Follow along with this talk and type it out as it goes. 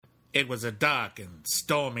It was a dark and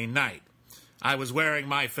stormy night. I was wearing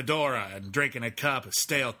my fedora and drinking a cup of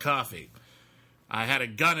stale coffee. I had a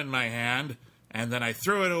gun in my hand, and then I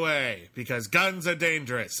threw it away because guns are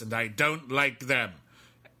dangerous and I don't like them.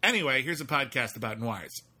 Anyway, here's a podcast about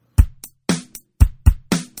noirs.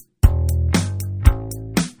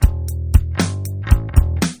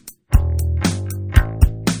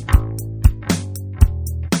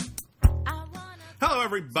 Hello,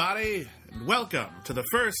 everybody, and welcome to the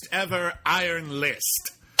first ever Iron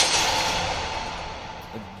List.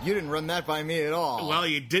 You didn't run that by me at all. Well,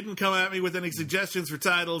 you didn't come at me with any suggestions for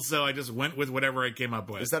titles, so I just went with whatever I came up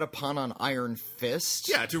with. Is that a pun on Iron Fist?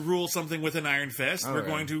 Yeah, to rule something with an iron fist. We're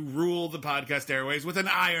going to rule the podcast airways with an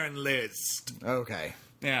Iron List. Okay.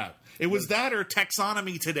 Yeah. It was that or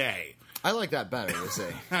taxonomy today. I like that better, you see.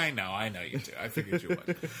 I know you do. I figured you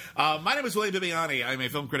would. My name is William Bibiani. I'm a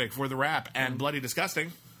film critic for The Wrap and Bloody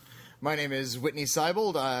Disgusting. My name is Whitney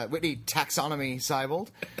Seibold, Whitney Taxonomy Seibold.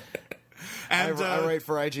 And I write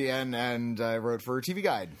for IGN, and I wrote for TV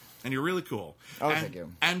Guide. And you're really cool. Oh, thank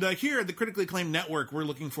you. And here at the Critically Acclaimed Network, we're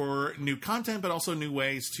looking for new content, but also new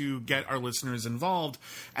ways to get our listeners involved.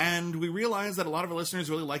 And we realize that a lot of our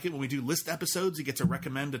listeners really like it when we do list episodes. You get to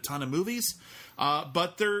recommend a ton of movies.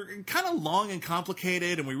 But they're kind of long and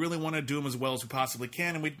complicated, and we really want to do them as well as we possibly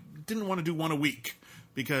can. And we didn't want to do one a week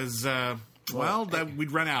because...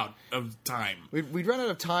 we'd run out of time. We'd run out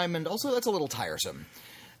of time, and also that's a little tiresome.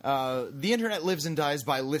 The internet lives and dies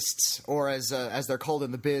by lists, or as they're called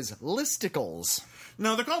in the biz, listicles.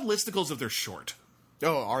 No, they're called listicles if they're short.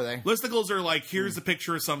 Oh, are they? Listicles are like, here's a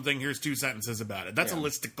picture of something, here's 2 sentences about it. That's a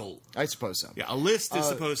listicle. I suppose so. Yeah, a list is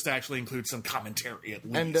supposed to actually include some commentary at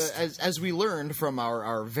least. And as we learned from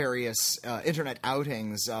our various internet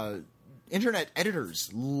outings, internet editors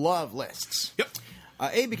love lists. Yep.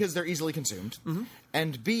 A, because they're easily consumed,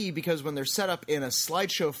 and B, because when they're set up in a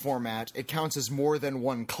slideshow format, it counts as more than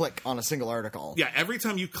one click on a single article. Yeah, every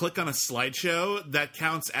time you click on a slideshow, that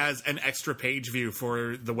counts as an extra page view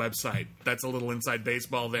for the website. That's a little inside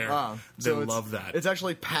baseball there. They love that. It's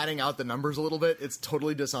actually padding out the numbers a little bit. It's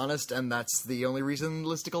totally dishonest, and that's the only reason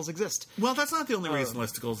listicles exist. Well, that's not the only reason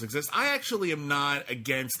listicles exist. I actually am not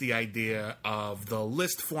against the idea of the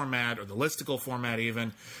list format, or the listicle format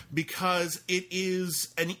even, because it is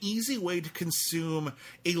an easy way to consume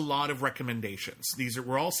a lot of recommendations.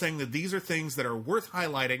 We're all saying that these are things that are worth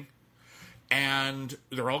highlighting, and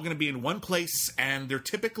they're all going to be in one place, and they're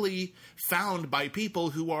typically found by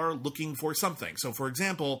people who are looking for something. So, for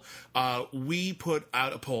example, we put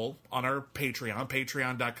out a poll on our Patreon,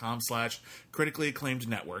 patreon.com/critically acclaimed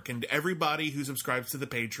network, and everybody who subscribes to the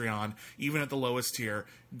Patreon, even at the lowest tier,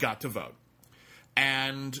 got to vote.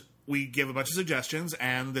 And we give a bunch of suggestions,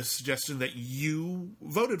 and the suggestion that you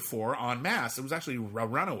voted for en masse, it was actually a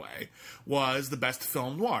runaway, was the best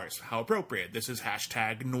film noirs. How appropriate. This is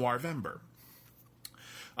hashtag Noirvember,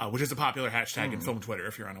 which is a popular hashtag in film Twitter,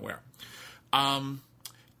 if you're unaware.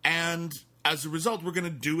 And as a result, we're going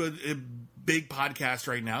to do a big podcast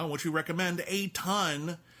right now in which we recommend a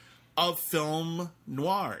ton of film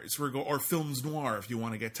noirs, or films noir, if you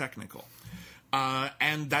want to get technical.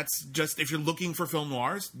 And that's just, if you're looking for film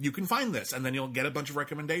noirs, you can find this, and then you'll get a bunch of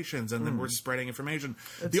recommendations, and then we're spreading information.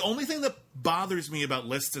 The only thing that bothers me about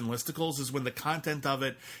lists and listicles is when the content of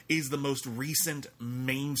it is the most recent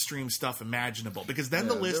mainstream stuff imaginable, because then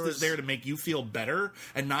the list is there to make you feel better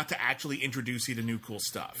and not to actually introduce you to new cool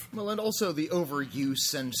stuff. Well, and also the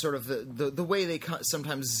overuse and sort of the way they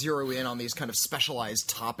sometimes zero in on these kind of specialized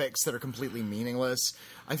topics that are completely meaningless.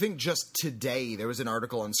 I think just today there was an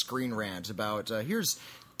article on Screen Rant about here's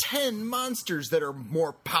 10 monsters that are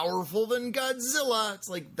more powerful than Godzilla. It's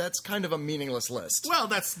like, that's kind of a meaningless list. Well,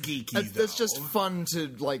 that's geeky, though. That's just fun to,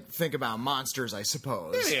 think about monsters, I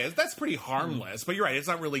suppose. It is. That's pretty harmless. But you're right, it's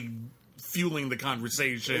not really fueling the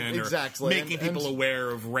conversation exactly. or making people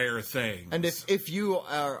aware of rare things. And if you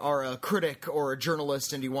are a critic or a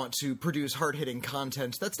journalist and you want to produce hard-hitting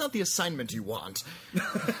content, that's not the assignment you want.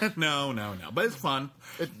 No. But it's fun.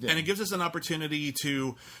 And it gives us an opportunity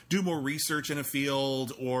to do more research in a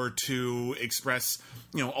field, or to express,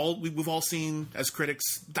 we've all seen, as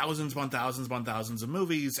critics, thousands upon thousands of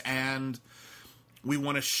movies, and we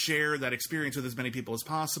want to share that experience with as many people as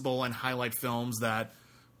possible and highlight films that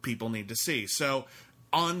people need to see. So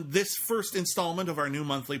on this first installment of our new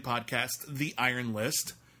monthly podcast, The Iron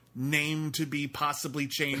List, name to be possibly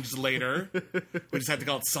changed later, we just had to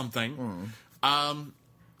call it something,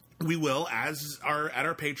 we will, at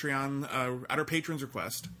our Patreon, at our patrons'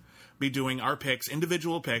 request, be doing our picks,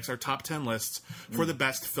 individual picks, our top 10 lists for the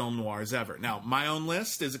best film noirs ever. Now, my own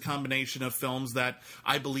list is a combination of films that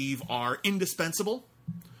I believe are indispensable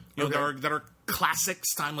You know, Okay. that are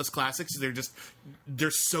classics, timeless classics.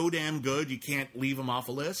 They're so damn good you can't leave them off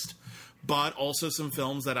a list. But also some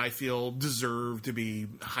films that I feel deserve to be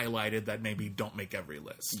highlighted that maybe don't make every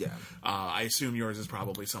list. Yeah. I assume yours is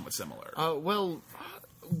probably somewhat similar. Well,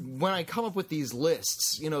 when I come up with these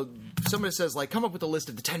lists, you know, somebody says, like, come up with a list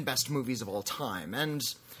of the 10 best movies of all time. And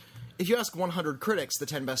if you ask 100 critics the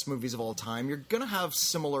 10 best movies of all time, you're going to have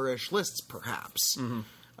similar-ish lists, perhaps.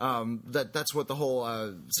 That's what the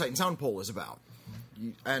whole Sight and Sound poll is about.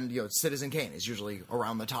 And, you know, Citizen Kane is usually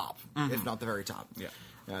around the top, if not the very top. Yeah.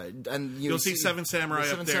 And You'll see Seven Samurai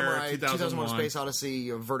Seven up there, Samurai, 2001. Space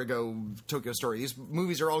Odyssey, Vertigo, Tokyo Story. These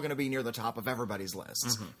movies are all going to be near the top of everybody's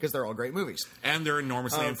lists because they're all great movies. And they're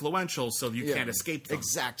enormously influential, so you can't escape them.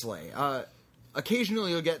 Exactly.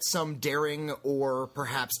 Occasionally you'll get some daring or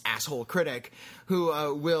perhaps asshole critic who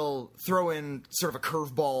will throw in sort of a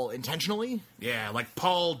curveball intentionally. Yeah, like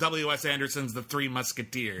Paul W.S. Anderson's The Three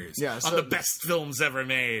Musketeers. Yeah, on so- the best films ever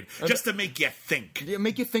made. Just to make you think.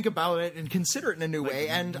 Make you think about it and consider it in a new way.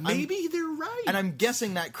 And Maybe they're right. And I'm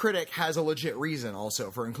guessing that critic has a legit reason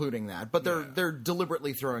also for including that, but they're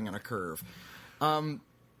deliberately throwing in a curve. I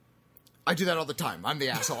do that all the time. I'm the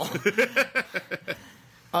asshole.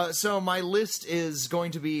 So my list is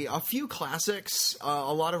going to be a few classics,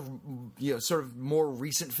 a lot of sort of more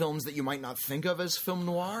recent films that you might not think of as film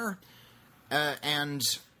noir, and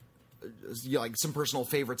like some personal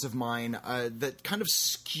favorites of mine that kind of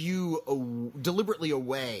skew deliberately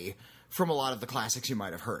away from a lot of the classics you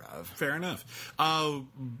might have heard of. Fair enough.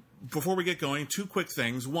 Before we get going, two quick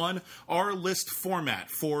things. One, our list format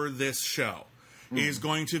for this show is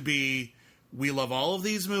going to be... We love all of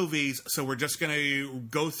these movies, so we're just going to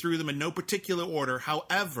go through them in no particular order.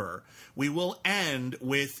 However, we will end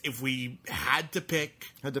with, if we had to pick...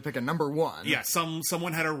 Had to pick a number one. Yeah,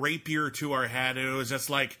 someone had a rapier to our head, and it was just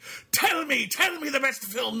like, tell me the best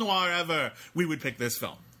film noir ever. We would pick this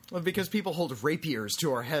film. Well, because people hold rapiers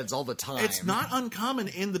to our heads all the time. It's not uncommon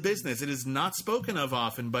in the business. It is not spoken of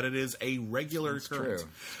often, but it is a regular occurrence.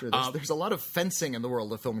 True. There's a lot of fencing in the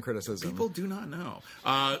world of film criticism. People do not know.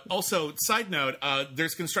 Also, side note,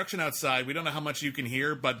 there's construction outside. We don't know how much you can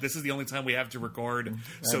hear, but this is the only time we have to record,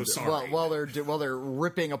 so sorry. While they're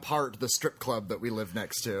ripping apart the strip club that we live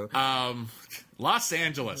next to. Los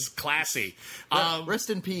Angeles, classy. Rest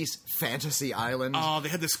in peace, Fantasy Island. Oh, they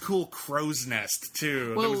had this cool crow's nest,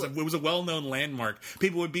 too. Well, it was a well-known landmark.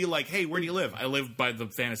 People would be like, hey, where do you live? I live by the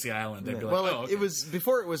Fantasy Island. They'd be like, okay. It was,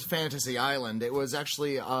 before it was Fantasy Island, it was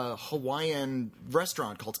actually a Hawaiian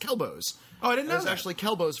restaurant called Kelbo's. Oh, I didn't know It was that. actually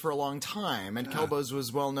Kelbo's for a long time, and Kelbo's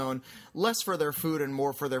was well known less for their food and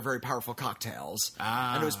more for their very powerful cocktails.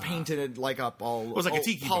 And it was painted like up all... It was like a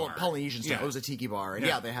tiki bar. Polynesian style. Yeah. It was a tiki bar. And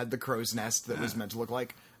Yeah. they had the crow's nest that was meant to look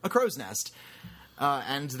like a crow's nest.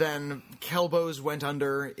 And then Kelbo's went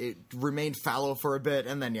under. It remained fallow for a bit,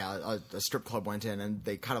 and then a strip club went in, and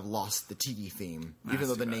they kind of lost the tiki theme, even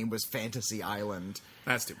though the name was Fantasy Island.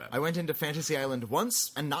 That's too bad. I went into Fantasy Island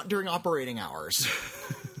once, and not during operating hours.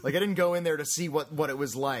 Like, I didn't go in there to see what it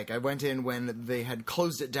was like. I went in when they had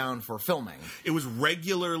closed it down for filming. It was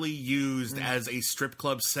regularly used as a strip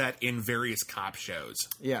club set in various cop shows.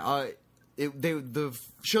 Yeah, the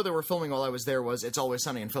show they were filming while I was there was It's Always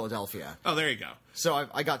Sunny in Philadelphia. Oh, there you go. So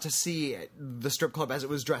I got to see the strip club as it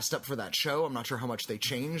was dressed up for that show. I'm not sure how much they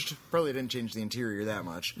changed. Probably didn't change the interior that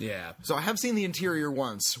much. Yeah. So I have seen the interior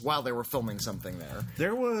once while they were filming something there.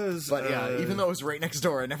 There was... But even though it was right next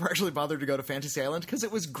door, I never actually bothered to go to Fantasy Island because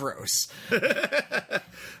it was gross. The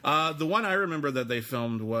one I remember that they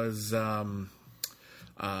filmed was...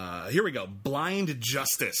 here we go. Blind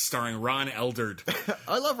Justice, starring Ron Eldard.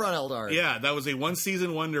 I love Ron Eldard. Yeah, that was a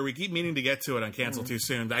one-season wonder. We keep meaning to get to it on Cancel Too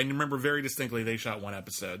Soon. I remember very distinctly they shot one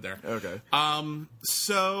episode there. Okay.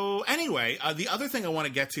 So, anyway, the other thing I want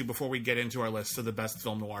to get to before we get into our list of the best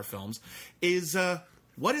film noir films is,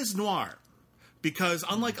 what is noir? Because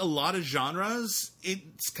unlike a lot of genres,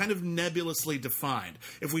 it's kind of nebulously defined.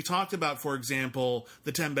 If we talked about, for example,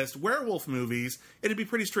 the 10 best werewolf movies, it'd be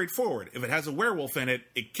pretty straightforward. If it has a werewolf in it,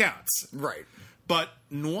 it counts. Right. But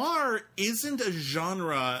noir isn't a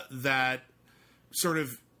genre that sort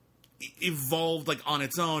of evolved like on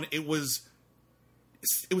its own. It was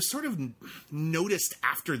sort of noticed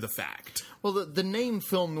after the fact. Well, the name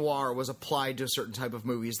film noir was applied to a certain type of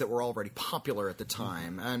movies that were already popular at the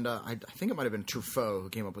time, and I think it might have been Truffaut who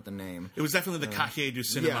came up with the name. It was definitely the Cahiers du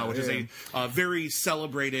Cinéma, which is a very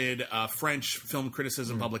celebrated French film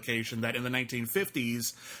criticism publication that in the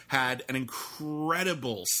 1950s had an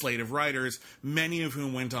incredible slate of writers, many of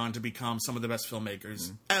whom went on to become some of the best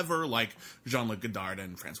filmmakers ever, like Jean-Luc Godard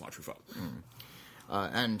and Francois Truffaut.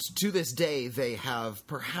 And to this day, they have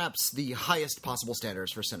perhaps the highest possible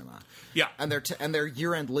standards for cinema. Yeah. And their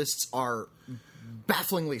year-end lists are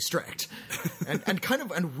bafflingly strict and kind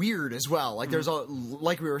of and weird as well. Like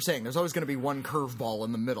like we were saying, there's always going to be one curveball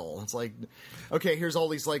in the middle. It's like, okay, here's all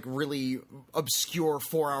these like really obscure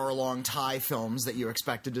 4-hour-long Thai films that you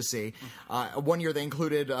expected to see. One year they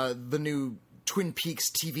included the new Twin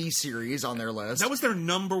Peaks TV series on their list. That was their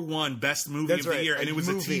number one best movie of the year, and it was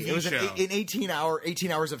a TV show. An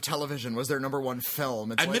 18 hours of television was their number one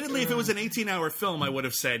film. It's admittedly, if it was an 18-hour film, I would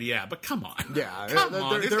have said, yeah, but come on. Yeah. Come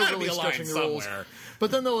on, there's got to really be a line stretching the somewhere. rules. But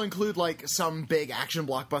then they'll include, like, some big action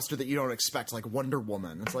blockbuster that you don't expect, like Wonder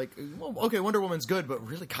Woman. It's like, well, okay, Wonder Woman's good, but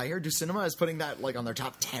really, Coyote du Cinema is putting that, like, on their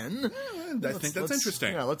top 10? I think that's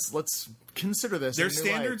interesting. Yeah, let's consider this. Their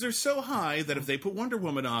standards are so high that if they put Wonder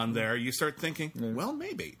Woman on there, you start thinking, well,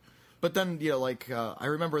 maybe. But then, I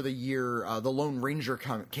remember the year The Lone Ranger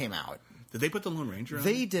came out. Did they put The Lone Ranger on?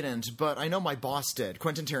 They didn't, but I know my boss did.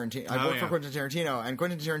 Quentin Tarantino. I worked for Quentin Tarantino, and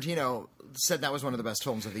Quentin Tarantino said that was one of the best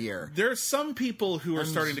films of the year. There are some people who are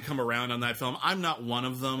starting to come around on that film. I'm not one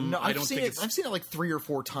of them. No, I've seen it like 3 or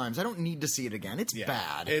 4 times. I don't need to see it again. It's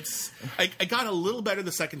bad. I got a little better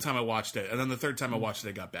the second time I watched it, and then the third time I watched it,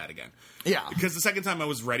 it got bad again. Yeah, because the second time I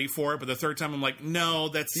was ready for it, but the third time I'm like, no,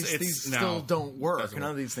 these still don't work. None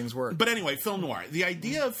of these things work. But anyway, film noir. The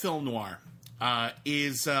idea of film noir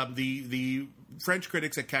is the French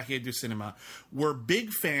critics at Cahiers du Cinéma were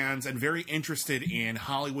big fans and very interested in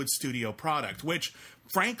Hollywood studio product, which,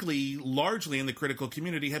 frankly, largely in the critical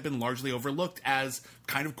community had been largely overlooked as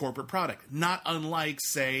kind of corporate product, not unlike,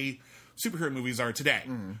 say, superhero movies are today,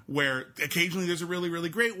 where occasionally there's a really, really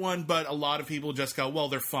great one, but a lot of people just go, well,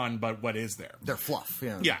 they're fun, but what is there? They're fluff,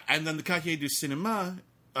 yeah. Yeah, and then the Cahiers du Cinéma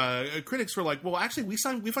critics were like, well, actually, we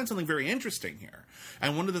find something very interesting here.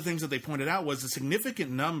 And one of the things that they pointed out was a significant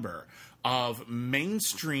number of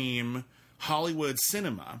mainstream Hollywood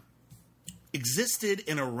cinema existed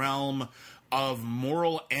in a realm of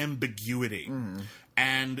moral ambiguity.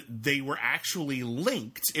 And they were actually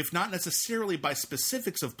linked, if not necessarily by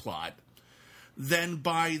specifics of plot, then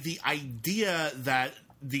by the idea that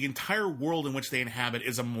the entire world in which they inhabit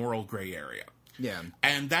is a moral gray area. Yeah.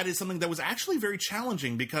 And that is something that was actually very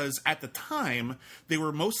challenging because at the time they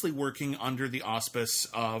were mostly working under the auspice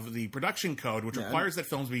of the production code, which requires that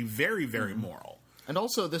films be very, very moral. And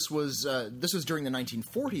also, this was during the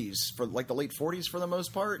 1940s, for like the late 40s for the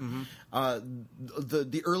most part.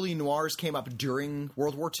 The early noirs came up during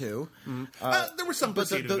World War II. There was some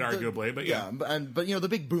preceded, arguably, but yeah. But the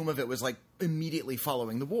big boom of it was like immediately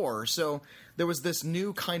following the war. So there was this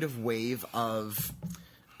new kind of wave of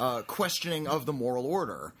questioning of the moral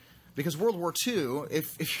order. Because World War II,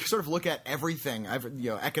 if you sort of look at everything,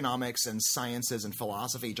 economics and sciences and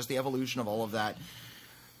philosophy, just the evolution of all of that,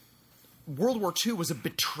 World War II was a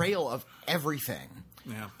betrayal of everything.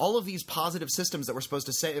 Yeah. All of these positive systems that were supposed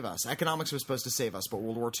to save us, economics was supposed to save us, but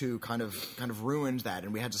World War II kind of ruined that,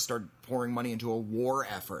 and we had to start pouring money into a war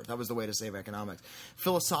effort. That was the way to save economics.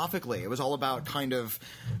 Philosophically, it was all about kind of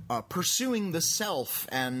pursuing the self,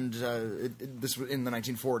 and this was in the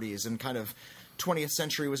 1940s, and kind of 20th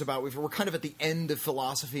century was about we're kind of at the end of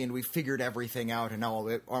philosophy and we figured everything out, and now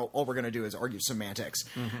all we're going to do is argue semantics.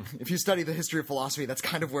 If you study the history of philosophy, that's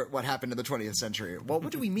kind of what happened in the 20th century. Well,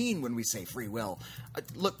 what do we mean when we say free will?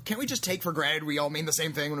 Look, can't we just take for granted we all mean the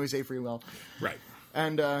same thing when we say free will? Right.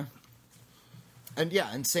 And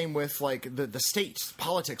same with like the state.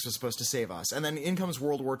 Politics was supposed to save us, and then in comes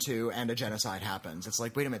World War II, and a genocide happens. It's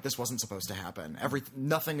like, wait a minute, this wasn't supposed to happen.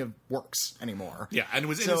 Nothing works anymore. Yeah, and it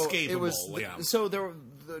was inescapable. So the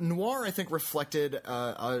noir, I think, reflected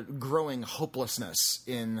a growing hopelessness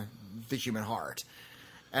in the human heart.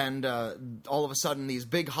 And all of a sudden, these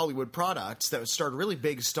big Hollywood products that starred really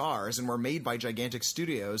big stars and were made by gigantic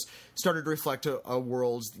studios started to reflect a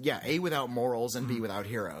world, A, without morals, and B, without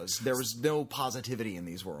heroes. There was no positivity in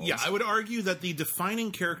these worlds. Yeah, I would argue that the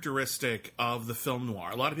defining characteristic of the film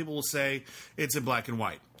noir, a lot of people will say it's in black and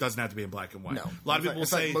white. Doesn't have to be in black and white. No. A lot of people will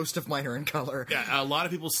say... most of mine are in color. Yeah, a lot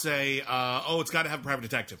of people say, it's got to have a private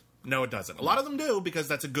detective. No, it doesn't. A lot of them do, because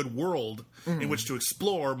that's a good world in which to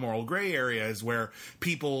explore moral gray areas where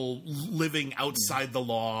people living outside the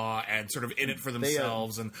law and sort of in it for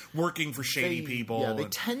themselves and working for shady people. Yeah, they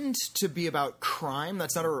tend to be about crime.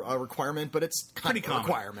 That's not a requirement, but it's kind of a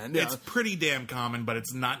requirement. Yeah. It's pretty damn common, but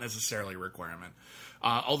it's not necessarily a requirement.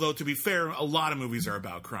 Although, to be fair, a lot of movies are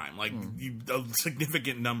about crime. Like, a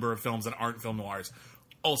significant number of films that aren't film noirs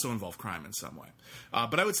also involve crime in some way.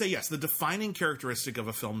 But I would say, yes, the defining characteristic of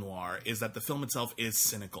a film noir is that the film itself is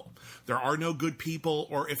cynical. There are no good people,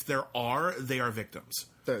 or if there are, they are victims.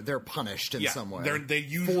 They're punished in some way. They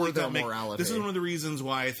usually for their don't make, morality. This is one of the reasons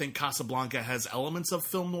why I think Casablanca has elements of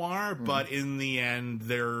film noir, but in the end,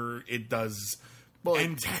 it does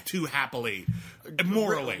end too happily,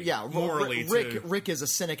 morally. Morally. Rick is a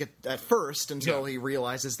cynic at first until he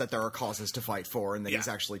realizes that there are causes to fight for, and then he's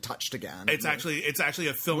actually touched again. It's actually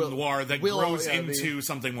a film noir that grows into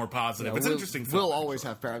something more positive. It's an interesting film. We'll always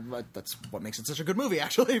have that's what makes it such a good movie,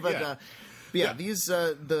 actually. But these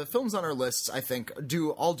the films on our lists, I think,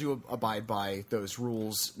 do abide by those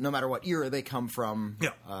rules, no matter what era they come from,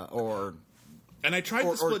 and I tried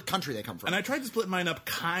to split country they come from. And I tried to split mine up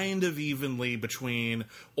kind of evenly between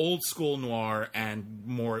old school noir and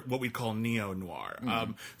more what we call neo noir.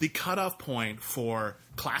 The cutoff point for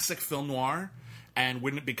classic film noir, and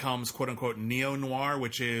when it becomes quote unquote neo noir,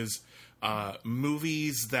 which is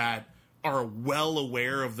movies that are well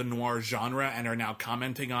aware of the noir genre and are now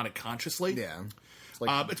commenting on it consciously. Yeah.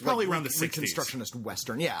 It's probably around the 60s. Reconstructionist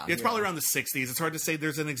Western, It's probably around the 60s. It's hard to say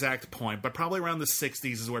there's an exact point, but probably around the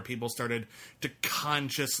 60s is where people started to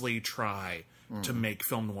consciously try to make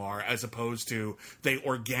film noir, as opposed to they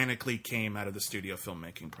organically came out of the studio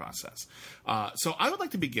filmmaking process. So I would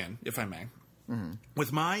like to begin, if I may,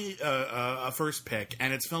 with my first pick,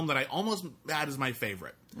 and it's a film that I almost had as my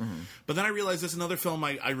favorite. But then I realized there's another film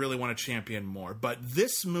I really want to champion more. But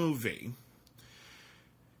this movie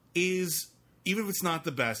is... even if it's not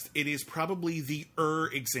the best, it is probably the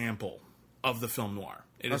example of the film noir.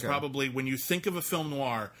 It is probably, when you think of a film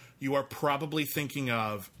noir, you are probably thinking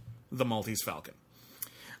of The Maltese Falcon.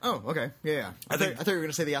 Oh, okay. Yeah. I thought you were going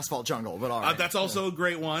to say The Asphalt Jungle, but all right. That's also a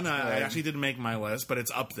great one. I actually didn't make my list, but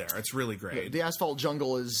it's up there. It's really great. The Asphalt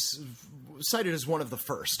Jungle is cited as one of the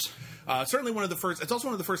first. Certainly one of the first. It's also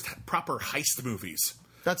one of the first proper heist movies.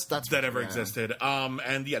 That's that ever existed.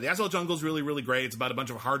 The Asphalt Jungle is really, really great. It's about a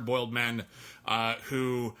bunch of hard-boiled men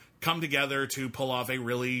who come together to pull off a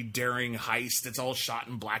really daring heist. It's all shot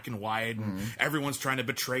in black and white, and everyone's trying to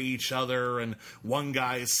betray each other, and one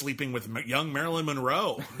guy is sleeping with young Marilyn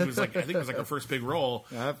Monroe, who's I think it was her first big role.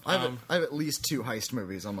 I have at least 2 heist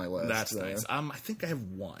movies on my list. That's nice. I think I have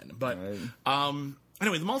one, but...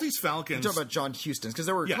 Anyway, the Maltese Falcons... You're talking about John Huston's, because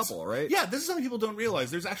there were a couple, right? Yeah, this is something people don't realize.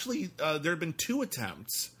 There's actually... there have been 2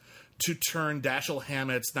 attempts to turn Dashiell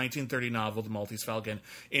Hammett's 1930 novel, The Maltese Falcon,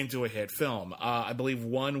 into a hit film. I believe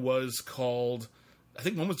one was called... I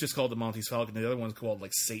think one was just called The Maltese Falcon. The other one's called,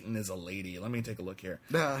 Satan is a Lady. Let me take a look here.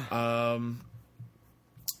 I'll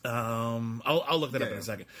look that up in a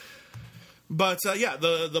second. But,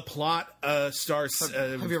 the plot stars...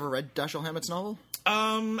 have you ever read Dashiell Hammett's novel?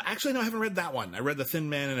 Actually, no, I haven't read that one. I read The Thin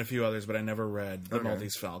Man and a few others, but I never read The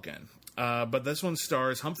Maltese Falcon. But this one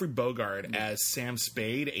stars Humphrey Bogart as Sam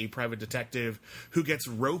Spade, a private detective who gets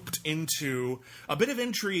roped into a bit of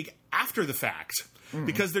intrigue after the fact.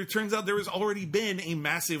 Because there turns out there has already been a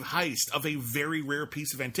massive heist of a very rare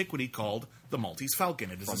piece of antiquity called the Maltese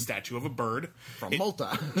Falcon. It is a statue of a bird. From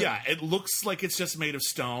Malta. It looks like it's just made of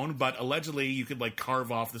stone, but allegedly you could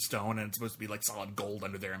carve off the stone and it's supposed to be solid gold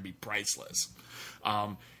under there and be priceless.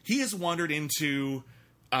 He has wandered into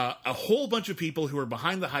a whole bunch of people who are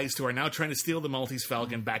behind the heist who are now trying to steal the Maltese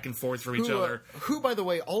Falcon back and forth from each other. Who, by the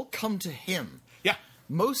way, all come to him. Yeah.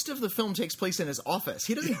 Most of the film takes place in his office.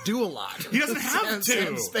 He doesn't do a lot. He doesn't have to.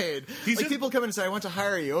 Sam Spade. People come in and say, I want to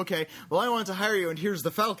hire you. Okay. Well, I want to hire you, and here's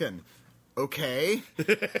the Falcon. Okay.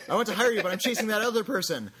 I want to hire you, but I'm chasing that other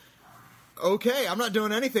person. Okay, I'm not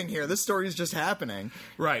doing anything here. This story is just happening.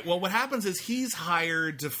 Right. Well, what happens is he's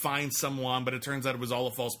hired to find someone, but it turns out it was all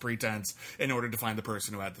a false pretense in order to find the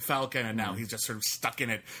person who had the Falcon, and now he's just sort of stuck in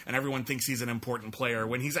it, and everyone thinks he's an important player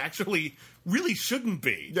when he's actually really shouldn't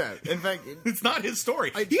be. Yeah, in fact... it's not his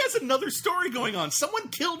story. He has another story going on. Someone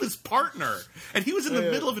killed his partner, and he was in the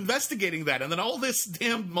middle of investigating that, and then all this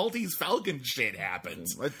damn Maltese Falcon shit happened.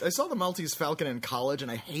 I saw the Maltese Falcon in college, and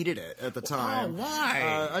I hated it at the time. Oh,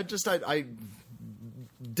 why? I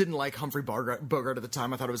didn't like Humphrey Bogart at the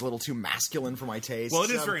time. I thought it was a little too masculine for my taste. Well,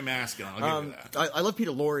 it is very masculine. I'll give you that. I love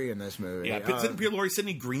Peter Lorre in this movie. Yeah, Peter Lorre,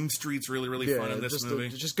 Sidney Greenstreet's really fun in this movie.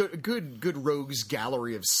 Just good rogues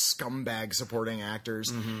gallery of scumbag supporting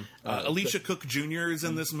actors. Alicia Cook Jr. is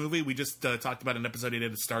in this movie. We just talked about an episode he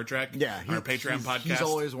did of Star Trek. Yeah, on our Patreon podcast. He's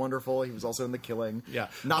always wonderful. He was also in The Killing. Yeah,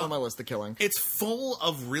 not on my list. The Killing. It's full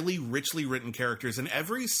of really richly written characters in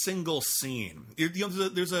every single scene.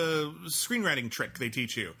 There's a screenwriting trick they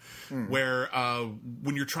teach you, where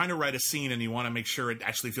when you're trying to write a scene and you want to make sure it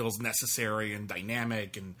actually feels necessary and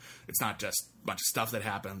dynamic and it's not just a bunch of stuff that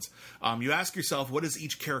happens, you ask yourself, what does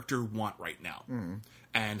each character want right now?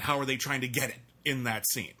 and how are they trying to get it in that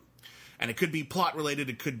scene. And it could be plot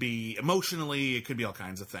related, it could be emotionally, it could be all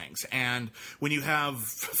kinds of things. And when you have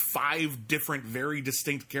 5 different, very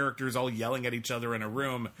distinct characters all yelling at each other in a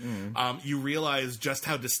room, you realize just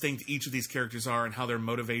how distinct each of these characters are and how their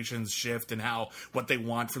motivations shift and how what they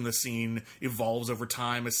want from the scene evolves over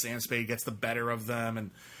time as Sam Spade gets the better of them.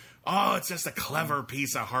 And oh, it's just a clever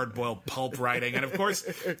piece of hard-boiled pulp writing. And of course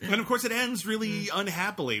it ends really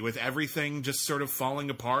unhappily with everything just sort of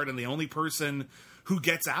falling apart, and the only person who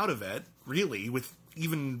gets out of it, really, with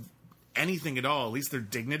even anything at all, at least their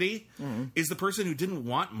dignity, is the person who didn't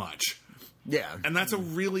want much. Yeah. And that's I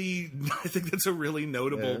think that's a really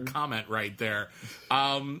notable comment right there.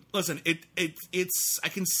 Listen, it's, I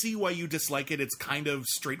can see why you dislike it. It's kind of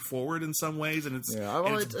straightforward in some ways, and it's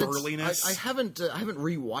burliness. I haven't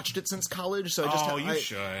rewatched it since college, so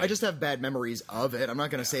I just have bad memories of it. I'm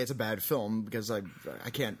not going to say it's a bad film, because I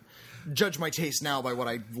can't judge my taste now by what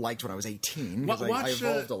I liked when I was 18, because I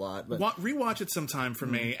evolved a lot. But rewatch it sometime for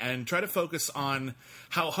me, and try to focus on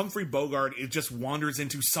how Humphrey Bogart just wanders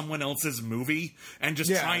into someone else's movie and just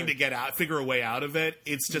trying to figure a way out of it.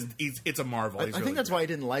 It's just it's a marvel. I think that's why I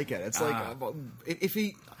didn't like it. It's like if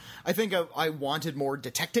he. I think I wanted more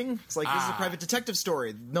detecting. It's like, this is a private detective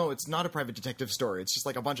story. No, it's not a private detective story. It's just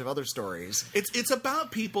like a bunch of other stories. It's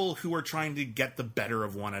about people who are trying to get the better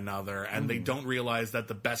of one another, and they don't realize that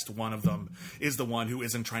the best one of them is the one who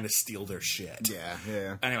isn't trying to steal their shit.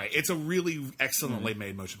 Yeah. Anyway, it's a really excellently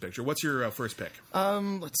made motion picture. What's your first pick?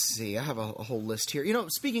 Let's see. I have a whole list here. You know,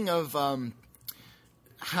 speaking of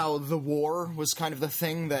how the war was kind of the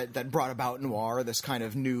thing that brought about noir, this kind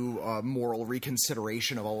of new moral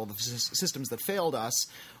reconsideration of all of the systems that failed us,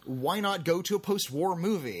 why not go to a post-war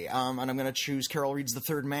movie? And I'm going to choose Carol Reed's The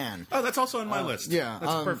Third Man. Oh, that's also on my list. Yeah.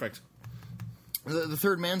 That's perfect. The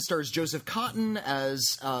Third Man stars Joseph Cotten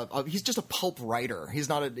as he's just a pulp writer. He's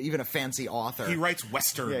not even a fancy author. He writes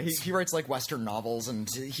westerns. Yeah, he writes like Western novels, and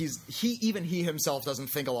he himself doesn't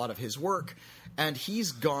think a lot of his work. And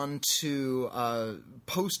he's gone to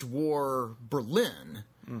post-war Berlin,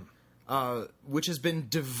 which has been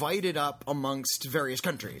divided up amongst various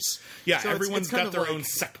countries. Yeah, so everyone's got their own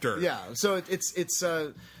sector. Yeah, so it's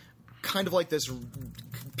kind of like this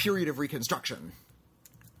period of Reconstruction.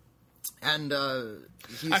 And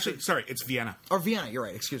sorry, it's Vienna. Or Vienna, you're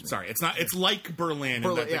right, excuse me. Sorry, it's not. It's like Berlin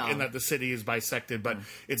in that the city is bisected, but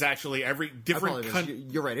it's actually every different country.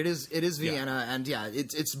 You're right, it is Vienna, and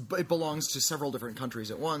it belongs to several different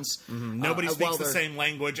countries at once. Nobody speaks the same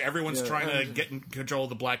language. Everyone's trying to get in control of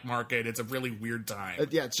the black market. It's a really weird time.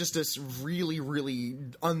 It's just this really, really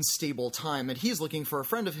unstable time, and he's looking for a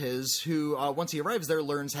friend of his who, once he arrives there,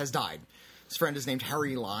 learns has died. His friend is named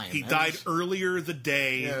Harry Lime. He died earlier the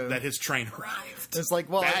day that his train arrived. It's like,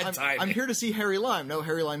 well, I'm here to see Harry Lime. No,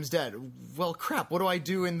 Harry Lime's dead. Well, crap, what do I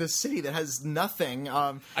do in this city that has nothing?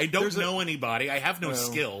 I don't know anybody. I have no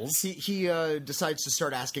skills. He decides to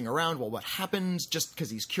start asking around, well, what happened? Just because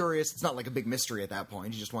he's curious. It's not like a big mystery at that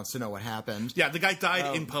point. He just wants to know what happened. Yeah, the guy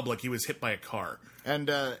died in public. He was hit by a car.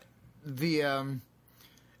 And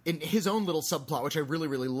in his own little subplot, which I really,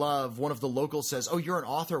 really love, one of the locals says, "Oh, you're an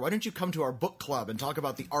author. Why don't you come to our book club and talk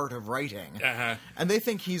about the art of writing?" And they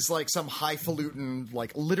think he's like some highfalutin,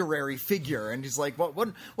 like literary figure. And he's like,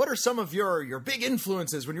 "What are some of your big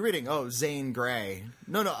influences when you're reading?" "Oh, Zane Grey."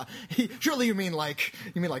 No. Surely you mean like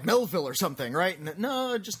Melville or something, right?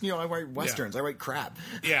 No, just I write westerns. I write crap.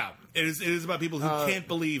 Yeah. It is about people who can't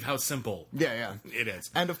believe how simple it is.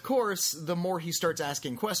 And of course, the more he starts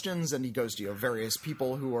asking questions and he goes to various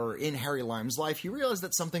people who are in Harry Lime's life, you realize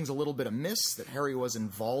that something's a little bit amiss, that Harry was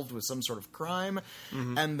involved with some sort of crime,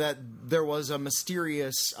 and that there was a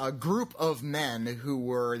mysterious group of men who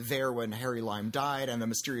were there when Harry Lime died, and a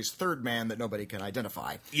mysterious third man that nobody can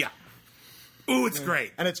identify. Yeah. Ooh, it's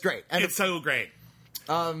great. And it's great. And it's so great.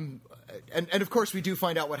 And of course, we do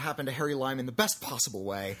find out what happened to Harry Lime in the best possible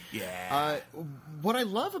way. Yeah. What I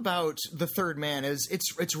love about The Third Man is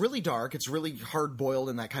it's really dark. It's really hard-boiled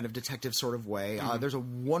in that kind of detective sort of way. There's a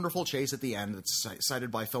wonderful chase at the end that's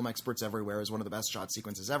cited by film experts everywhere as one of the best shot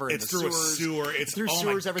sequences ever. It's through a sewer. It's through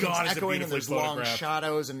sewers. Everything's echoing, and there's long photographed.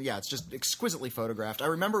 shadows, and it's just exquisitely photographed. I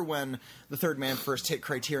remember when The Third Man first hit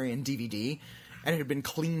Criterion DVD, and it had been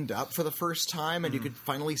cleaned up for the first time, and you could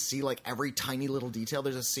finally see like every tiny little detail.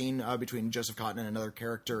 There's a scene between Joseph Cotten and another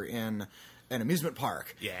character in an amusement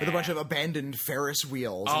park Yeah. with a bunch of abandoned Ferris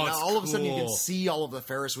wheels. Oh, and it's all of a sudden you can cool. see all of the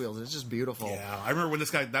Ferris wheels. It's just beautiful. Yeah, I remember when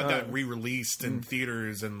that got re-released in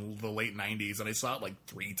theaters in the late 90s, and I saw it like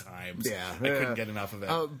 3 times. Yeah. I couldn't get enough of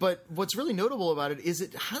it. But what's really notable about it is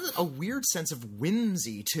it has a weird sense of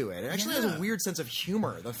whimsy to it. It actually has Yeah. a weird sense of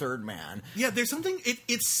humor, The Third Man. Yeah, there's something.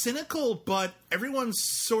 It's cynical, but everyone's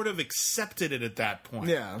sort of accepted it at that point.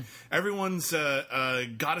 Yeah. Everyone's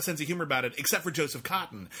got a sense of humor about it, except for Joseph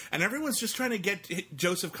Cotton, and everyone's just trying to get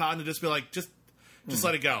Joseph Cotton to just be like, just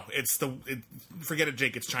let it go. Forget it,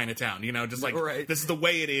 Jake. It's Chinatown. Just like Right. this is the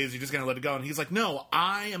way it is. You're just gonna let it go. And he's like, no,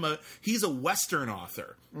 he's a Western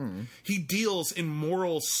author. He deals in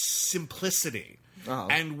moral simplicity. Uh-huh.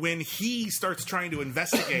 And when he starts trying to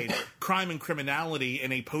investigate crime and criminality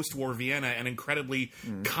in a post-war Vienna, an incredibly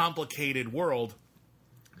complicated world,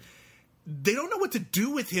 they don't know what to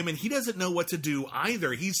do with him, and he doesn't know what to do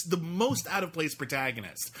either. He's the most out-of-place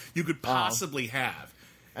protagonist you could possibly have.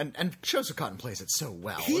 And Joseph Cotton plays it so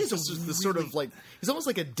well. He is It's just this sort of like he's almost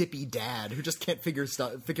like a dippy dad who just can't figure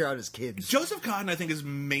out his kids. Joseph Cotton, I think, is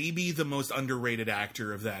maybe the most underrated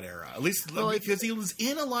actor of that era. At least Well, because he was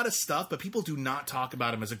in a lot of stuff, but people do not talk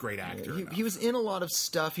about him as a great actor. He was in a lot of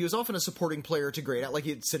stuff. He was often a supporting player to great, like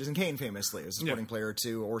Citizen Kane famously. He was a supporting player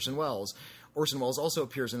to Orson Welles. Orson Welles also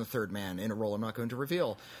appears in The Third Man in a role I'm not going to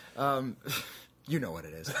reveal. You know what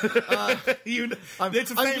it is.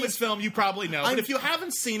 It's a famous film. You probably know. But if you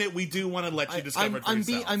haven't seen it, we do want to let you discover it for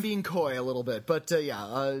yourself. I'm being coy a little bit, but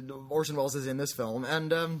Orson Welles is in this film,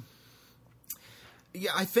 and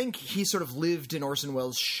I think he sort of lived in Orson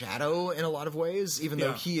Welles' shadow in a lot of ways, even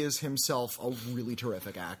though he is himself a really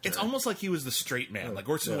terrific actor. It's almost like he was the straight man. Like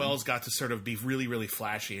Orson Welles got to sort of be really, really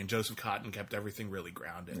flashy, and Joseph Cotton kept everything really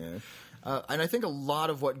grounded. Yeah. And I think a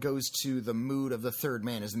lot of what goes to the mood of The Third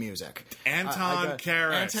Man is the music. Anton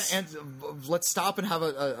Karas. Let's stop and have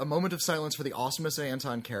a moment of silence for the awesomeness of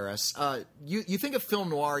Anton Karas. You think of film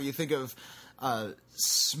noir, you think of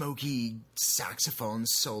smoky saxophone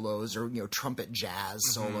solos or trumpet jazz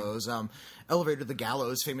solos. Elevator to the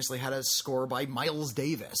Gallows famously had a score by Miles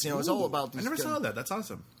Davis. It's all about these. I never saw that. That's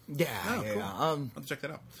awesome. Yeah, Oh, yeah. cool. Yeah. I'll have to check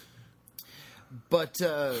that out. But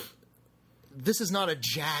this is not a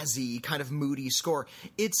jazzy kind of moody score.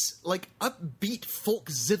 It's like upbeat folk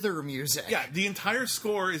zither music. Yeah, the entire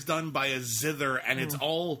score is done by a zither, and it's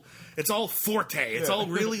all forte. It's all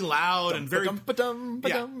really loud and very Yeah,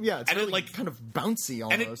 it's and really it like kind of bouncy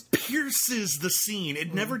almost. and it pierces the scene.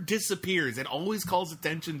 It never disappears. It always calls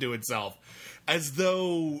attention to itself, as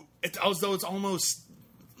though it's almost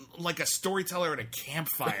like a storyteller at a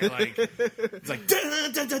campfire. Like it's like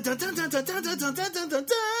dun, dun, dun, dun, dun, dun, dun, dun, dun, dun, dun, dun, dun.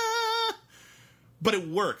 But it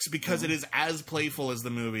works because it is as playful as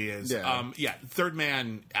the movie is. Third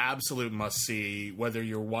Man, absolute must see. Whether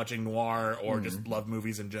you're watching noir or just love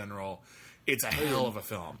movies in general, it's a hell of a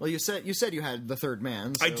film. Well, you said you had The Third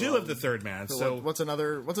Man. So, I do have The Third Man. So what's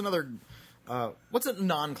a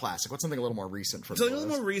non-classic? What's something a little more recent from? So a little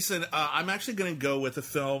more recent, I'm actually going to go with a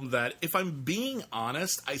film that, if I'm being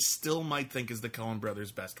honest, I still might think is the Coen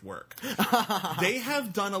brothers' best work. They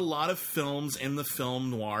have done a lot of films in the film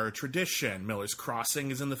noir tradition. Miller's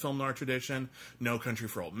Crossing is in the film noir tradition. No Country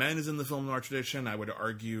for Old Men is in the film noir tradition. I would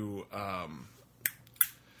argue...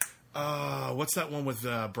 what's that one with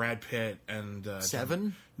Brad Pitt and...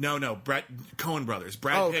 Seven? No, Coen brothers.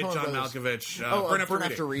 Brad Pitt, Coen John brothers. Malkovich, Burn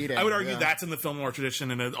After Reading. I would argue that's in the film noir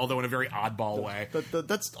tradition, although in a very oddball way.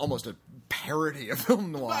 That's almost a parody of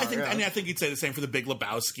film noir. I think you'd say the same for The Big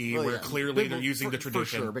Lebowski, where clearly they're using the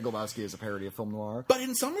tradition. For sure, Big Lebowski is a parody of film noir. But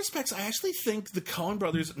in some respects, I actually think the Coen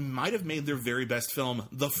brothers might have made their very best film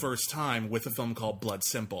the first time with a film called Blood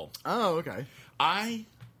Simple. Oh, okay. I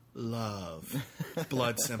love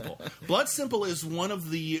Blood Simple. Blood Simple is one of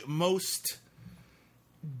the most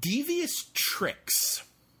devious tricks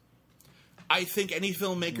I think any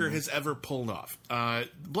filmmaker has ever pulled off.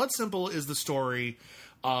 Blood Simple is the story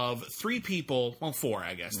of 3 people, well, 4,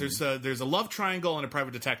 I guess. There's a love triangle and a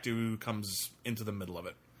private detective who comes into the middle of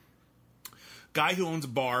it. Guy who owns a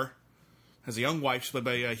bar has a young wife.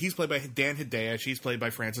 He's played by Dan Hedaya. She's played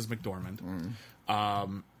by Frances McDormand.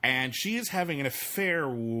 And she is having an affair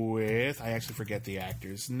with... I actually forget the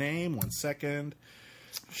actor's name. 1 second.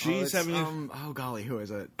 She's having... oh, golly, who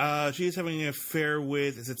is it? She's having an affair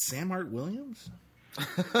with... Is it Sam Hart Williams?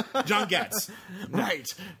 John Getz. Right.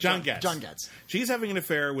 John Getz. John Getz. She's having an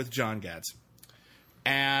affair with John Getz.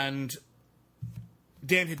 And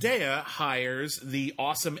Dan Hedaya hires the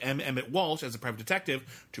awesome M. Emmett Walsh as a private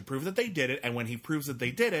detective to prove that they did it. And when he proves that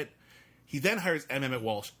they did it, he then hires M. Emmett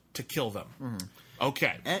Walsh to kill them.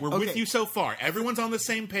 Okay. We're with you so far. Everyone's on the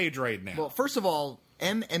same page right now. Well, first of all,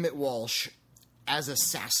 M. Emmett Walsh as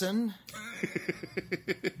assassin,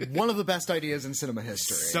 one of the best ideas in cinema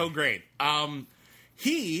history. So great.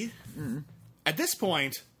 He, at this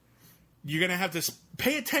point, you're going to have to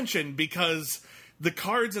pay attention because the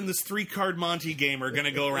cards in this 3-card Monty game are going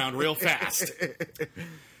to go around real fast.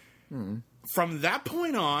 From that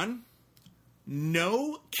point on,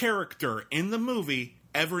 no character in the movie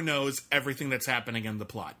ever knows everything that's happening in the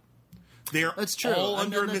plot. They're That's true. all And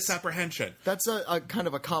under that's- misapprehension. That's a kind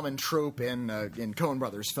of a common trope in Coen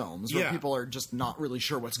Brothers films, where Yeah. people are just not really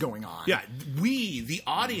sure what's going on. Yeah, we, the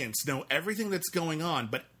audience, know everything that's going on,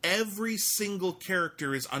 but every single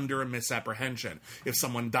character is under a misapprehension. If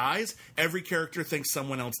someone dies, every character thinks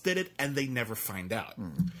someone else did it, and they never find out.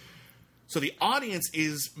 So the audience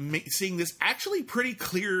is seeing this actually pretty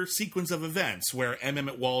clear sequence of events where M.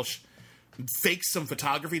 Emmett Walsh fakes some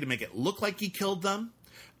photography to make it look like he killed them,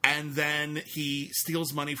 and then he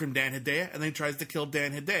steals money from Dan Hedaya, and then he tries to kill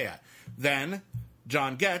Dan Hedaya. Then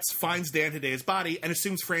John Getz finds Dan Hedaya's body and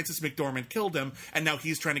assumes Frances McDormand killed him, and now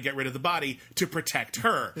he's trying to get rid of the body to protect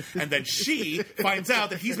her. And then she finds out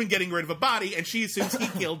that he's been getting rid of a body, and she assumes he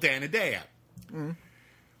killed Dan Hedaya.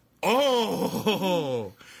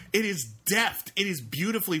 Oh, it is deft. It is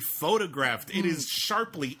beautifully photographed. It is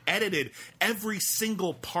sharply edited. Every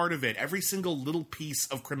single part of it, every single little piece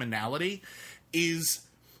of criminality is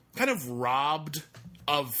kind of robbed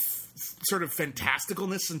of sort of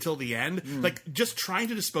fantasticalness until the end. Like, just trying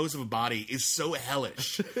to dispose of a body is so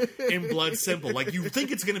hellish in Blood Simple. Like, you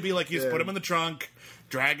think it's going to be like you just put him in the trunk,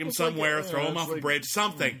 drag him somewhere, throw him off a bridge,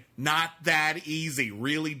 something. Not that easy.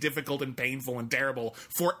 Really difficult and painful and terrible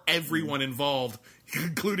for everyone involved,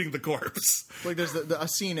 including the corpse. Like there's a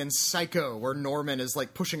scene in Psycho where Norman is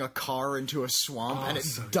like pushing a car into a swamp and it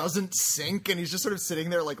doesn't sink, and he's just sort of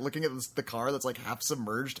sitting there like looking at the car that's like half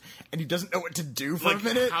submerged, and he doesn't know what to do for a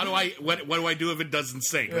minute. How do what do I do if it doesn't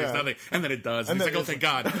sink? There's nothing, and then it does. And And he's like, then oh, thank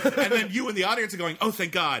God. And then you and the audience are going, oh,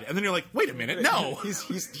 thank God. And then you're like, wait a minute, no.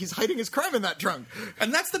 He's hiding his crime in that trunk.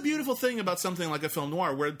 And that's the beautiful thing about something like a film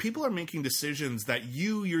noir, where people are making decisions that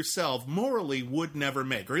you yourself morally would never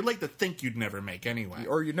make, or you'd like to think you'd never make anyway.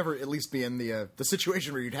 Or you'd never at least be in the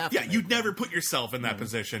situation where you'd have to. Yeah, you'd never put yourself in that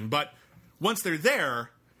position. But once they're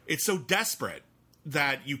there, it's so desperate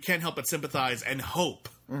that you can't help but sympathize and hope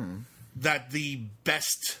that the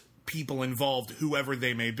best people involved, whoever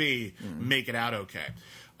they may be, make it out okay.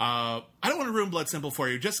 I don't want to ruin Blood Simple for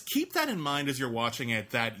you. Just keep that in mind as you're watching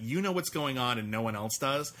it, that you know what's going on and no one else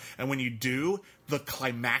does. And when you do, the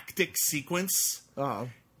climactic sequence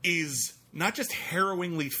is not just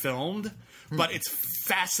harrowingly filmed, but it's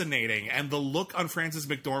fascinating. And the look on Frances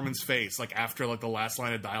McDormand's face, like after like the last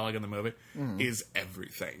line of dialogue in the movie, is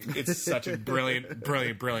everything. It's such a brilliant,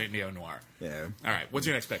 brilliant, brilliant neo-noir. Yeah. All right, what's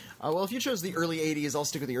your next pick? Well, if you chose the early 80s, I'll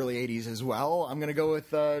stick with the early 80s as well. I'm going to go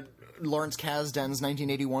with Lawrence Kasdan's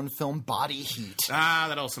 1981 film Body Heat.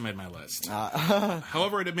 That also made my list.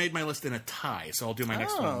 However, it made my list in a tie, so I'll do my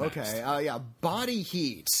next one next. Okay. Yeah, Body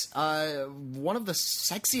Heat. One of the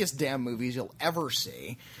sexiest damn movies you'll ever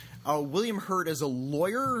see. William Hurt is a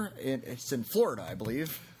lawyer. It's in Florida, I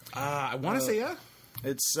believe. I want to say yeah.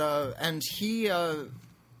 It's and he's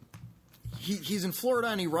in Florida,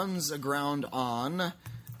 and he runs aground on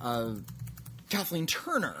Kathleen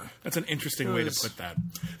Turner. That's an interesting way to put that.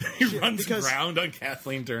 He runs aground on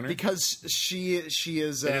Kathleen Turner. Because she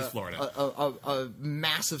is It is Florida. a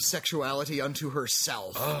massive sexuality unto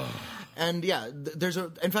herself. And yeah,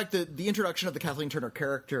 in fact, the introduction of the Kathleen Turner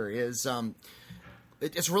character is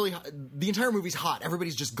it's really the entire movie's hot.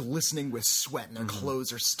 Everybody's just glistening with sweat, and their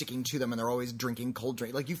clothes are sticking to them, and they're always drinking cold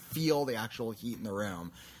drink. Like, you feel the actual heat in the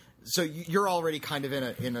room. So you're already kind of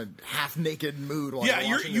in a half naked mood while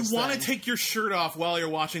you're watching you this want to thing. take your shirt off while you're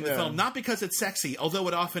watching the film, not because it's sexy, although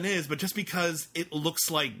it often is, but just because it looks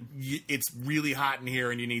like it's really hot in here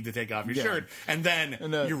and you need to take off your shirt, and then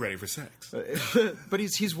you're ready for sex. But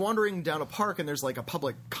he's wandering down a park, and there's like a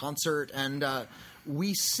public concert, and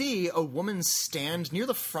we see a woman stand near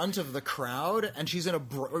the front of the crowd, and she's in a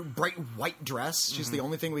bright white dress. She's the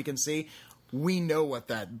only thing we can see. We know what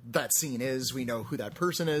that scene is. We know who that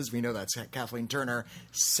person is. We know that's Kathleen Turner.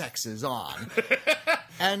 Sex is on.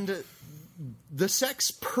 And the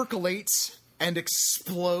sex percolates and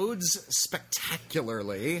explodes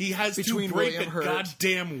spectacularly. He has between to break William a Hurt.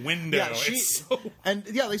 goddamn window. And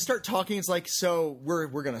yeah, they start talking. It's like, so we're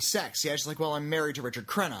gonna sex. Yeah, she's like, well, I'm married to Richard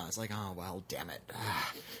Crenna. It's like, oh well, damn it.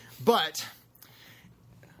 But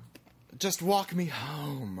just walk me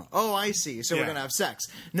home. Oh, I see. So we're gonna have sex.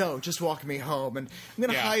 No, just walk me home, and I'm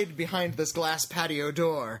gonna hide behind this glass patio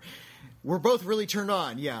door. we're both really turned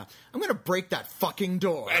on. Yeah, I'm going to break that fucking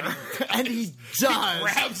door, and he does.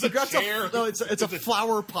 Grabs a chair. No, it's a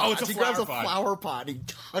flower pot. Oh, it's a he flower grabs pot. a flower pot. And he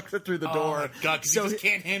tucks it through the door. Oh my God, 'cause he just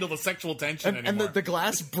can't handle the sexual tension anymore. And the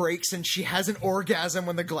glass breaks, and she has an orgasm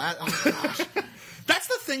when the glass. Oh gosh. That's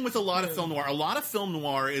the thing with a lot of film noir. A lot of film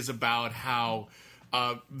noir is about how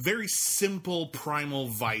very simple primal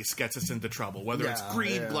vice gets us into trouble, whether it's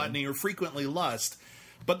greed, gluttony, or frequently lust.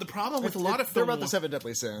 But the problem with a lot of film they're about noir, the 7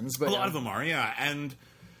 deadly sins, but a lot of them are,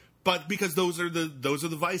 but because those are the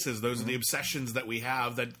vices, those are the obsessions that we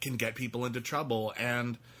have that can get people into trouble.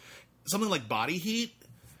 And something like Body Heat,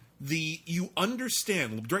 you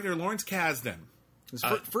understand director Lawrence Kasdan. His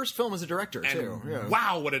first film as a director, too. Yeah.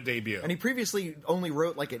 Wow, what a debut. And he previously only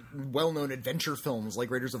wrote well-known adventure films like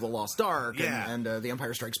Raiders of the Lost Ark and The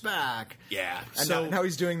Empire Strikes Back. Yeah. And now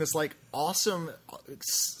he's doing this awesome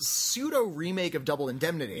pseudo-remake of Double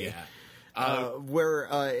Indemnity. Yeah. Where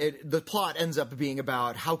the plot ends up being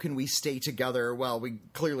about how can we stay together? Well, we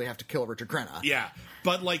clearly have to kill Richard Crenna. Yeah.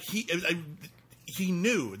 But he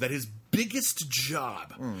knew that his biggest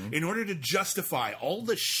job, in order to justify all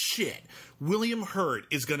the shit William Hurt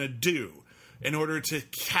is going to do in order to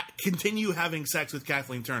continue having sex with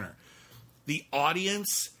Kathleen Turner, the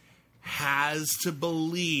audience has to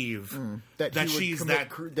believe that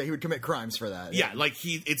he would commit crimes for that. Yeah,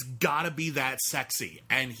 it's got to be that sexy,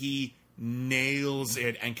 and he nails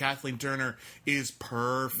it, and Kathleen Turner is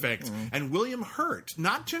perfect. And William Hurt,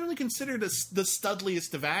 not generally considered the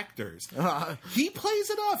studliest of actors, he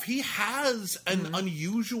plays it off. He has an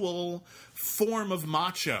unusual form of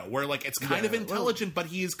macho where it's kind of intelligent, but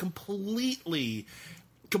he is completely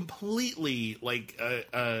in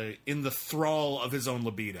the thrall of his own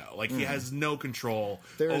libido. He has no control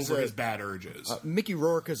over his bad urges. Mickey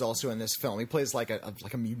Rourke is also in this film. He plays like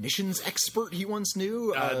a munitions expert he once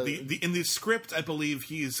knew. In the script, I believe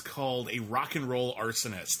he's called a rock and roll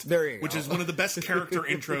arsonist. There you go. Which is one of the best character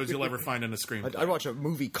intros you'll ever find in a screenplay. I'd watch a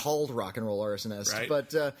movie called Rock and Roll Arsonist. Right?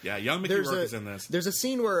 But young Mickey Rourke is in this. There's a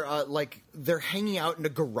scene where they're hanging out in a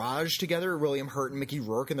garage together, William Hurt and Mickey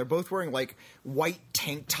Rourke, and they're both wearing white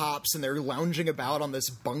tank tops, and they're lounging about on this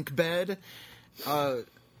bunk bed. I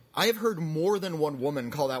have heard more than one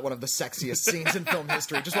woman call that one of the sexiest scenes in film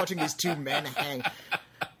history. Just watching these two men hang.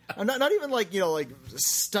 Not even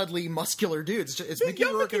studly muscular dudes. It's Mickey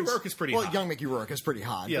Rourke. Mickey Rourke is pretty hot. Young Mickey Rourke is pretty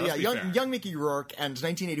hot. Yeah, young Mickey Rourke and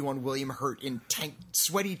 1981 William Hurt in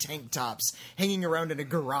sweaty tank tops hanging around in a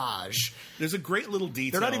garage. There's a great little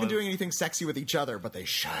detail. They're not even doing anything sexy with each other, but they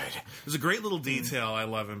should. There's a great little detail I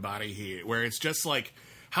love in Body Heat where it's just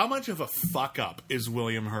how much of a fuck up is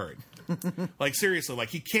William Hurt? Seriously,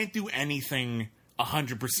 he can't do anything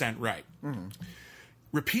 100% right.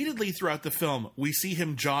 Repeatedly throughout the film, we see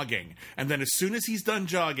him jogging, and then as soon as he's done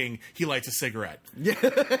jogging, he lights a cigarette. Yeah,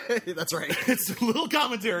 that's right. It's a little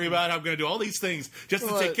commentary about how I'm going to do all these things just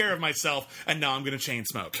to take care of myself, and now I'm going to chain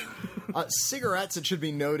smoke. Cigarettes, it should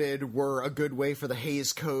be noted, were a good way for the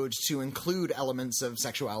Hays Code to include elements of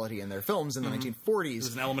sexuality in their films in the 1940s.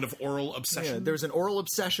 There's an element of oral obsession. Yeah, there's an oral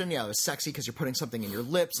obsession. Yeah, it was sexy because you're putting something in your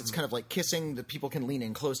lips. It's kind of like kissing. The people can lean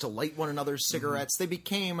in close to light one another's cigarettes. They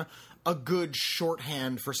became a good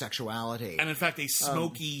shorthand for sexuality. And in fact, a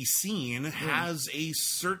smoky scene has a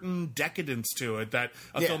certain decadence to it that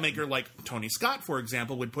a filmmaker like Tony Scott, for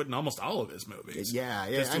example, would put in almost all of his movies. Yeah.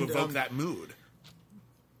 Just to evoke that mood.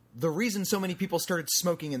 The reason so many people started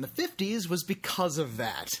smoking in the 50s was because of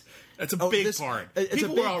that. That's a big part.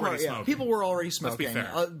 People were already smoking. People were already smoking. Let's be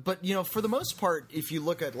fair. But, for the most part, if you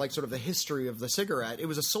look at, sort of the history of the cigarette, it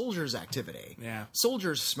was a soldier's activity. Yeah.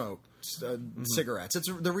 Soldiers smoked cigarettes.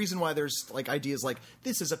 It's the reason why there's, ideas like,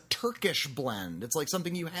 this is a Turkish blend. It's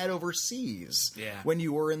something you had overseas when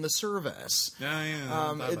you were in the service. The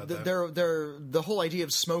whole idea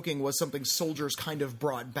of smoking was something soldiers kind of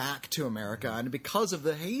brought back to America. And because of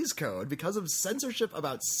the Hays Code, because of censorship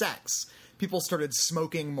about sex, people started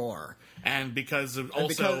smoking more, and because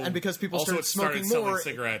people started smoking more,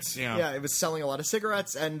 cigarettes. It was selling a lot of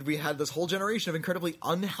cigarettes, and we had this whole generation of incredibly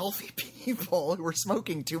unhealthy people who were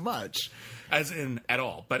smoking too much, as in at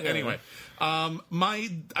all. But anyway, I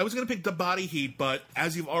was going to pick the Body Heat, but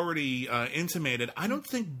as you've already intimated, I don't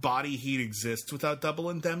think Body Heat exists without Double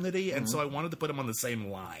Indemnity, and so I wanted to put them on the same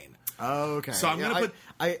line. Oh, okay. So I'm going to put.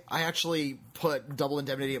 I actually put Double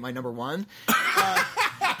Indemnity at my number one.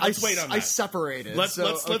 Let's wait on that. I separated. Let's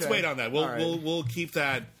wait on that. We'll keep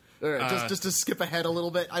that. All right, just to skip ahead a little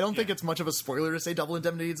bit. I don't think it's much of a spoiler to say Double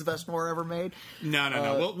Indemnity is the best noir ever made.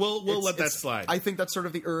 No. We'll let that slide. I think that's sort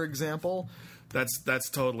of the example. That's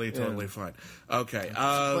totally fine. Okay,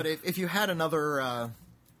 but if you had another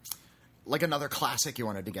like another classic you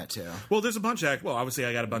wanted to get to. Well, there's a bunch. Well, obviously,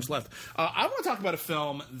 I got a bunch left. I want to talk about a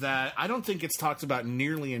film that I don't think it's talked about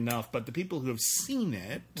nearly enough, but the people who have seen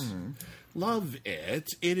it love it.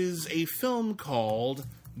 It is a film called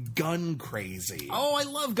Gun Crazy. Oh, I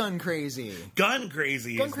love Gun Crazy. Gun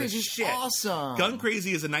Crazy Gun is Crazy the is shit. awesome. Gun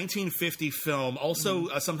Crazy is a 1950 film, also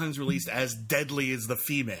sometimes released as Deadly is the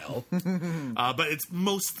Female, but it's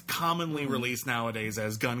most commonly released nowadays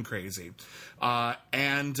as Gun Crazy.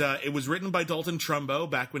 And it was written by Dalton Trumbo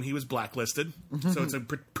back when he was blacklisted, so it's a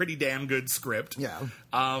pretty damn good script. Yeah.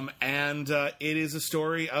 And it is a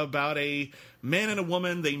story about a man and a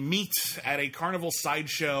woman. They meet at a carnival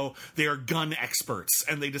sideshow. They are gun experts,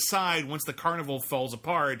 and they decide once the carnival falls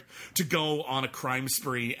apart to go on a crime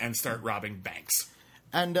spree and start robbing banks.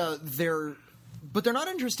 And they're not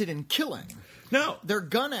interested in killing. No, They're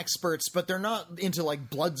gun experts, but they're not into like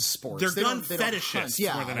blood sports. they're gun they don't fetishists hunt.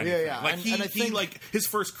 Yeah, more than anything. yeah. Like And I think, like his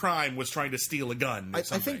first crime was trying to steal a gun. Or I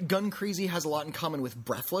something. think Gun Crazy has a lot in common with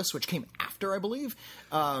Breathless, which came after, I believe.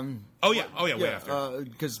 Way after.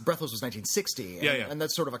 Because Breathless was 1960. And, Yeah. And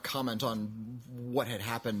that's sort of a comment on what had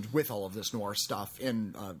happened with all of this noir stuff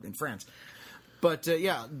in France. But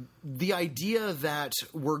the idea that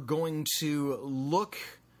we're going to look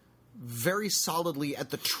very solidly at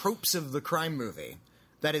the tropes of the crime movie,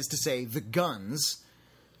 that is to say, the guns,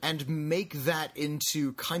 and make that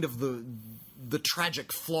into kind of the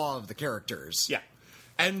tragic flaw of the characters. Yeah.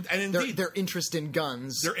 And indeed, Their interest in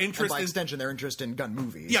guns, and by extension, their interest in gun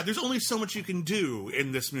movies. yeah, there's only so much you can do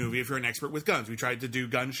in this movie if you're an expert with guns. We tried to do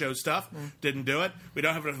gun show stuff, didn't do it. We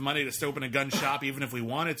don't have enough money to open a gun shop, even if we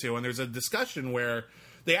wanted to. And there's a discussion where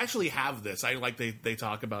they actually have this. They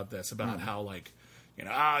talk about this, about how, like,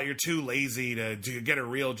 you're too lazy to get a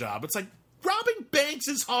real job. It's like, robbing banks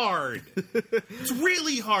is hard. It's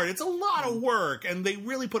really hard. It's a lot of work, and they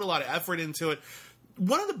really put a lot of effort into it.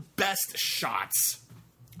 One of the best shots,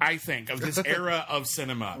 I think, of this era of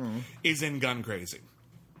cinema is in Gun Crazy.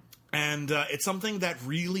 And it's something that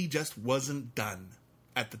really just wasn't done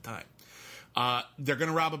at the time. They're going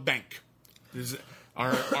to rob a bank.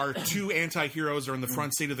 Our two anti-heroes are in the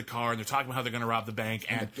front seat of the car, and they're talking about how they're going to rob the bank.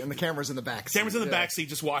 And the camera's in the back seat. Camera's in the back seat,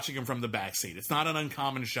 just watching them from the back seat. It's not an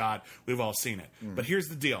uncommon shot. We've all seen it. But here's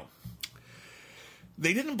the deal.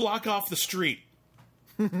 They didn't block off the street.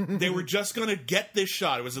 They were just going to get this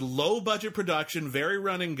shot. It was a low-budget production, very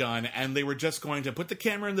run and gun, and they were just going to put the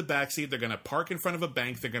camera in the back seat. They're going to park in front of a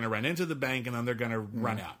bank. They're going to run into the bank, and then they're going to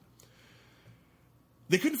run out.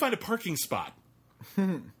 They couldn't find a parking spot.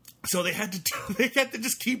 So they had to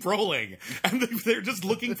just keep rolling, and they're just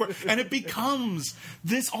looking for, and it becomes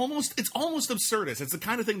this it's almost absurdist. It's the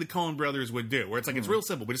kind of thing the Coen brothers would do, where it's like, it's real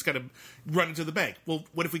simple. We just got to run into the bank. Well,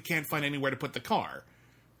 what if we can't find anywhere to put the car?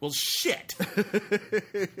 Well, shit.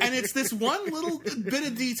 And it's this one little bit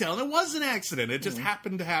of detail, and it was an accident. It just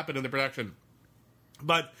happened to happen in the production.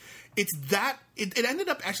 But it ended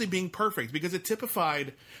up actually being perfect, because it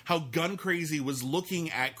typified how Gun Crazy was looking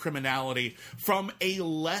at criminality from a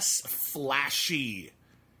less flashy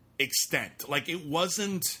extent. Like, it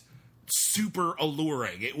wasn't super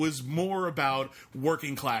alluring. It was more about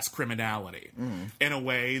working class criminality in a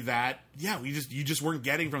way that, you just weren't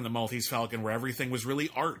getting from the Maltese Falcon, where everything was really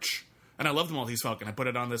arch. And I love the Maltese Falcon. I put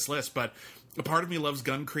it on this list, but a part of me loves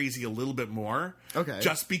Gun Crazy a little bit more. Okay.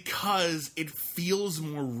 Just because it feels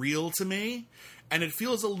more real to me, and it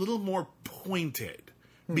feels a little more pointed.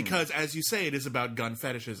 Because, as you say, it is about gun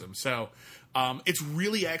fetishism. So, it's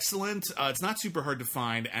really excellent. It's not super hard to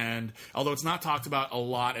find, and although it's not talked about a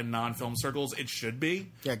lot in non-film circles, it should be.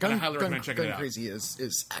 Yeah, I highly recommend checking it out. Gun Crazy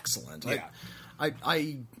is excellent. Yeah.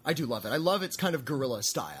 I do love it. I love its kind of guerrilla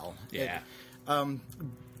style. Yeah.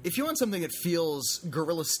 If you want something that feels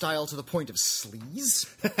guerrilla style to the point of sleaze,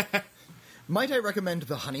 might I recommend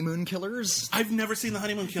The Honeymoon Killers? I've never seen The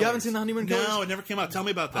Honeymoon Killers. You haven't seen The Honeymoon Killers? No, it never came out. Tell me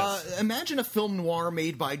about this. Imagine a film noir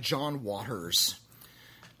made by John Waters.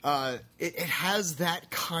 It has that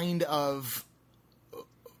kind of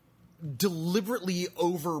deliberately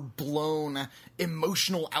overblown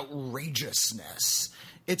emotional outrageousness.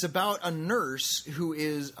 It's about a nurse who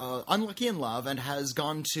is unlucky in love and has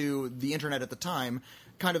gone to the internet at the time,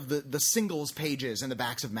 kind of the singles pages in the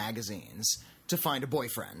backs of magazines, to find a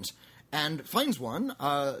boyfriend. And finds one,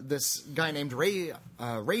 this guy named Ray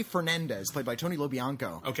Fernandez, played by Tony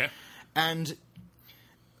LoBianco. Okay. And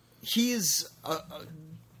he's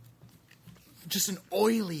just an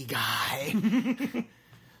oily guy.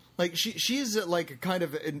 Like, she's like kind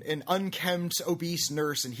of an unkempt, obese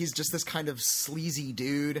nurse, and he's just this kind of sleazy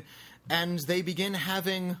dude. And they begin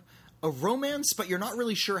having a romance, but you're not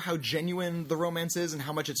really sure how genuine the romance is and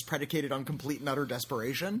how much it's predicated on complete and utter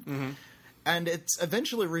desperation. And it's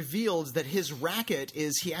eventually revealed that his racket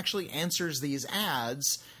is he actually answers these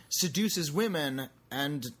ads, seduces women,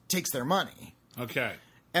 and takes their money. Okay.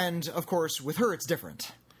 And, of course, with her, it's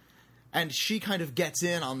different. And she kind of gets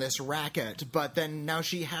in on this racket, but then now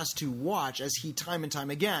she has to watch as he, time and time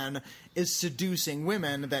again, is seducing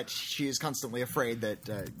women that she is constantly afraid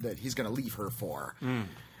that he's going to leave her for.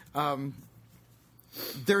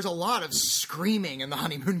 There's a lot of screaming in The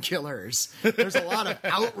Honeymoon Killers. There's a lot of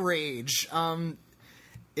outrage. And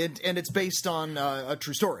it's based on a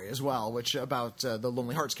true story as well, which about the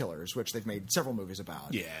Lonely Hearts Killers, which they've made several movies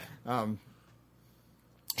about. Yeah.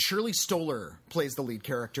 Shirley Stoller plays the lead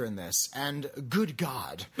character in this, and good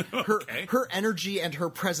God, Okay. her energy and her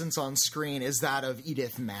presence on screen is that of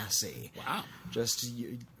Edith Massey. Wow.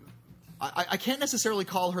 I can't necessarily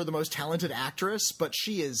call her the most talented actress, but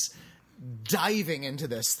she is diving into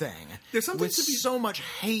this thing There's something with to be- so much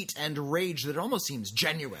hate and rage that it almost seems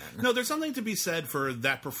genuine. No, there's something to be said for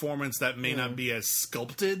that performance that may not be as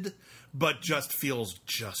sculpted, but just feels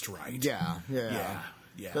just right. Yeah.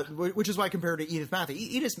 Which is why I compared her to Edith Massey.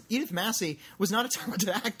 Edith Massey was not a talented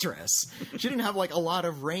actress. She didn't have like a lot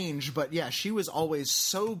of range, but yeah, she was always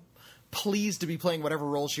so pleased to be playing whatever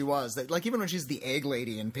role she was. That like even when she's the egg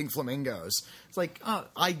lady in Pink Flamingos, it's like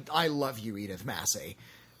I love you, Edith Massey,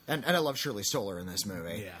 and I love Shirley Stoller in this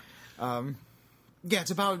movie. Yeah. Yeah,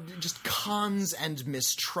 it's about just cons and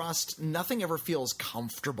mistrust. Nothing ever feels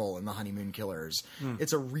comfortable in The Honeymoon Killers.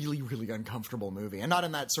 It's a really, really uncomfortable movie. And not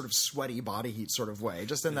in that sort of sweaty body heat sort of way.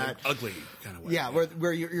 Just in that... ugly kind of way. Yeah,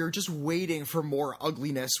 where you're just waiting for more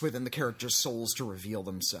ugliness within the characters' souls to reveal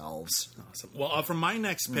themselves. Awesome. Well, for my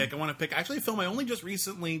next pick, I want to pick actually a film I only just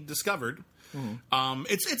recently discovered.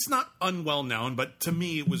 It's not unwell known, but to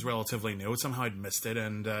me it was relatively new. Somehow I'd missed it,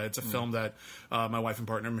 and it's a film that my wife and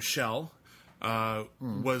partner, Michelle...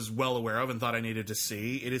 was well aware of and thought I needed to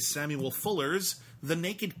see. It is Samuel Fuller's The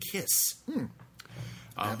Naked Kiss.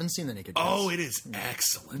 I haven't seen The Naked Kiss. Oh, it is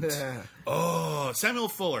excellent. Samuel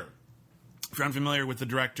Fuller, if you're unfamiliar with the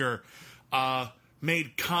director,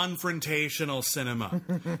 made confrontational cinema.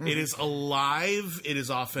 It is alive. It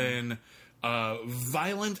is often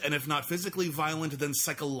violent, and if not physically violent, then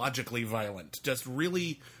psychologically violent. Just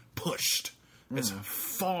really pushed as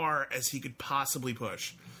far as he could possibly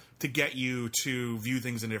push to get you to view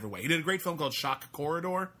things in a different way. He did a great film called Shock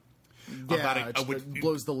Corridor. Yeah, it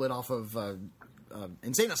blows the lid off of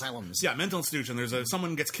insane asylums. Yeah, mental institution. There's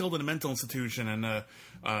someone gets killed in a mental institution, and a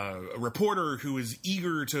reporter who is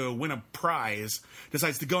eager to win a prize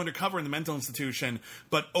decides to go undercover in the mental institution,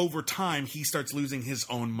 but over time he starts losing his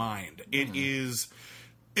own mind. It's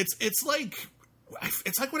like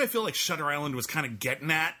what I feel like Shutter Island was kind of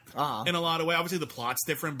getting at in a lot of ways. Obviously, the plot's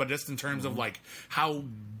different, but just in terms of like how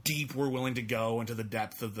deep we're willing to go into the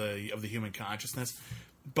depth of the human consciousness.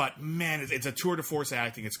 But man, it's a tour de force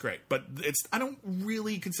acting. It's great, but I don't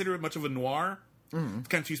really consider it much of a noir. It's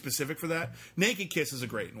kind of too specific for that. Naked Kiss is a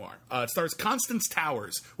great noir. It stars Constance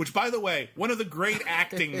Towers, which, by the way, one of the great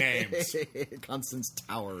acting names. Constance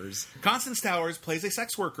Towers. Constance Towers plays a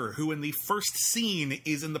sex worker who, in the first scene,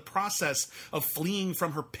 is in the process of fleeing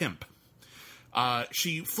from her pimp.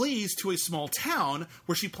 She flees to a small town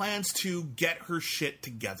where she plans to get her shit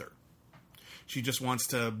together. She just wants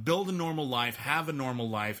to build a normal life, have a normal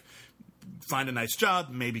life, find a nice job,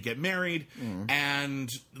 maybe get married, and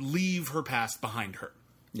leave her past behind her.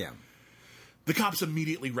 Yeah. The cops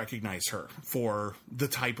immediately recognize her for the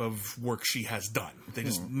type of work she has done. They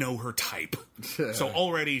just know her type. So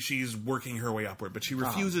already she's working her way upward, but she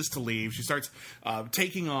refuses to leave. She starts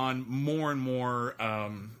taking on more and more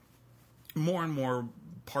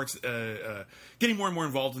parts, getting more and more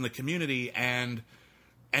involved in the community, and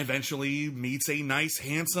eventually meets a nice,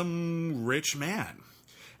 handsome, rich man.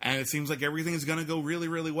 And it seems like everything is going to go really,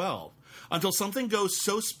 really well. Until something goes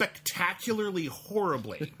so spectacularly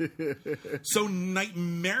horribly, so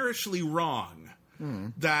nightmarishly wrong,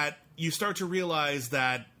 that you start to realize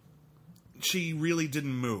that she really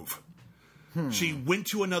didn't move. She went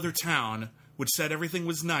to another town, which said everything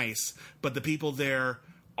was nice, but the people there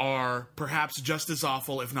are perhaps just as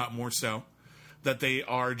awful, if not more so. That they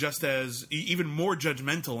are just as, even more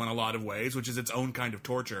judgmental in a lot of ways, which is its own kind of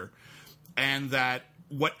torture. And that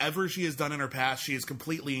whatever she has done in her past, she is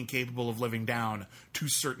completely incapable of living down to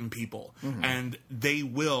certain people. And they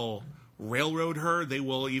will railroad her. They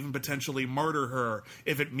will even potentially murder her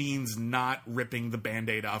if it means not ripping the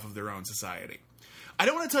Band-Aid off of their own society. I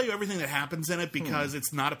don't want to tell you everything that happens in it because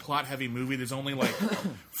it's not a plot-heavy movie. There's only like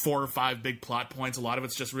 4 or 5 big plot points. A lot of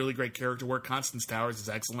it's just really great character work. Constance Towers is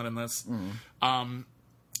excellent in this.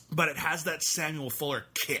 But it has that Samuel Fuller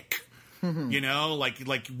kick You know, like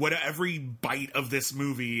what every bite of this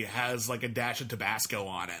movie has like a dash of Tabasco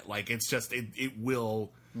on it. Like it's just it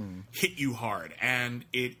will hit you hard, and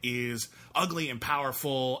it is ugly and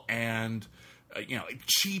powerful and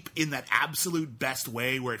cheap in that absolute best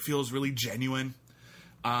way where it feels really genuine.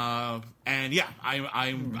 And yeah,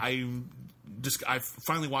 I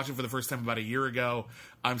finally watched it for the first time about a year ago.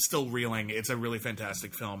 I'm still reeling. It's a really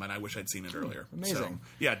fantastic film, and I wish I'd seen it earlier. Amazing. So,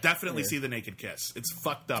 yeah, definitely see The Naked Kiss. It's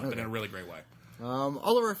fucked up in a really great way.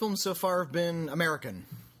 All of our films so far have been American.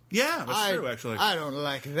 Yeah, that's true, actually. I don't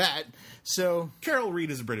like that. So Carol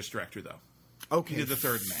Reed is a British director, though. Okay, he did The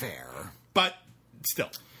Third Man. Fair. But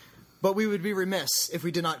still. But we would be remiss if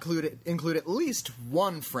we did not include at least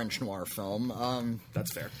one French noir film.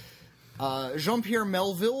 That's fair. Jean-Pierre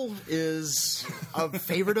Melville is a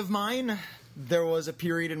favorite of mine. There was a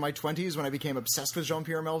period in my 20s when I became obsessed with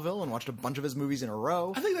Jean-Pierre Melville and watched a bunch of his movies in a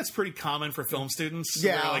row. I think that's pretty common for film students.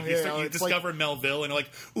 Yeah, where, you discover Melville and you're like,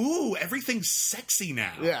 ooh, everything's sexy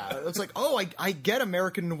now. Yeah, it's like, oh, I get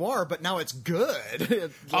American noir, but now it's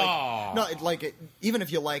good. Even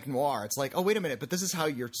if you like noir, it's like, oh, wait a minute, but this is how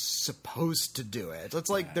you're supposed to do it. It's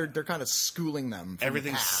like they're kind of schooling them. From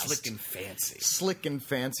Everything's the past. slick and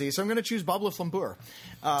fancy. So I'm going to choose Bob Le Flambeur.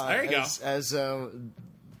 There you go. As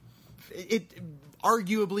it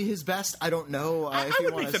arguably his best. I don't know. I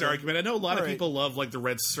would make that argument. I know a lot of people love like The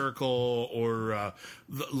Red Circle or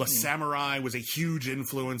La Samurai was a huge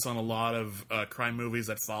influence on a lot of crime movies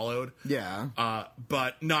that followed. Yeah.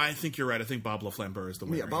 But no, I think you're right. I think Bob Le Flambeur is the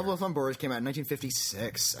winner. Yeah, Bob Le Flambeur came out in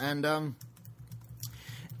 1956, and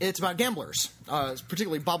it's about gamblers.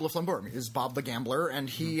 Particularly Bob Le Flambeur is Bob the Gambler, and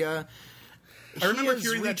he. I remember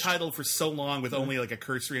hearing that title for so long with only like a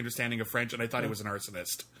cursory understanding of French, and I thought he was an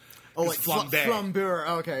arsonist. Oh, like Flambeur.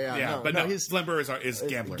 Okay, yeah. Yeah, Flambeur is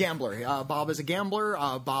gambler. Gambler. Bob is a gambler.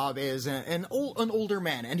 Bob is an older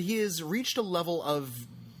man, and he has reached a level of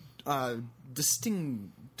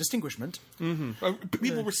distinguishment. Mm-hmm.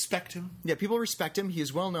 People respect him. Yeah, people respect him. He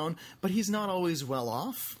is well known, but he's not always well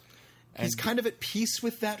off. He's kind of at peace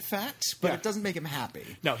with that fact, but it doesn't make him happy.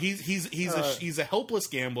 No, he's a helpless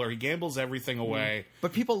gambler. He gambles everything away.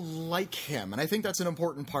 But people like him, and I think that's an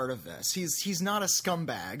important part of this. He's not a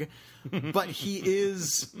scumbag, but he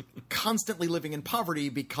is constantly living in poverty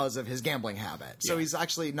because of his gambling habit. So he's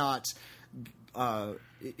actually not.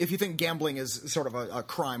 If you think gambling is sort of a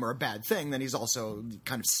crime or a bad thing, then he's also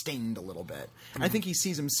kind of stained a little bit. Mm-hmm. I think he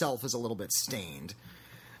sees himself as a little bit stained.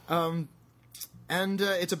 And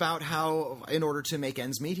it's about how, in order to make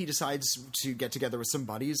ends meet, he decides to get together with some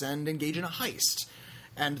buddies and engage in a heist.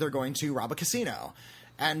 And they're going to rob a casino.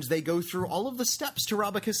 And they go through all of the steps to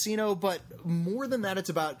rob a casino, but more than that, it's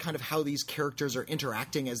about kind of how these characters are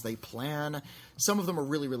interacting as they plan. Some of them are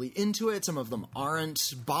really, really into it. Some of them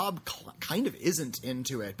aren't. Bob kind of isn't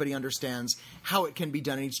into it, but he understands how it can be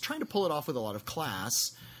done, and he's trying to pull it off with a lot of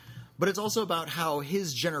class. But it's also about how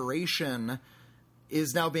his generation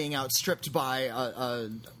is now being outstripped by a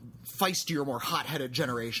feistier, more hot-headed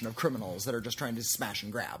generation of criminals that are just trying to smash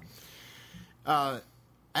and grab.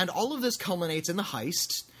 And all of this culminates in the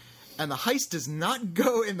heist, and the heist does not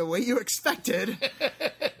go in the way you expected.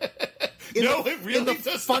 It really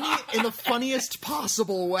does not. In the funniest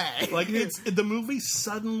possible way. Like, it's the movie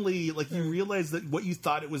suddenly, like, you realize that what you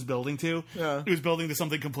thought it was building to, it was building to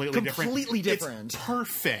something completely different. It's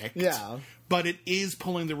perfect. Yeah. But it is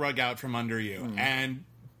pulling the rug out from under you. And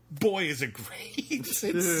boy, is it great. It's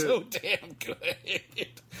so damn good.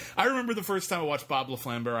 I remember the first time I watched Bob Le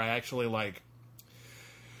Flambeur, I actually,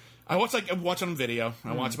 I watched on video.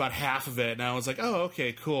 I watched about half of it, and I was like, "Oh,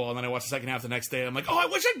 okay, cool." And then I watched the second half the next day. And I'm like, "Oh, I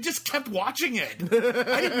wish I just kept watching it."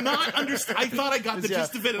 I did not understand. I thought I got the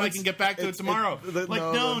gist of it, and I can get back to it tomorrow.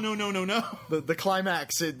 No. The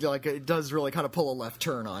climax, it does really kind of pull a left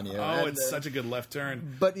turn on you. Oh, it's such a good left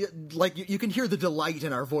turn. But you can hear the delight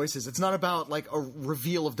in our voices. It's not about like a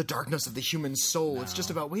reveal of the darkness of the human soul. No. It's just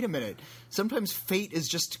about, wait a minute. Sometimes fate is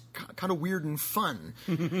just kind of weird and fun.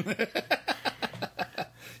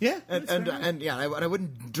 Yeah, I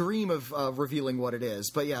wouldn't dream of revealing what it is,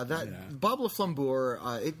 but Bob Le Flambeur,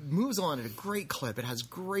 it moves on at a great clip. It has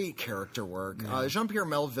great character work. Jean-Pierre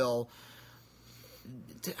Melville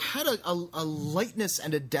had a lightness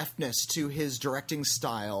and a deftness to his directing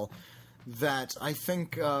style that I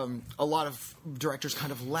think a lot of directors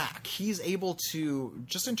kind of lack. He's able to,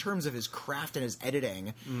 just in terms of his craft and his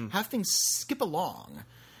editing, have things skip along.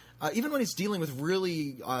 Even when he's dealing with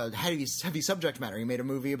really heavy subject matter. He made a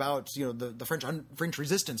movie about the French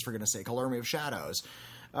resistance, for goodness sake, called Army of Shadows.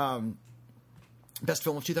 Best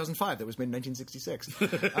film of 2005 that was made in 1966.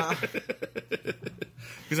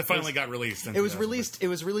 Because it finally got released. It was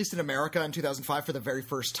released in America in 2005 for the very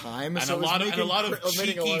first time. And so a lot of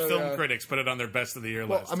cheeky film critics put it on their best of the year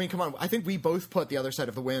list. I mean, come on. I think we both put The Other Side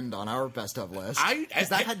of the Wind on our best of list. Because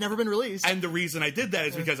that had never been released. And the reason I did that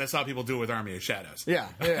is because I saw people do it with Army of Shadows. Yeah.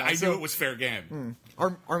 I knew it was fair game.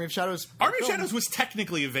 Army of Shadows. Army of Shadows was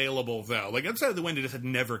technically available, though. Like, Other Side of the Wind, it just had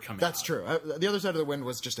never come out. That's true. The Other Side of the Wind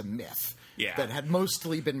was just a myth. Yeah. That had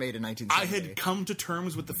mostly been made in 1970. I had come to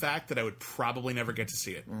terms with the fact that I would probably never get to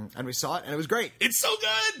see it. And we saw it, and it was great. It's so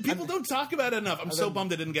good! People don't talk about it enough. I'm so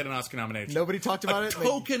bummed it didn't get an Oscar nomination. Nobody talked about it? A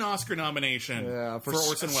token Oscar nomination for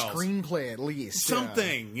Orson Welles. Screenplay, at least.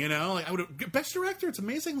 Something, you know? Like, I would Best Director, it's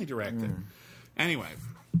amazingly directed. Anyway.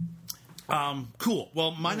 Cool.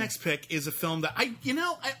 Well, my next pick is a film that I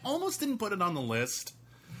almost didn't put it on the list.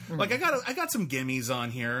 Like, I got some gimmies on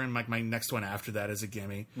here, and like my next one after that is a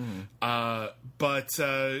gimme. But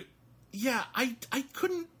I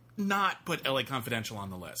couldn't not put LA Confidential on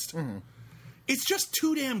the list. It's just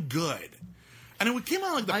too damn good. And it came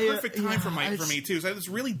out like the perfect time for me too. So I have this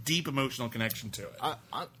really deep emotional connection to it.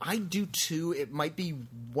 I do too. It might be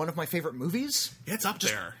one of my favorite movies. It's up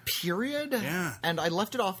there. Period. Yeah. And I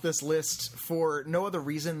left it off this list for no other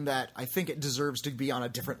reason that I think it deserves to be on a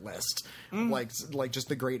different list. Like just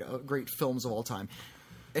the great films of all time.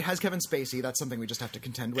 It has Kevin Spacey. That's something we just have to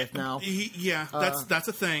contend with now. That's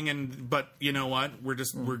a thing. But you know what?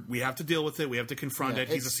 We have to deal with it. We have to confront it.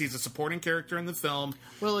 He's a supporting character in the film.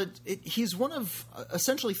 Well, he's one of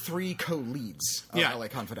essentially 3 co-leads of LA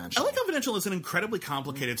Confidential. LA Confidential is an incredibly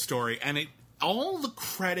complicated story, and all the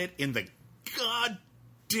credit in the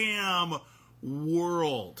goddamn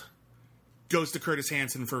world goes to Curtis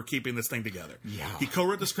Hanson for keeping this thing together. Yeah. He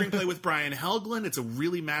co-wrote the screenplay with Brian Helgeland. It's a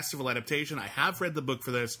really masterful adaptation. I have read the book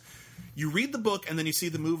for this. You read the book and then you see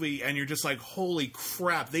the movie and you're just like, holy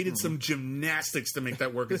crap, they did some gymnastics to make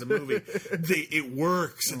that work as a movie. It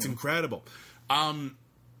works. It's incredible.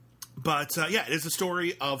 But it is a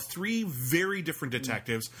story of 3 very different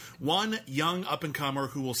detectives. One young up-and-comer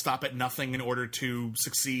who will stop at nothing in order to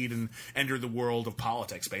succeed and enter the world of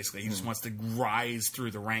politics, basically. He just wants to rise through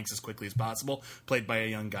the ranks as quickly as possible, played by a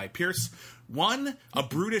young Guy Pearce. One, a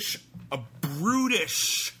brutish, that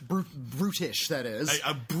is.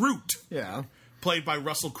 A brute. Yeah. Played by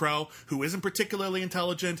Russell Crowe, who isn't particularly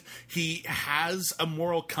intelligent. He has a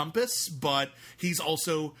moral compass, but he's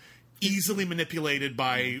also easily manipulated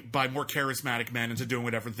by more charismatic men into doing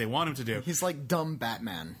whatever they want him to do. He's like dumb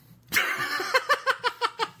Batman.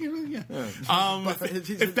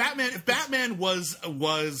 If Batman was a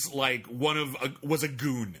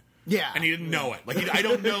goon. Yeah. And he didn't know it. Like, I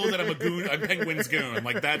don't know that I'm a goon, I'm Penguin's goon.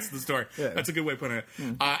 Like, that's the story. Yeah. That's a good way of putting it.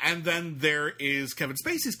 And then there is Kevin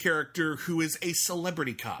Spacey's character, who is a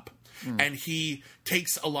celebrity cop. And he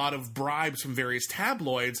takes a lot of bribes from various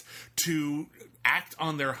tabloids to act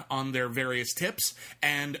on their various tips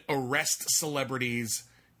and arrest celebrities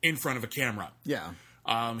in front of a camera. Yeah.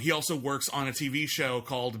 He also works on a TV show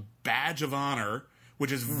called Badge of Honor,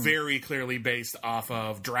 which is very clearly based off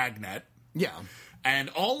of Dragnet. Yeah. And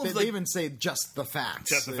all of they even say just the facts.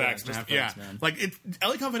 Just the facts, man. Like,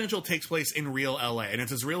 LA Confidential takes place in real LA, and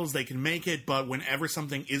it's as real as they can make it, but whenever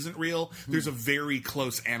something isn't real, there's a very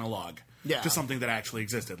close analog to something that actually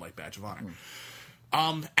existed, like Badge of Honor.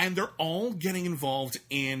 And they're all getting involved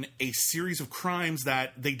in a series of crimes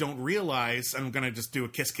that they don't realize. I'm going to just do a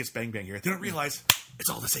kiss, kiss, bang, bang here. They don't realize it's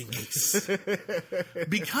all the same case.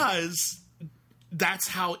 Because that's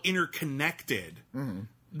how interconnected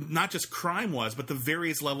not just crime was, but the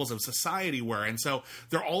various levels of society were. And so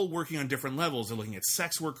they're all working on different levels. They're looking at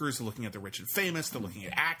sex workers, they're looking at the rich and famous, they're looking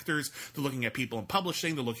at actors, they're looking at people in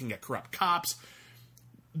publishing, they're looking at corrupt cops.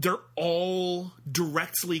 They're all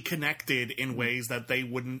directly connected in ways that they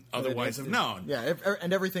wouldn't otherwise have known. Yeah,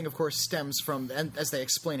 and everything, of course, stems from, and as they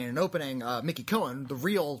explain in an opening, Mickey Cohen, the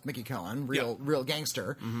real Mickey Cohen, real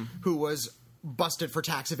gangster, who was busted for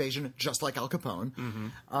tax evasion, just like Al Capone.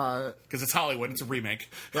 Because it's Hollywood, it's a remake.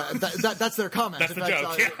 That's their comment. That's the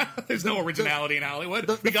joke. There's no originality in Hollywood.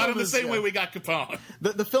 We got him the same way we got Capone.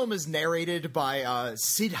 The film is narrated by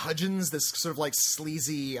Sid Hudgens, this sort of like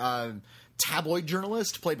sleazy tabloid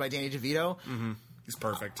journalist played by Danny DeVito. He's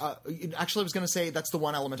perfect. Actually, I was going to say that's the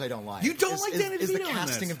one element I don't like. You don't like Danny DeVito? Is the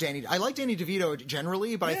casting of Danny? I like Danny DeVito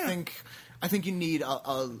generally, but I think I think you need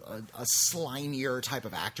a slimier type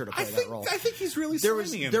of actor to play that role. I think he's really There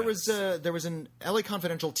slimy was an LA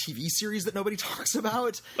Confidential TV series that nobody talks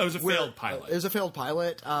about. That was a failed pilot. It was a failed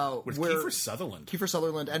pilot. With where Kiefer Sutherland. Kiefer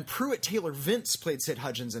Sutherland and Pruitt Taylor Vince played Sid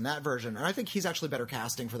Hudgens in that version, and I think he's actually better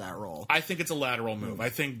casting for that role. I think it's a lateral move. I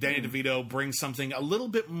think Danny DeVito brings something a little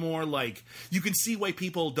bit more like, you can see why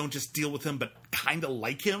people don't just deal with him, but kind of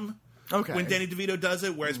like him. Okay. When Danny DeVito does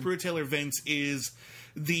it, whereas Pruitt Taylor Vince is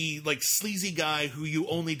the like sleazy guy who you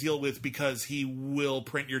only deal with because he will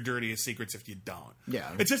print your dirtiest secrets if you don't.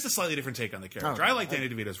 Yeah. It's just a slightly different take on the character. Okay. I like Danny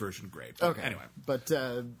DeVito's version great. But Okay. Anyway. But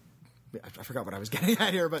I forgot what I was getting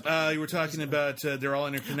at here, but You were talking about they're all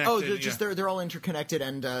interconnected. oh, they're all interconnected,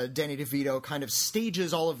 and Danny DeVito kind of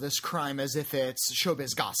stages all of this crime as if it's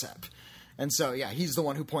showbiz gossip. And so, yeah, he's the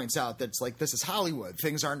one who points out that it's like, this is Hollywood.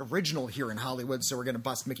 Things aren't original here in Hollywood, so we're going to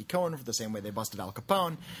bust Mickey Cohen for the same way they busted Al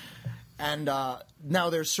Capone. And now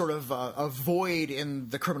there's sort of a void in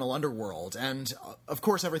the criminal underworld. And, of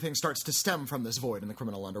course, everything starts to stem from this void in the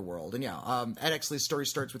criminal underworld. And, yeah, Ed Exley's story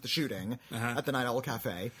starts with the shooting at the Night Owl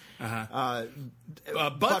Cafe. Bud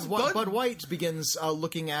White begins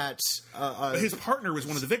looking at... his partner was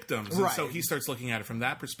one of the victims, and Right. so he starts looking at it from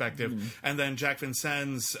that perspective. And then Jack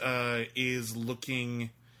Vincennes is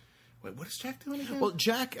looking... Wait, what is Jack doing again? Well,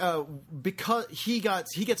 Jack, because he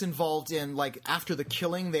gets involved in, like, after the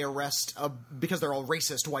killing, they arrest because they're all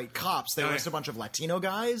racist white cops. They arrest a bunch of Latino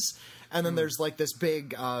guys, and then there's like this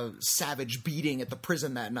big savage beating at the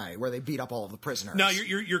prison that night where they beat up all of the prisoners. No,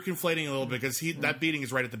 you're conflating a little bit because that beating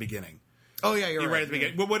is right at the beginning. Oh yeah, you're right at the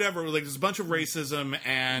beginning. But whatever, like there's a bunch of racism,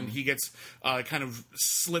 and he gets kind of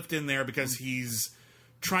slipped in there because he's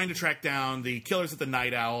trying to track down the killers at the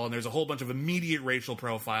Night Owl, and there's a whole bunch of immediate racial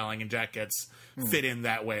profiling, and Jack gets fit in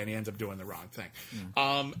that way, and he ends up doing the wrong thing.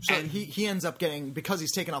 So he ends up getting, because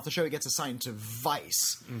he's taken off the show, he gets assigned to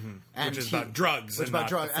Vice, and which is about drugs. Which and about not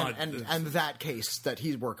drugs, the fun- and that case that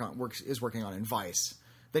he's working on in Vice.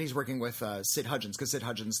 That he's working with Sid Hudgens, because Sid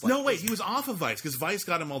Hudgens... No, wait, he was off of Vice, because Vice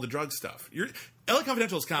got him all the drug stuff. LA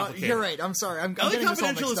Confidential is complicated. You're right, I'm sorry. I'm LA getting this all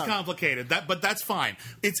Confidential mixed is up. complicated, but that's fine.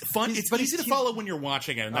 It's fun. It's easy to follow when you're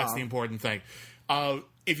watching it, and that's the important thing.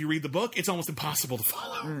 If you read the book, it's almost impossible to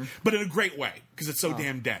follow, but in a great way, because it's so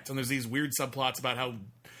damn dense. And there's these weird subplots about how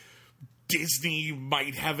Disney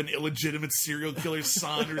might have an illegitimate serial killer's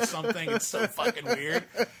son or something. It's so fucking weird.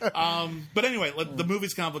 But anyway, the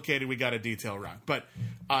movie's complicated. We got a detail wrong. But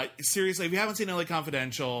seriously, if you haven't seen LA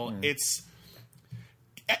Confidential,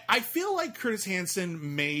 I feel like Curtis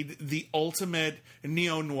Hanson made the ultimate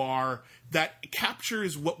neo-noir that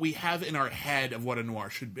captures what we have in our head of what a noir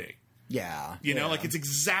should be. Yeah. You know, like it's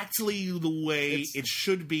exactly the way it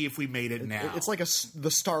should be if we made it now. It's like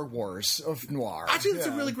the Star Wars of noir. Actually, it's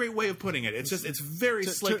a really great way of putting it. It's very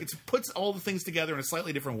slick. It puts all the things together in a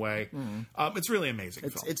slightly different way. It's really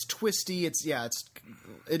amazing. It's twisty. It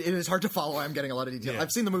is hard to follow. I'm getting a lot of detail.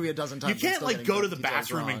 I've seen the movie a dozen times. You can't like go to the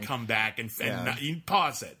bathroom and come back and not, you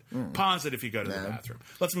pause it. Pause it if you go to the bathroom.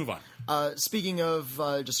 Let's move on. Speaking of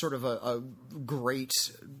just sort of a great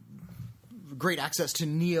access to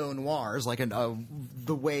neo-noirs, like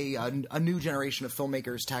the way a new generation of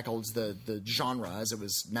filmmakers tackled the genre as it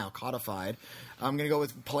was now codified. I'm going to go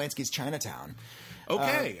with Polanski's Chinatown.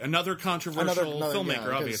 Okay, another controversial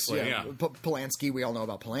filmmaker, obviously. Polanski, we all know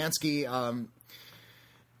about Polanski.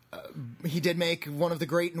 He did make one of the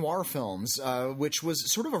great noir films, which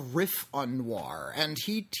was sort of a riff on noir. And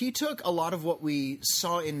he took a lot of what we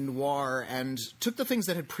saw in noir and took the things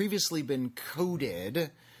that had previously been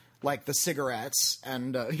coded, like the cigarettes,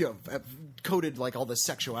 and coded like all the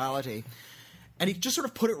sexuality, and he just sort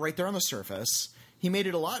of put it right there on the surface. He made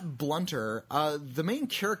it a lot blunter. The main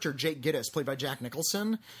character, Jake Gittes, played by Jack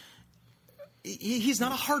Nicholson, he's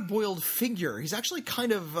not a hard-boiled figure. He's actually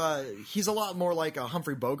kind of he's a lot more like a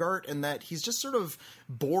Humphrey Bogart in that he's just sort of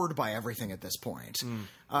bored by everything at this point.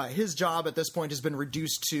 His job at this point has been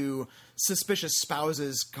reduced to suspicious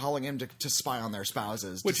spouses calling him to spy on their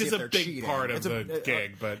spouses, which to see is if a they're big cheating. part of the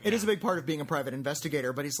gig. But it is a big part of being a private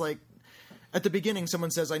investigator. But he's like, at the beginning,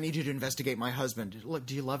 someone says, "I need you to investigate my husband." Look,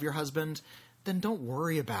 do you love your husband? Then don't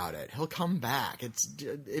worry about it. He'll come back.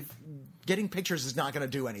 If getting pictures is not going to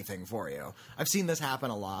do anything for you. I've seen this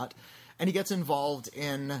happen a lot. And he gets involved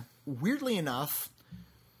in, weirdly enough,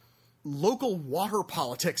 local water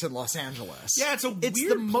politics in Los Angeles. Yeah, it's the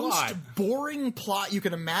weird most boring plot you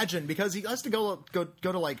can imagine because he has to go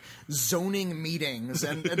to like zoning meetings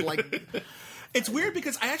and like. It's weird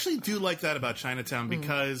because I actually do like that about Chinatown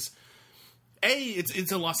because.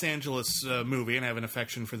 It's a Los Angeles movie, and I have an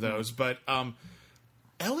affection for those. But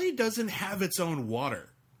LA doesn't have its own water.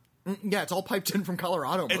 Yeah, it's all piped in from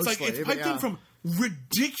Colorado. Mostly. It's piped in from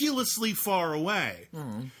ridiculously far away.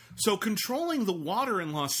 So controlling the water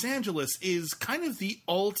in Los Angeles is kind of the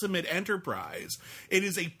ultimate enterprise. It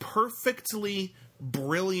is a perfectly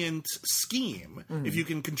brilliant scheme if you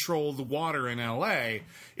can control the water in LA.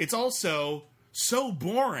 It's also so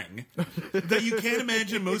boring that you can't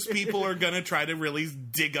imagine most people are going to try to really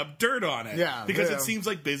dig up dirt on it. Because it seems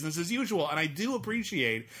like business as usual. And I do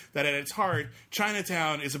appreciate that at its heart,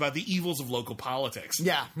 Chinatown is about the evils of local politics.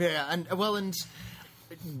 And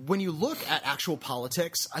when you look at actual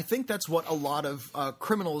politics, I think that's what a lot of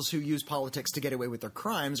criminals who use politics to get away with their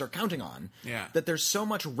crimes are counting on. That there's so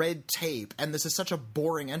much red tape, and this is such a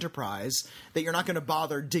boring enterprise that you're not going to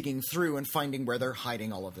bother digging through and finding where they're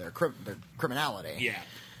hiding all of their criminality.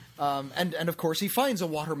 And of course, he finds a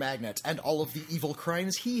water magnet and all of the evil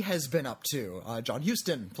crimes he has been up to. John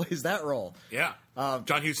Huston plays that role. John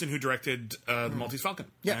Huston, who directed The Maltese Falcon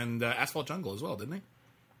and Asphalt Jungle as well, didn't he?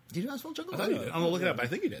 Did he do Asphalt Jungle? I thought he did. I'm going to look it up. I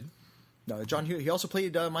think he did. No, John Hughes. He also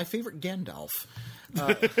played my favorite Gandalf.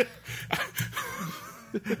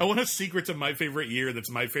 I want a secret to my favorite year that's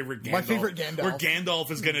my favorite Gandalf. My favorite Gandalf. Where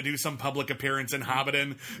Gandalf is going to do some public appearance in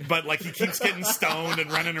Hobbiton, but like he keeps getting stoned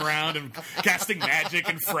and running around and casting magic,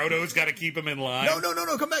 and Frodo's got to keep him in line.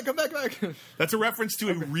 No, come back. That's a reference to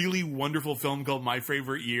a really wonderful film called My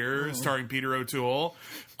Favorite Year, starring Peter O'Toole.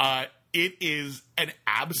 It is an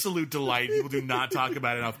absolute delight. People do not talk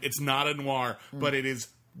about it enough. It's not a noir, but it is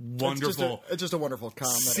wonderful. It's just a wonderful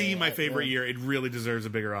comedy. See My Favorite Year. It really deserves a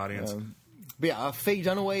bigger audience. Faye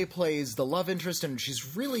Dunaway plays the love interest, and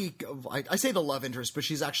she's really, I say the love interest, but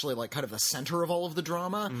she's actually like kind of the center of all of the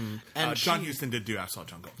drama. And John Huston did do Asphalt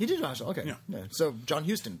Jungle. He did Asphalt, okay. Yeah. So John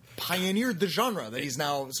Huston pioneered the genre that he's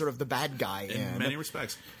now sort of the bad guy in. Many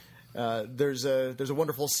respects. There's a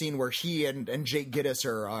wonderful scene where he and Jake Gittes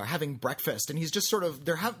are having breakfast, and he's just sort of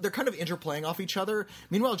they're kind of interplaying off each other.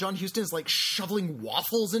 Meanwhile, John Huston is like shoveling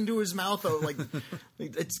waffles into his mouth. Like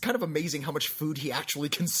it's kind of amazing how much food he actually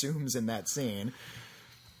consumes in that scene.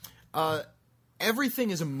 Everything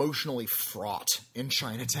is emotionally fraught in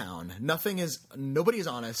Chinatown. Nobody is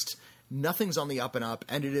honest. Nothing's on the up and up,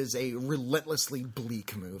 and it is a relentlessly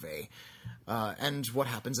bleak movie. And what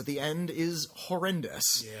happens at the end is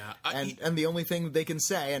horrendous. And the only thing they can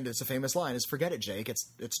say, and it's a famous line, is "Forget it, Jake.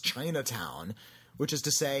 It's Chinatown," which is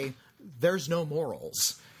to say, there's no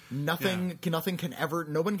morals. No one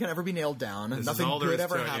can ever be nailed down. Nothing good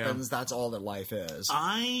ever happens. That's all that life is.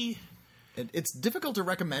 It's difficult to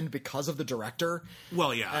recommend because of the director.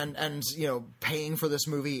 Well, yeah. And paying for this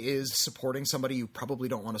movie is supporting somebody you probably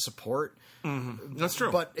don't want to support. Mm-hmm. That's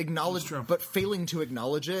true. But failing to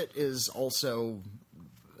acknowledge it is also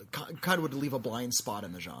kind of would leave a blind spot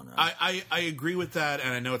in the genre. I agree with that,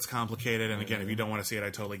 and I know it's complicated, and again, if you don't want to see it, I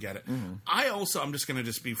totally get it. I'm just going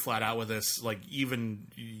to be flat out with this, like, even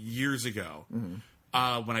years ago,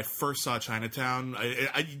 when I first saw Chinatown,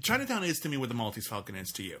 Chinatown is to me what the Maltese Falcon is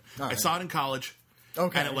to you. I saw it in college,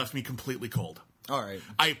 and it left me completely cold. All right.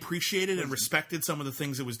 I appreciated and respected some of the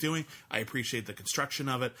things it was doing. I appreciate the construction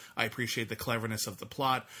of it. I appreciate the cleverness of the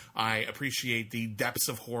plot. I appreciate the depths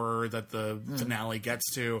of horror that the finale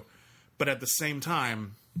gets to. But at the same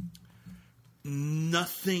time,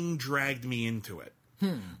 nothing dragged me into it.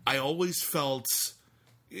 I always felt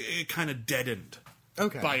it kind of deadened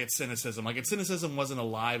by its cynicism. Like, its cynicism wasn't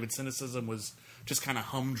alive. Its cynicism was just kind of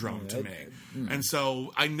humdrum to me. And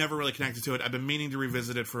so I never really connected to it. I've been meaning to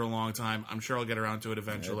revisit it for a long time. I'm sure I'll get around to it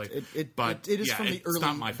eventually. It's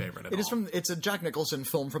not my favorite at all. It's a Jack Nicholson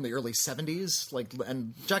film from the early 70s,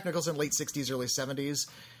 and Jack Nicholson, late 60s, early 70s,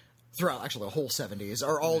 throughout actually the whole 70s,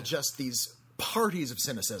 are all just these parties of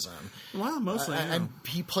cynicism. Well, mostly, and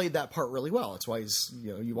he played that part really well. That's why he's,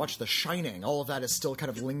 you watch The Shining, all of that is still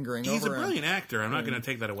kind of lingering over him. He's a brilliant actor. I'm not going to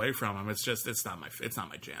take that away from him. It's just, it's not my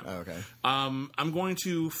jam. Oh, okay. I'm going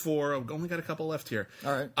to, I've only got a couple left here.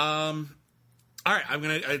 All right.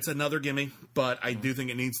 It's another gimme, but I do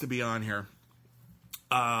think it needs to be on here.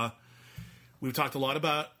 We've talked a lot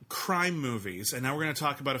about crime movies, and now we're going to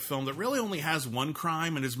talk about a film that really only has one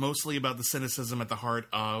crime and is mostly about the cynicism at the heart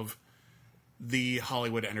of the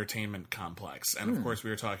Hollywood entertainment complex. And of course,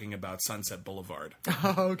 we were talking about Sunset Boulevard.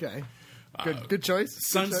 Oh, okay. Good choice.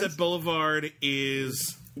 Sunset Boulevard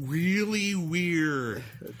is really weird.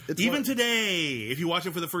 Even today, if you watch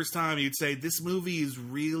it for the first time, you'd say, this movie is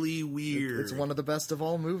really weird. It's one of the best of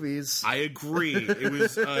all movies. I agree. It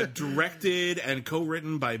was directed and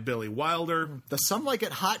co-written by Billy Wilder. The Some Like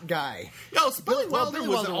It Hot guy. Yeah, Billy Wilder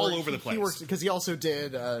was all over the place. He worked, because he also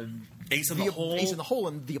did Ace in the Hole. Ace in the Hole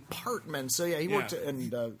and The Apartment. So yeah, he worked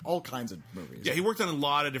in all kinds of movies. Yeah, he worked on a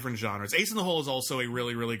lot of different genres. Ace in the Hole is also a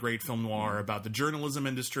really, really great film noir about the journalism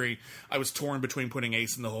industry. I was torn between putting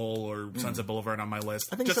Ace in the Hole or Sunset Boulevard on my list.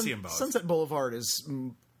 I think just see them both. Sunset Boulevard is,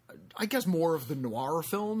 I guess, more of the noir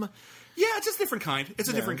film. Yeah, it's just a different kind. It's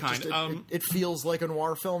a different kind. It feels like a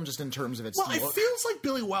noir film just in terms of its Well, look. it feels like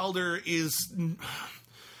Billy Wilder is...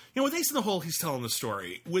 with Ace in the Hole, he's telling the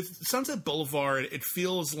story. With Sunset Boulevard, it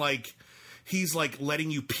feels like he's like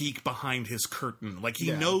letting you peek behind his curtain. Like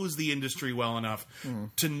he knows the industry well enough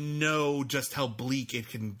to know just how bleak it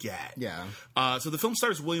can get. Yeah. So the film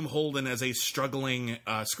stars William Holden as a struggling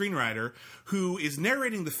screenwriter who is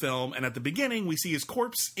narrating the film, and at the beginning we see his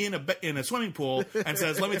corpse in a swimming pool and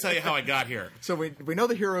says, "Let me tell you how I got here." So we know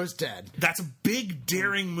the hero's dead. That's a big,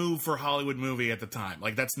 daring move for a Hollywood movie at the time.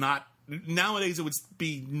 Like that's not... Nowadays it would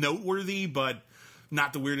be noteworthy, but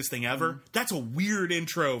not the weirdest thing ever. That's a weird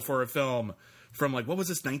intro for a film from, like, what was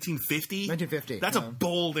this, 1950? 1950. That's a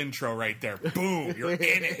bold intro right there. Boom, you're in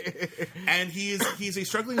it. And he's a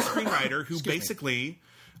struggling screenwriter who basically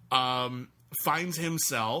finds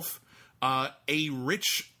himself a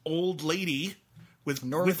rich old lady with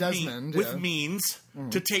means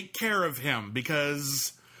to take care of him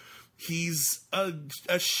because... He's a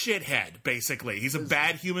shithead, basically. He's a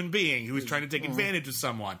bad human being who is trying to take advantage of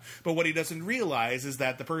someone. But what he doesn't realize is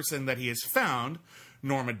that the person that he has found,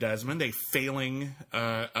 Norma Desmond, a failing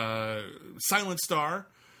silent star,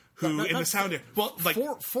 who in the sound... Well, like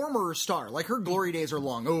former star. Like, her glory days are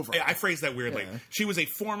long over. I phrased that weirdly. Yeah. She was a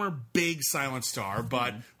former big silent star,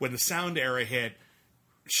 but when the sound era hit,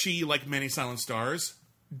 she, like many silent stars,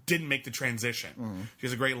 didn't make the transition. She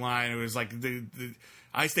has a great line. It was like...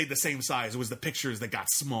 I stayed the same size. It was the pictures that got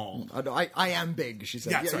small. I am big, she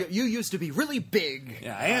said. Yeah, you used to be really big.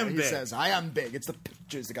 Yeah, I am big. He says, I am big. It's the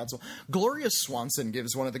pictures that got small. Gloria Swanson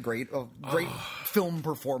gives one of the great film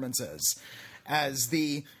performances as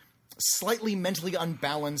the slightly mentally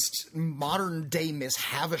unbalanced modern-day Miss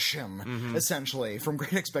Havisham, essentially, from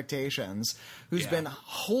Great Expectations, who's been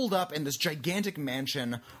holed up in this gigantic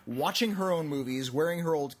mansion, watching her own movies, wearing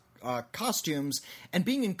her old costumes, and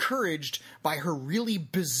being encouraged by her really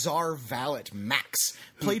bizarre valet, Max,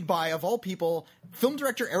 played by, of all people, film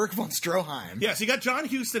director Eric von Stroheim. Yeah, so you got John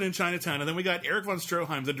Huston in Chinatown, and then we got Eric von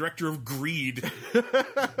Stroheim, the director of Greed,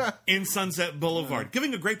 in Sunset Boulevard,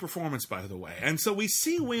 giving a great performance, by the way. And so we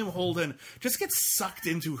see William Holden just get sucked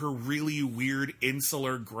into her really weird,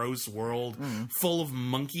 insular, gross world full of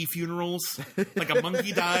monkey funerals. Like a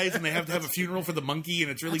monkey dies, and they have to have a funeral for the monkey,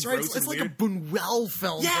 and it's really gross and weird. It's like a Buñuel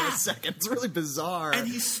film for a second. It's really bizarre. And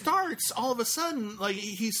he starts, all of a sudden, like,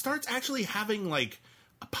 he starts actually having, like,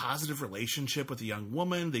 a positive relationship with a young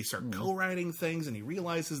woman. They start co-writing things, and he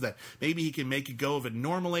realizes that maybe he can make a go of it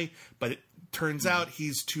normally, but it turns out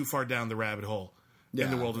he's too far down the rabbit hole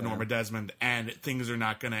in the world of Norma Desmond, and things are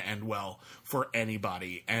not going to end well for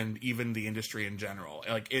anybody, and even the industry in general.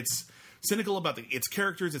 Like, it's cynical about its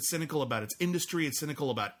characters, it's cynical about its industry, it's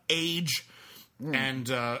cynical about age,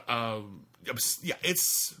 and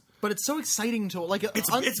it's... But it's so exciting to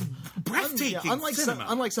it's breathtaking.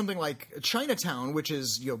 Unlike something like Chinatown, which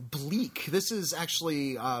is bleak. This is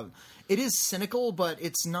actually it is cynical, but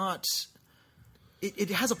it's not.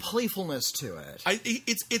 It has a playfulness to it.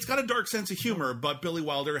 It's got a dark sense of humor, but Billy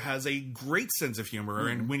Wilder has a great sense of humor,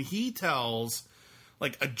 and when he tells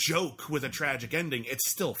like a joke with a tragic ending, it's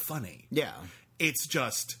still funny. Yeah, it's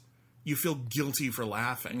just. You feel guilty for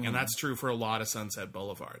laughing, and that's true for a lot of Sunset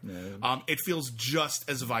Boulevard. Yeah. It feels just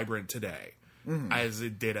as vibrant today as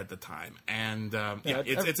it did at the time, and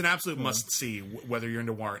it's an absolute must-see, whether you're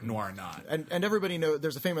into noir or not. And everybody knows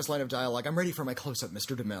there's a famous line of dialogue, "I'm ready for my close-up,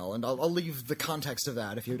 Mr. DeMille," and I'll leave the context of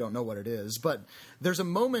that if you don't know what it is, but there's a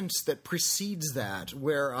moment that precedes that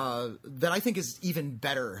where that I think is even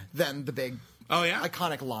better than the big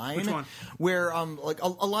iconic line. Which one? Where like a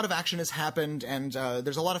lot of action has happened, and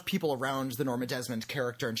there's a lot of people around the Norma Desmond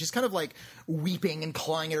character, and she's kind of like weeping and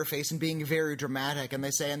clawing at her face and being very dramatic. And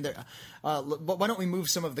they say, why don't we move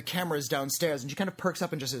some of the cameras downstairs? And she kind of perks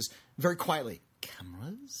up and just says very quietly,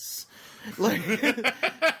 "Cameras?" Like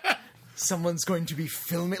someone's going to be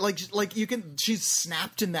filming. Like you can. She's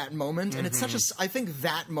snapped in that moment, and it's such a. I think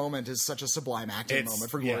that moment is such a sublime acting moment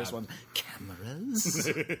for Gloria Swanson. Cameras.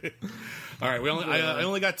 All right, I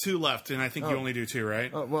only got 2 left, and I think you only do 2,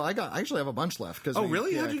 right? Well, I actually have a bunch left. Oh,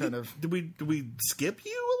 really? Did we skip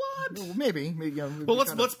you a lot? Well, maybe. Well,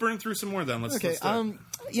 let's burn through some more then. Let's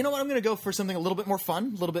you know what? I'm going to go for something a little bit more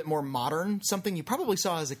fun, a little bit more modern, something you probably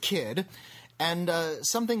saw as a kid. And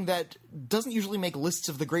something that doesn't usually make lists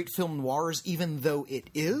of the great film noirs, even though it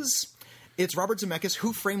is. It's Robert Zemeckis,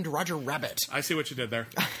 Who Framed Roger Rabbit. I see what you did there.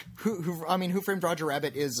 Who Framed Roger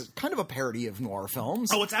Rabbit is kind of a parody of noir films.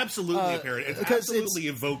 Oh, it's absolutely a parody. It's absolutely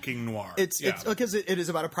evoking noir. It's because it is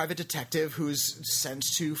about a private detective who's sent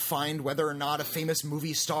to find whether or not a famous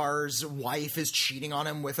movie star's wife is cheating on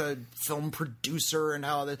him with a film producer, and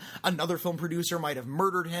how another film producer might have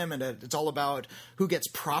murdered him, and it's all about who gets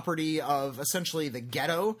property of essentially the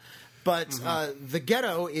ghetto. But the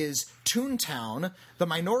ghetto is Toontown. The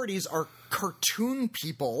minorities are cartoon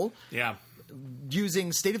people. Yeah.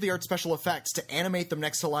 Using state-of-the-art special effects to animate them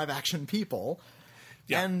next to live-action people.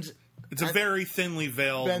 Yeah. And it's a very thinly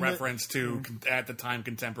veiled reference to, at the time,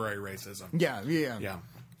 contemporary racism. Yeah.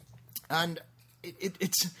 And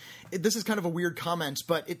this is kind of a weird comment,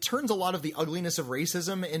 but it turns a lot of the ugliness of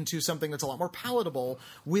racism into something that's a lot more palatable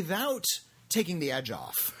without taking the edge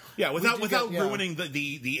off. Yeah, without ruining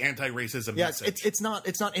the anti-racism message. It's not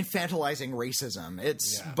infantilizing racism.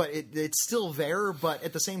 But it's still there. But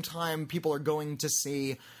at the same time, people are going to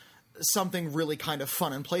see something really kind of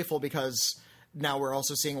fun and playful, because now we're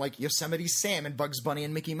also seeing like Yosemite Sam and Bugs Bunny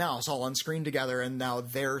and Mickey Mouse all on screen together, and now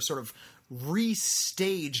they're sort of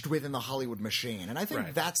restaged within the Hollywood machine. And I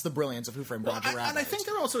think that's the brilliance of Who Framed Roger Rabbit. And I think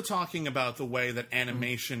they're also talking about the way that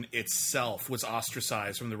animation itself was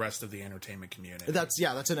ostracized from the rest of the entertainment community. That's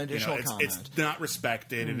an additional comment. It's not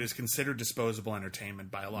respected. It is considered disposable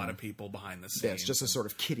entertainment by a lot of people behind the scenes. Yeah, it's just a sort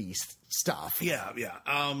of kiddie stuff. Yeah. Here's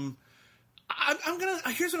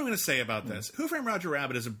what I'm gonna say about this. Who Framed Roger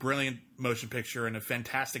Rabbit is a brilliant motion picture and a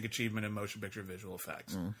fantastic achievement in motion picture visual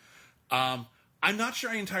effects. I'm not sure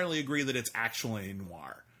I entirely agree that it's actually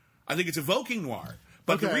noir. I think it's evoking noir.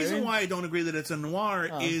 But the reason why I don't agree that it's a noir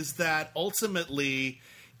is that ultimately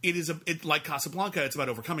it is like Casablanca, it's about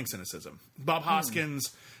overcoming cynicism. Bob Hoskins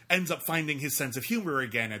ends up finding his sense of humor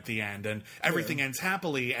again at the end, and everything ends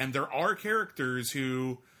happily, and there are characters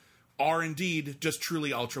who are indeed just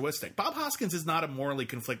truly altruistic. Bob Hoskins is not a morally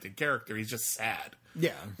conflicted character, he's just sad.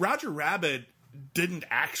 Yeah. Roger Rabbit didn't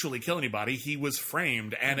actually kill anybody. He was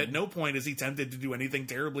framed, and at no point is he tempted to do anything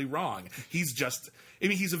terribly wrong. He's just... I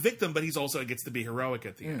mean, he's a victim, but he's also gets to be heroic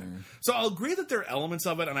at the end. So I'll agree that there are elements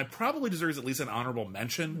of it, and I probably deserves at least an honorable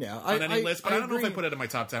mention on any list, but I don't know if I put it in my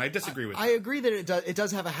top 10. I disagree with you. I agree that it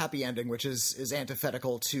does have a happy ending, which is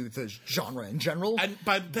antithetical to the genre in general. And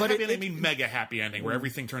by the happy ending, I mean mega happy ending, where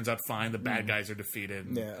everything turns out fine, the bad guys are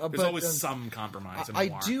defeated. There's always some compromise in noir.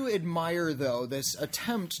 I do admire, though, this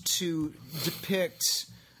attempt to depict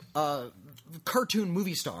cartoon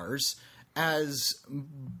movie stars as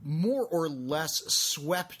more or less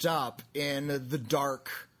swept up in the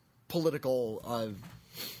dark political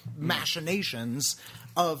machinations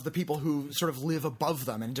of the people who sort of live above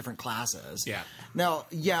them in different classes. Yeah. Now,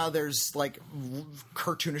 there's like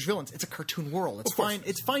cartoonish villains. It's a cartoon world. It's fine.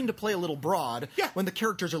 It's fine to play a little broad when the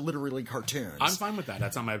characters are literally cartoons. I'm fine with that.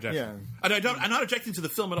 That's not my objection. And I'm not objecting to the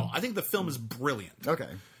film at all. I think the film is brilliant. Okay.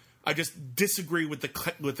 I just disagree with the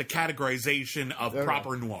categorization of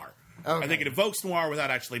proper noir. Okay. I think it evokes noir without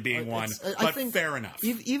actually being one, but fair enough.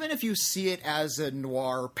 Even if you see it as a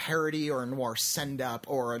noir parody or a noir send-up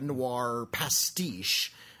or a noir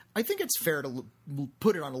pastiche, I think it's fair to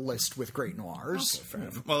put it on a list with great noirs. Okay, fair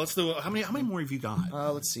enough. Well, let's do... How many more have you got?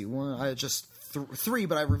 Let's see. I just... three,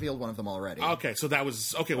 but I revealed one of them already. Okay, so that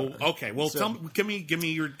was... Okay, well, so, give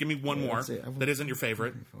me one more that isn't your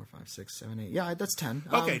favorite. 3, 4, 5, 6, 7, 8. Yeah, that's 10.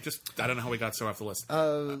 Okay, I don't know how we got so off the list.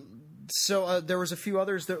 So there was a few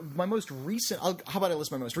others. My most recent... how about I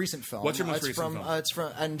list my most recent film? What's your most recent film? It's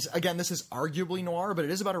from... And again, this is arguably noir, but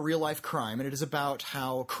it is about a real-life crime, and it is about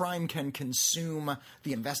how crime can consume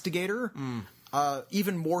the investigator,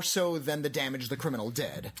 even more so than the damage the criminal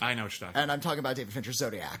did. I know what you're talking about. And I'm talking about David Fincher's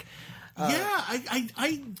Zodiac.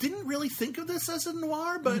 I didn't really think of this as a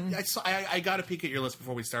noir, but I got a peek at your list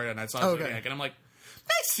before we started, and I saw Zodiac, and I'm like...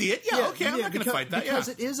 I see it. Yeah, okay. I'm not going to fight that. Because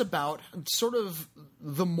it is about sort of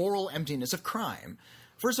the moral emptiness of crime.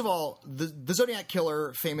 First of all, the Zodiac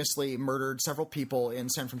Killer famously murdered several people in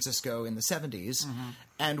San Francisco in the 70s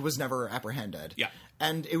and was never apprehended. Yeah.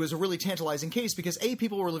 And it was a really tantalizing case because, A,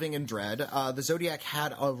 people were living in dread. The Zodiac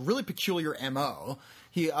had a really peculiar M.O.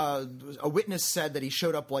 A witness said that he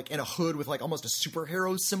showed up like in a hood with like almost a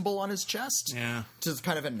superhero symbol on his chest to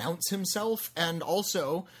kind of announce himself. And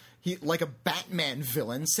also... he, like a Batman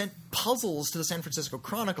villain, sent puzzles to the San Francisco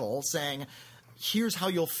Chronicle saying, here's how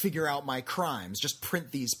you'll figure out my crimes. Just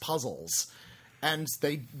print these puzzles. And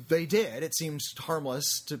they did. It seemed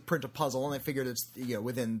harmless to print a puzzle, and they figured it's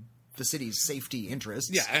within the city's safety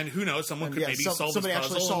interests. Yeah, and who knows? Someone could maybe solve this puzzle. Somebody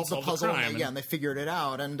actually solved the puzzle, crime and they figured it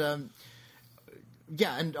out. And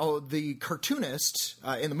Yeah, and the cartoonist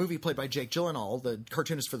in the movie, played by Jake Gyllenhaal, the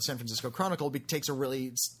cartoonist for the San Francisco Chronicle, takes a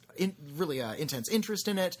really intense interest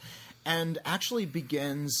in it, and actually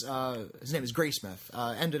begins. His name is Graysmith.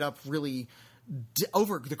 Ended up really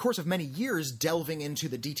over the course of many years delving into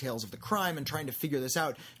the details of the crime and trying to figure this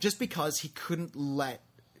out, just because he couldn't let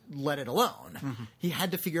it alone. Mm-hmm. He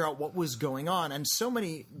had to figure out what was going on, and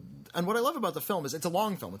and what I love about the film is it's a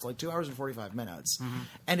long film. It's like 2 hours and 45 minutes. Mm-hmm.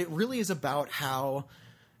 And it really is about how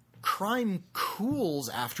crime cools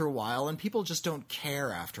after a while and people just don't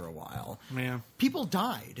care after a while. Yeah. People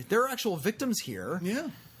died. There are actual victims here.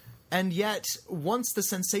 Yeah. And yet, once the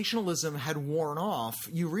sensationalism had worn off,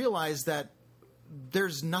 you realize that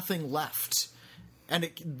there's nothing left. And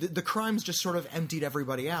the crimes just sort of emptied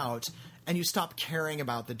everybody out, and you stop caring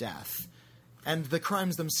about the death. And the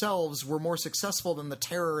crimes themselves were more successful than the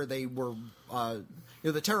terror they were.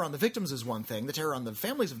 The terror on the victims is one thing. The terror on the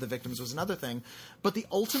families of the victims was another thing. But the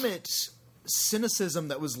ultimate cynicism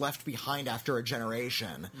that was left behind after a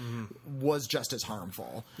generation was just as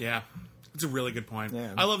harmful. Yeah, it's a really good point.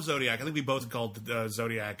 Yeah. I love Zodiac. I think we both called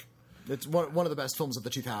Zodiac. It's one of the best films of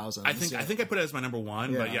the 2000s. I think I put it as my number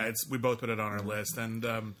one, but we both put it on our list. And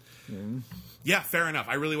fair enough.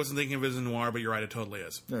 I really wasn't thinking of it as a noir, but you're right, it totally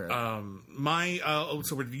is. Right.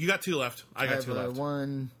 You got 2 left. I got 2 left.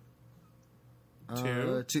 1,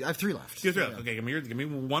 2. I have 3 left. You have 3 left. Okay, give me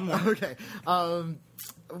one more. Okay.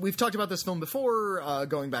 We've talked about this film before,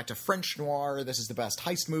 going back to French noir. This is the best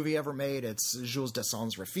heist movie ever made. It's Jules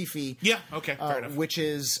Dessin's Rififi. Yeah, okay, fair enough. Which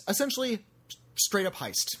is essentially straight up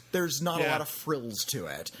heist. There's not a lot of frills to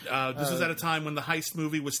it. This was at a time when the heist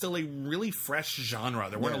movie was still a really fresh genre.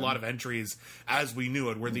 There weren't a lot of entries as we knew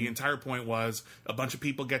it, where the entire point was a bunch of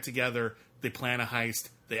people get together, they plan a heist,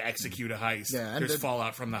 they execute a heist. Yeah, there's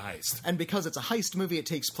fallout from the heist. And because it's a heist movie, it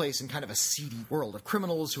takes place in kind of a seedy world of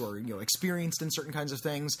criminals who are experienced in certain kinds of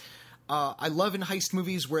things. I love in heist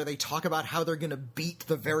movies where they talk about how they're going to beat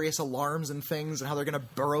the various alarms and things and how they're going to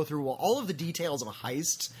burrow through all of the details of a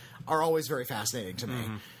heist are always very fascinating to me.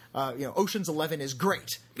 Ocean's 11 is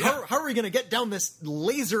great. Yeah. How are we going to get down this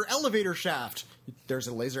laser elevator shaft? There's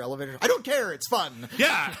a laser elevator. I don't care. It's fun.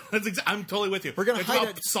 Yeah, I'm totally with you. We're going to hide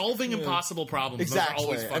it. Solving impossible problems. Exactly.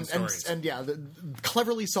 Those are always fun stories.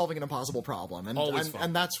 Cleverly solving an impossible problem.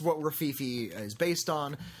 And that's what Rififi is based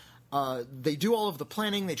on. They do all of the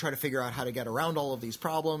planning. They try to figure out how to get around all of these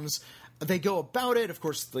problems. They go about it. Of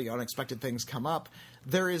course, the unexpected things come up.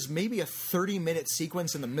 There is maybe a 30-minute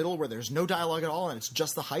sequence in the middle where there's no dialogue at all, and it's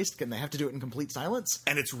just the heist, and they have to do it in complete silence.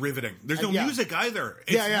 And it's riveting. There's no music either.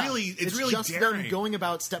 It's really just daring. them going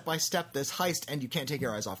about step by step this heist, and you can't take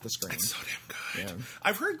your eyes off the screen. It's so damn good. Yeah.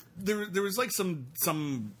 I've heard there was like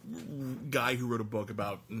some guy who wrote a book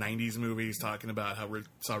about 90s movies talking about how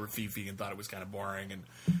saw Rififi and thought it was kind of boring. And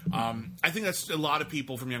I think that's a lot of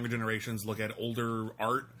people from younger generations look at older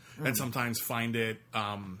art and sometimes find it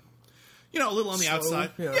a little on the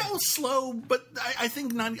outside. Yeah, it was slow, but I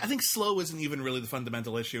think slow isn't even really the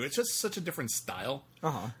fundamental issue. It's just such a different style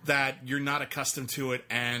that you're not accustomed to it,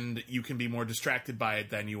 and you can be more distracted by it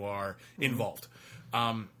than you are involved.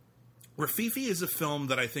 Rififi is a film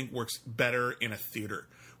that I think works better in a theater,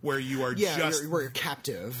 where you are where you're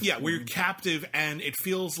captive. Yeah, where you're captive, and it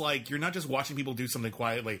feels like you're not just watching people do something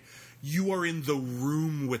quietly. You are in the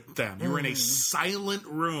room with them. You're in a silent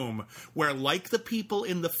room where, like the people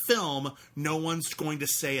in the film, no one's going to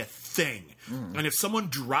say a thing. And if someone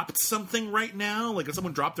dropped something right now, like if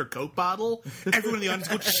someone dropped their Coke bottle, everyone in the audience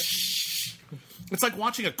goes, shh. It's like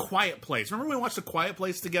watching A Quiet Place. Remember when we watched A Quiet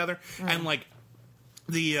Place together? And like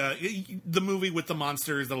the movie with the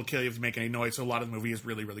monsters that'll kill you if you make any noise, so a lot of the movie is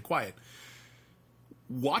really, really quiet.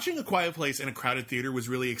 Watching A Quiet Place in a crowded theater was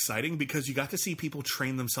really exciting because you got to see people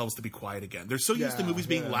train themselves to be quiet again. They're so used to movies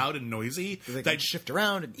being loud and noisy they can shift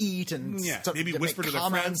around and eat and maybe whisper to their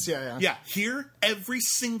friends. Yeah. Here, every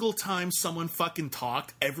single time someone fucking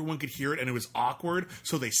talked, everyone could hear it, and it was awkward,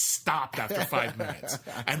 so they stopped after 5 minutes,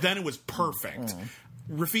 and then it was perfect.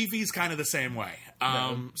 Rififi's kind of the same way.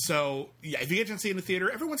 So, if you get to see it in the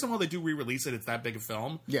theater, every once in a while they do re-release it. It's that big a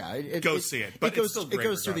film. Yeah, go see it. But it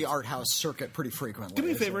goes through the art house circuit pretty frequently. Do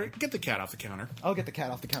me a favor, get the cat off the counter. I'll get the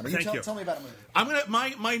cat off the counter. Thank you. Tell me about a movie. I'm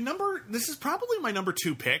gonna my number. This is probably my number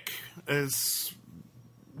 2 pick, is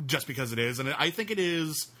just because it is, and I think it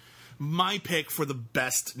is my pick for the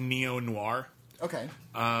best neo-noir. Okay.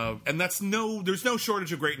 And there's no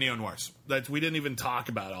shortage of great neo-noirs. We didn't even talk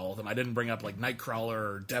about all of them. I didn't bring up like Nightcrawler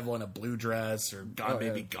or Devil in a Blue Dress or Gone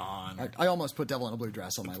Baby Gone. I almost put Devil in a Blue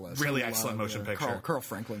Dress on my list. Really excellent motion picture. Carl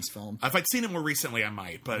Franklin's film. If I'd seen it more recently, I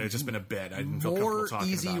might, but it's just been a bit. I didn't feel comfortable talking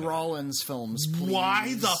Easy about Rollins films, please.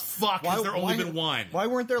 Why the fuck has there only been one? Why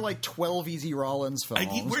weren't there like 12 Easy Rollins films?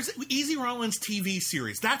 Where's Easy Rollins TV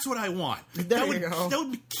series? That's what I want. There you go. That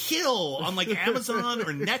would kill on like Amazon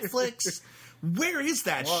or Netflix. Where is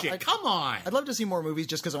that shit? Come on. I'd love to see more movies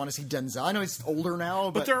just because I want to see Denzel. I know he's older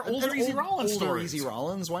now, but there are older Easy Rollins stories. Easy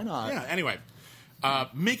Rollins, why not? Yeah, anyway.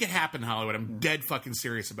 Make it happen, Hollywood. I'm dead fucking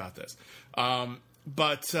serious about this.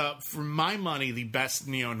 But for my money, the best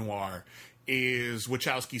neo-noir is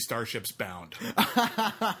Wachowski Starship's Bound.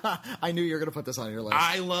 I knew you were going to put this on your list.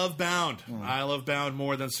 I love Bound. I love Bound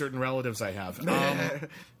more than certain relatives I have.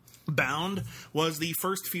 Bound was the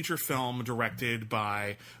first feature film directed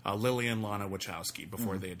by Lily and Lana Wachowski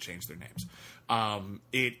before they had changed their names.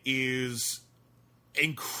 It is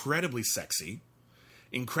incredibly sexy,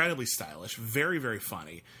 incredibly stylish, very, very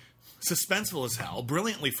funny, suspenseful as hell,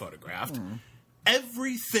 brilliantly photographed.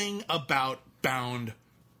 Everything about Bound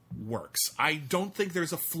works. I don't think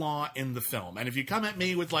there's a flaw in the film. And if you come at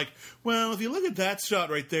me with like, well, if you look at that shot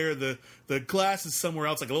right there, the glass is somewhere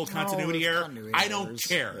else, like a little continuity error, I don't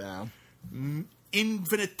care. Yeah.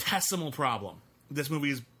 Infinitesimal problem. This movie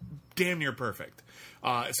is damn near perfect.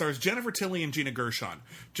 It stars Jennifer Tilly and Gina Gershon.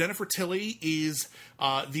 Jennifer Tilly is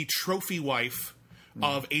the trophy wife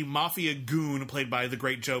of a mafia goon played by the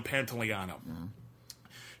great Joe Pantoliano.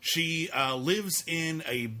 She lives in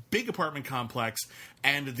a big apartment complex,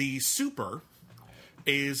 and the super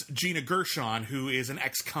is Gina Gershon, who is an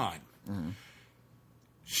ex-con.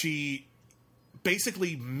 She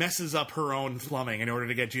basically messes up her own plumbing in order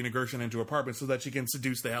to get Gina Gershon into her apartment so that she can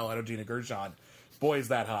seduce the hell out of Gina Gershon. Boy, is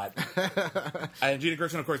that hot. And Gina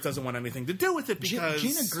Gershon, of course, doesn't want anything to do with it because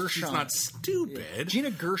she's not stupid. Gina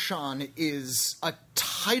Gershon is a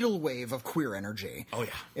tidal wave of queer energy. Oh, yeah.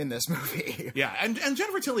 In this movie. Yeah, and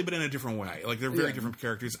Jennifer Tilly, but in a different way. Like, they're very different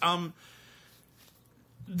characters.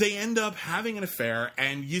 They end up having an affair,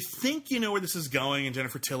 and you think you know where this is going, and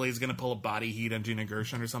Jennifer Tilly is going to pull a body heat on Gina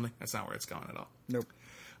Gershon or something. That's not where it's going at all. Nope.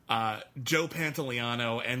 Joe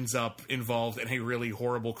Pantoliano ends up involved in a really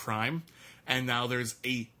horrible crime, and now there's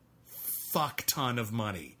a fuck ton of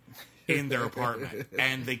money in their apartment,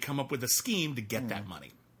 and they come up with a scheme to get that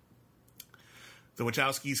money. The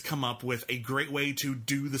Wachowskis come up with a great way to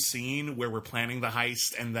do the scene where we're planning the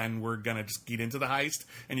heist, and then we're going to just get into the heist,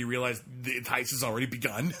 and you realize the heist has already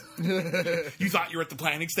begun. You thought you were at the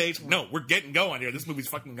planning stage? No, we're getting going here. This movie's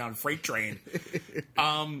fucking on a freight train.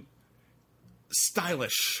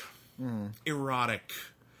 Stylish, erotic,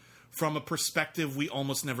 from a perspective we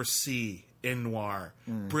almost never see in noir,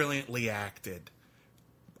 brilliantly acted,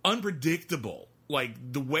 unpredictable. Like,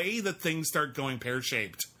 the way that things start going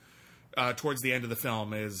pear-shaped towards the end of the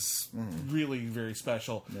film is really very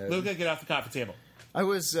special. Luca, get off the coffee table. I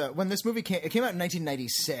was when this movie came out in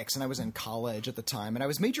 1996, and I was in college at the time, and I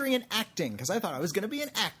was majoring in acting because I thought I was going to be an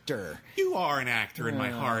actor. You are an actor in my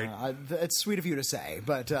heart. It's sweet of you to say,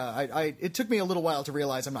 but it took me a little while to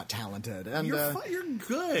realize I'm not talented. And you're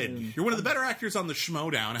good. You're one of the better actors on the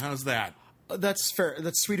Schmodown. How's that? That's fair.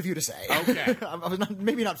 That's sweet of you to say. Okay.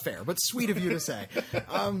 Maybe not fair, but sweet of you to say.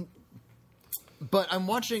 But I'm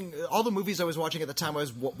watching all the movies I was watching at the time. I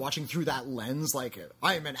was watching through that lens, like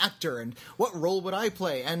I am an actor, and what role would I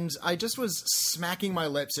play? And I just was smacking my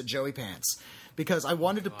lips at Joey Pants because I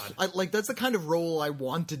wanted to that's the kind of role I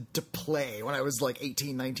wanted to play when I was like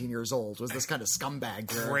 18, 19 years old. Was this kind of scumbag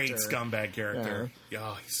character? Great scumbag character.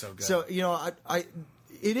 Oh, he's so good. So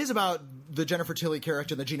it is about the Jennifer Tilly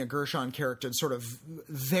character and the Gina Gershon character and sort of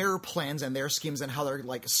their plans and their schemes and how they're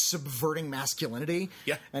like subverting masculinity.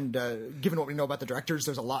 Yeah. And given what we know about the directors,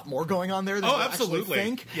 there's a lot more going on there than we actually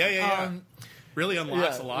think. Yeah. Really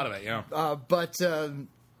unlocks a lot of it, yeah. But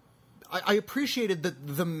I appreciated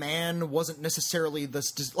that the man wasn't necessarily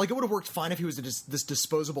this... Like, it would have worked fine if he was this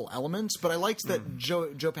disposable element, but I liked that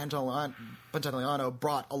Joe Pantoliano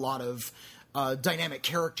brought a lot of... dynamic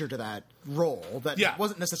character to that role that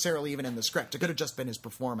wasn't necessarily even in the script. It could have just been his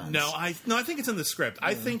performance. No, I think it's in the script.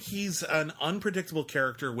 I think he's an unpredictable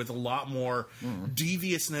character with a lot more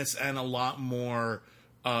deviousness and a lot more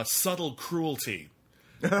subtle cruelty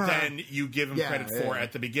than you give him credit for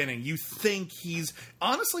at the beginning. You think he's...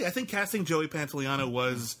 Honestly, I think casting Joey Pantoliano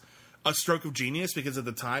was a stroke of genius because at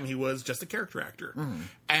the time he was just a character actor.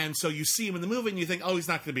 And so you see him in the movie and you think, oh, he's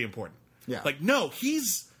not going to be important. Yeah. Like, no,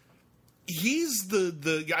 he's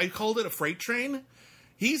the I called it a freight train.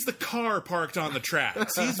 He's the car parked on the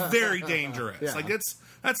tracks. He's very dangerous. Yeah. Like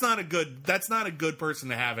that's not a good person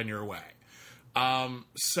to have in your way.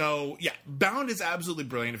 So yeah, Bound is absolutely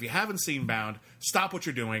brilliant. If you haven't seen Bound, stop what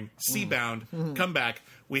you're doing, see Bound, come back.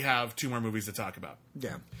 We have 2 more movies to talk about.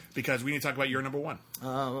 Yeah. Because we need to talk about your number 1.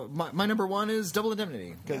 My number 1 is Double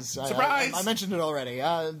Indemnity, because Surprise! I mentioned it already.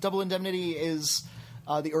 Double Indemnity is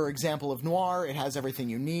the example of noir. It has everything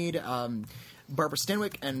you need. Barbara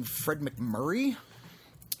Stanwyck and Fred McMurray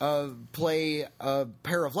play a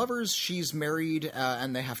pair of lovers. She's married,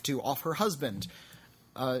 and they have to off her husband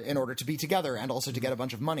in order to be together and also to get a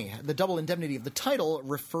bunch of money. The double indemnity of the title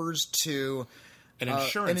refers to An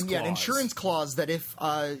insurance clause. An insurance clause that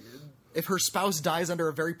if her spouse dies under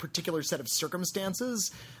a very particular set of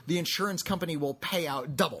circumstances, the insurance company will pay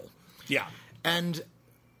out double. Yeah. And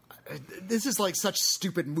this is like such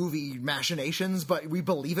stupid movie machinations, but we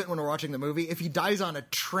believe it when we're watching the movie. If he dies on a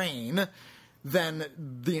train, then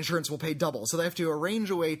the insurance will pay double. So they have to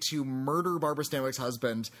arrange a way to murder Barbara Stanwyck's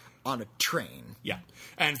husband on a train. Yeah.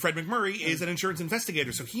 And Fred McMurray is an insurance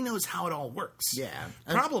investigator, so he knows how it all works. Yeah.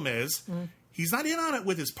 Problem is, he's not in on it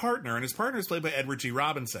with his partner, and his partner is played by Edward G.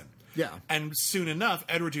 Robinson. Yeah. And soon enough,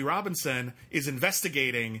 Edward G. Robinson is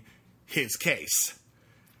investigating his case.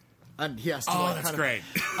 And he has to that's great.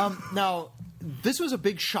 Now, this was a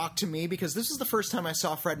big shock to me because this was the first time I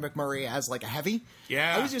saw Fred McMurray as like a heavy.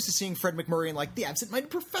 Yeah. I was used to seeing Fred McMurray in like The Absent-Minded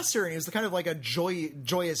Professor, and he was the kind of like a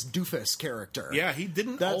joyous doofus character. Yeah, he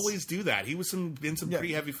didn't always do that. He was in some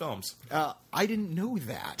pretty heavy films. I didn't know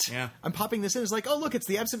that. Yeah. I'm popping this in. It's like, oh, look, it's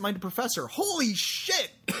The Absent-Minded Professor. Holy shit!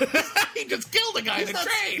 He just killed a guy in a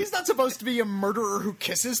train! He's not supposed to be a murderer who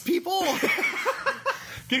kisses people.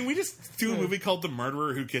 Can we just do a movie called The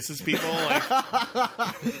Murderer Who Kisses People? Like,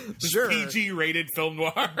 Sure. PG-rated film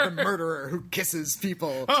noir. The murderer who kisses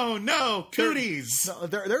people. Oh no, cooties!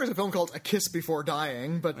 There is a film called A Kiss Before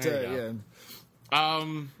Dying, but There you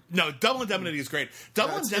yeah. No, Double Indemnity is great.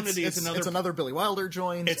 Double Indemnity is another. It's another Billy Wilder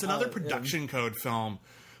joint. It's another production code film,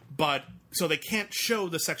 but so they can't show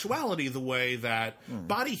the sexuality the way that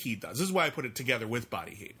Body Heat does. This is why I put it together with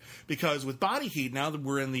Body Heat, because with Body Heat, now that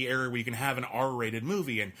we're in the era where you can have an R-rated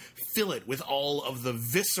movie and fill it with all of the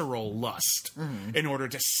visceral lust in order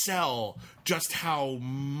to sell just how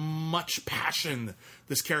much passion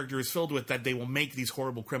this character is filled with, that they will make these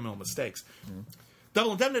horrible criminal mistakes.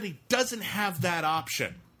 Double Indemnity doesn't have that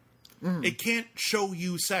option. It can't show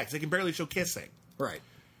you sex. It can barely show kissing. Right.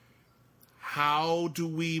 How do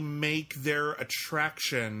we make their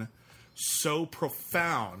attraction so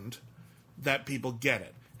profound that people get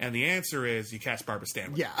it? And the answer is you cast Barbara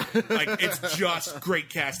Stanwyck. Yeah. Like, it's just great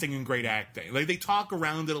casting and great acting. Like, they talk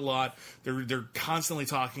around it a lot. They're constantly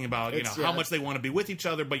talking about, how much they want to be with each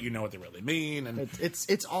other, but you know what they really mean. And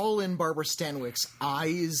It's all in Barbara Stanwyck's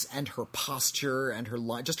eyes and her posture and her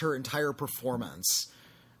just her entire performance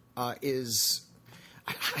is.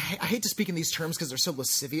 I hate to speak in these terms because they're so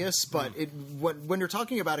lascivious, but when you're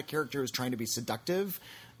talking about a character who's trying to be seductive,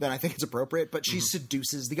 then I think it's appropriate. But she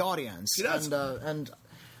seduces the audience, She does. and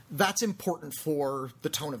that's important for the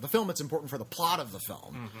tone of the film. It's important for the plot of the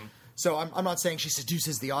film. So I'm not saying she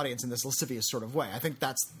seduces the audience in this lascivious sort of way. I think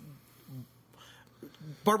that's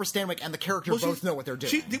Barbara Stanwyck and the character both know what they're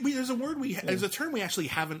doing. There's a term we actually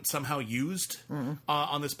haven't somehow used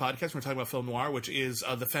on this podcast. We're talking about film noir, which is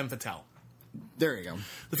the femme fatale. There you go.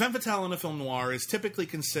 The femme fatale in a film noir is typically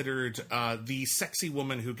considered the sexy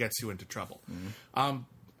woman who gets you into trouble.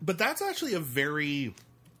 But that's actually a very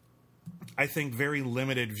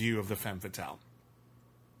limited view of the femme fatale.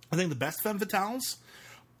 I think the best femme fatales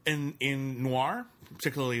in noir,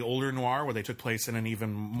 particularly older noir, where they took place in an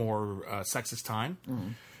even more sexist time,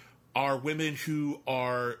 are women who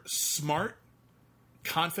are smart,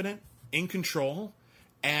 confident, in control,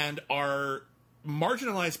 and are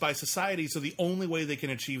marginalized by society, so the only way they can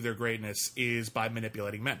achieve their greatness is by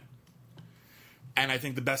manipulating men. And I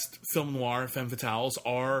think the best film noir femme fatales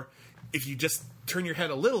are, if you just turn your head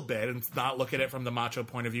a little bit and not look at it from the macho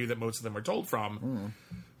point of view that most of them are told from,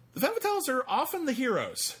 the femme fatales are often the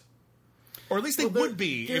heroes. Or at least they would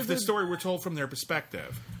be if the story were told from their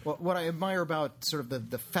perspective. Well, what I admire about sort of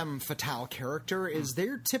the femme fatale character is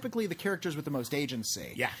they're typically the characters with the most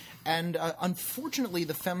agency. Yeah. And unfortunately,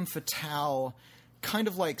 the femme fatale, kind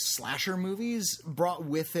of like slasher movies, brought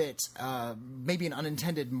with it maybe an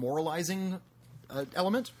unintended moralizing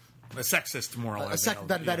element. A sexist moralizing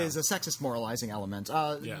element. That is a sexist moralizing element.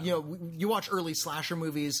 You watch early slasher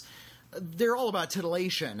movies, they're all about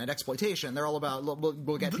titillation and exploitation. They're all about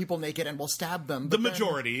we'll get people naked and we'll stab them. The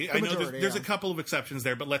majority. I know there's a couple of exceptions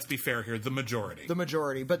there, but let's be fair here. The majority. The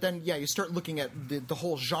majority. But then, you start looking at the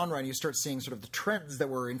whole genre and you start seeing sort of the trends that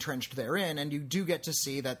were entrenched therein, and you do get to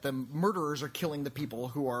see that the murderers are killing the people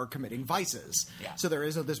who are committing vices. Yeah. So there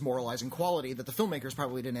is this moralizing quality that the filmmakers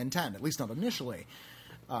probably didn't intend, at least not initially,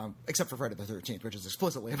 except for Friday the 13th, which is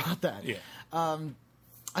explicitly about that. Yeah.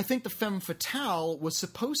 I think the femme fatale was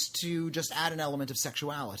supposed to just add an element of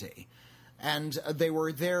sexuality. And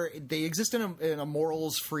they exist in a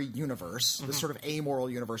morals-free universe, this sort of amoral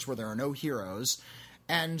universe where there are no heroes,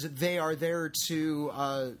 and they are there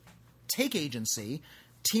to take agency,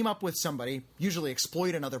 team up with somebody, usually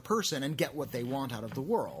exploit another person, and get what they want out of the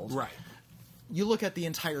world. Right. You look at the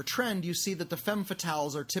entire trend, you see that the femme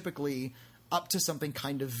fatales are typically up to something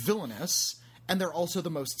kind of villainous, and they're also the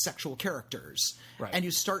most sexual characters. Right. And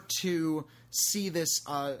you start to see this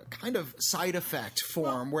kind of side effect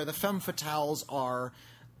form where the femme fatales are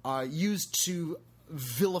used to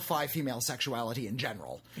vilify female sexuality in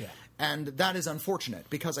general. Yeah. And that is unfortunate,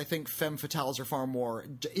 because I think femme fatales are far more,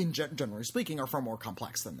 generally speaking, are far more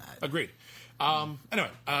complex than that. Agreed. Anyway,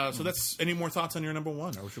 so that's any more thoughts on your number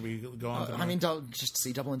one, or should we go on to Just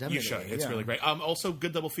see Double Indemnity. You should. It's really great. Also,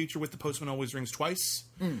 good double feature with The Postman Always Rings Twice.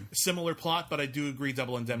 Similar plot, but I do agree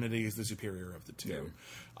Double Indemnity is the superior of the two.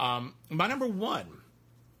 Yeah. My number one.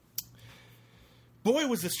 Boy,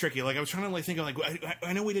 was this tricky. Like, I was trying to think of,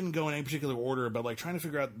 I know we didn't go in any particular order, but trying to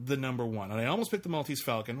figure out the number one. And I almost picked The Maltese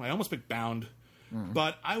Falcon. I almost picked Bound.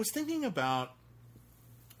 But I was thinking about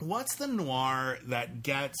what's the noir that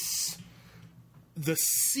gets the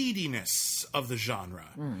seediness of the genre,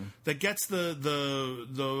 that gets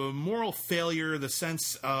the moral failure, the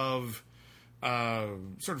sense of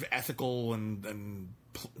sort of ethical and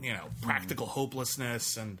practical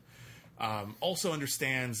hopelessness, and also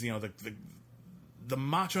understands the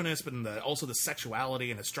macho-ness, but also the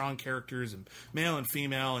sexuality and the strong characters and male and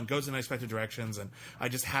female, and goes in unexpected directions. And I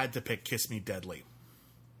just had to pick Kiss Me Deadly.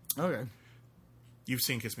 Okay. You've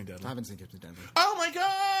seen Kiss Me Deadly? I haven't seen Kiss Me Deadly. Oh my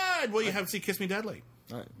God! Well, you haven't seen Kiss Me Deadly.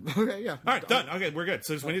 All right. Okay, yeah. All right, done. Okay, we're good.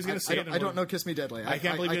 So Smitty's going to see it. I don't know Kiss Me Deadly. I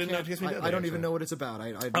can't believe you didn't know Kiss Me Deadly. I don't even know what it's about.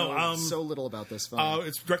 I know so little about this film.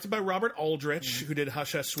 It's directed by Robert Aldrich, who did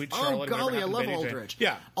Hush Hush, Sweet Charlotte. Oh, golly, I love Aldrich.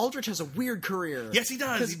 Yeah. Aldrich has a weird career. Yes, he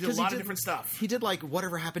does. He did a lot of different stuff. He did,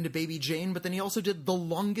 Whatever Happened to Baby Jane, but then he also did The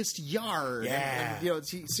Longest Yard. Yeah. And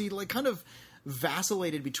he kind of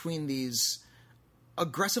vacillated between these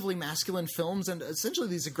aggressively masculine films and essentially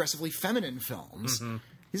these aggressively feminine films.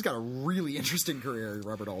 He's got a really interesting career,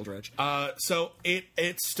 Robert Aldrich. So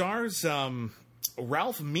it stars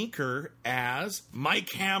Ralph Meeker as Mike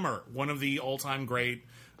Hammer, one of the all-time great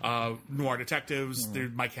noir detectives.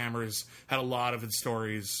 Mike Hammer's had a lot of his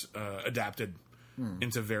stories adapted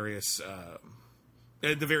into various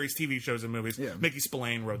the various TV shows and movies. Yeah. Mickey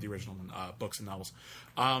Spillane wrote the original books and novels.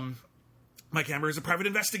 Mike Hammer is a private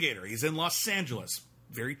investigator. He's in Los Angeles.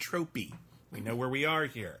 Very tropey. We know where we are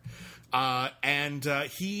here. And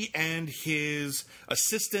he and his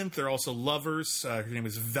assistant, they're also lovers. Her name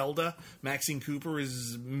is Velda. Maxine Cooper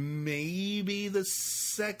is maybe the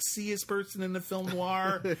sexiest person in the film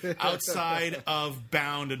noir outside of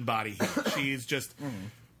Bound and Body Heat. She's just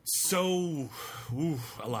so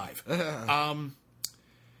alive.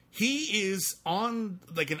 He is on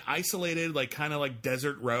an isolated, kind of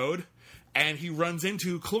desert road, and he runs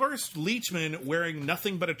into Cloris Leachman wearing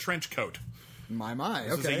nothing but a trench coat. My,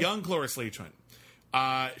 This is a young Cloris Leachman.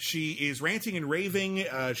 She is ranting and raving.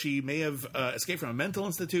 She may have escaped from a mental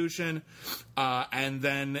institution. And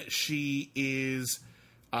then she is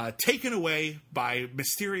taken away by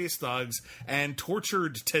mysterious thugs and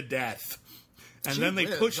tortured to death. And then they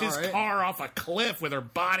push his car off a cliff with her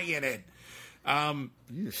body in it.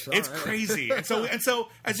 It's crazy. And so,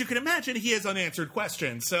 as you can imagine, he has unanswered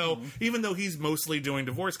questions. So even though he's mostly doing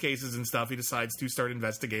divorce cases and stuff, he decides to start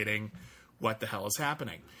investigating what the hell is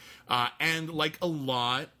happening. And like a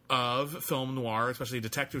lot of film noir, especially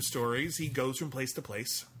detective stories, he goes from place to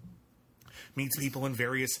place, meets people in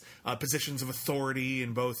various positions of authority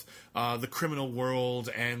in both the criminal world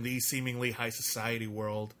and the seemingly high society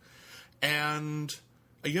world. And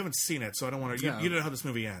you haven't seen it, so I don't want to... You don't know how this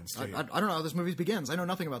movie ends, do you? I don't know how this movie begins. I know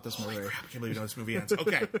nothing about this movie. Holy crap, I can't believe you know how this movie ends.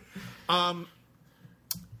 Okay.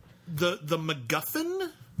 The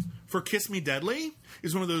MacGuffin for Kiss Me Deadly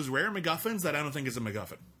is one of those rare MacGuffins that I don't think is a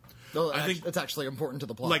MacGuffin. No, I think it's actually important to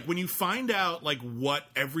the plot. When you find out what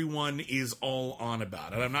everyone is all on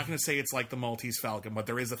about, and I'm not going to say it's like the Maltese Falcon, but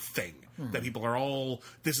there is a thing that people are all...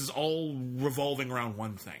 This is all revolving around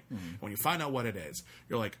one thing. When you find out what it is,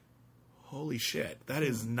 you're like, holy shit, that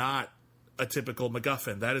is not a typical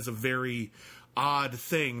MacGuffin. That is a very odd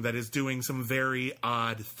thing that is doing some very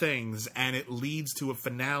odd things, and it leads to a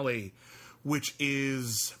finale which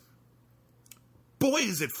is, boy,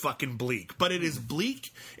 is it fucking bleak. But it is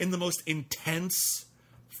bleak in the most intense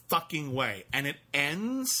fucking way, and it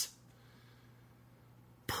ends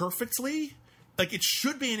perfectly. Like, it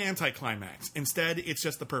should be an anticlimax. Instead, it's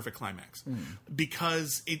just the perfect climax.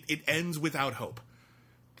 Because it ends without hope.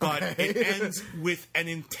 But it ends with an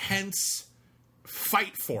intense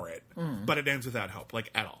fight for it. But it ends without hope, like,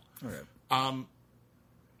 at all. Okay.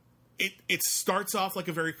 It starts off like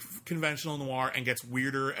a very conventional noir and gets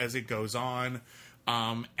weirder as it goes on.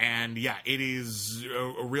 And yeah, it is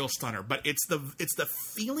a real stunner. But it's the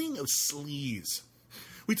feeling of sleaze.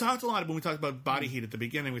 We talked a lot when we talked about body heat at the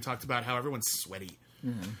beginning. We talked about how everyone's sweaty.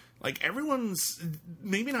 Like, everyone's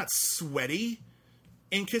maybe not sweaty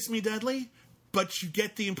in Kiss Me Deadly, but you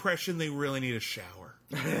get the impression they really need a shower.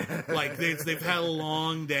 Like, they've had a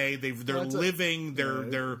long day. They're living.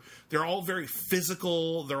 They're all very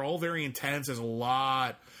physical. They're all very intense. There's a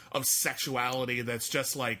lot of sexuality that's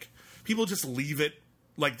just like, people just leave it.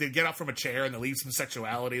 Like, they get up from a chair and they leave some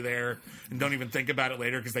sexuality there and don't even think about it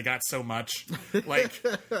later because they got so much. Like,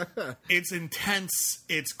 it's intense,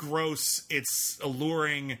 it's gross, it's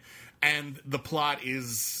alluring, and the plot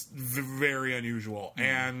is very unusual.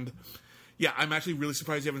 And yeah, I'm actually really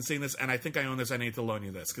surprised you haven't seen this, and I think I own this. I need to loan you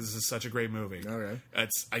this because this is such a great movie. Okay.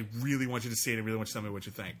 I really want you to see it. I really want you to tell me what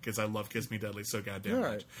you think because I love Kiss Me Deadly so goddamn All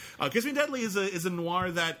much. right. Kiss Me Deadly is a noir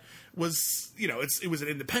that was, you know, it was an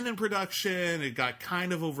independent production. It got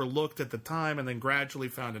kind of overlooked at the time and then gradually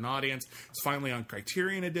found an audience. It's finally on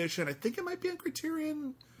Criterion Edition. I think it might be on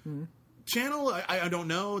Criterion Channel. I don't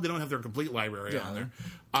know. They don't have their complete library on there.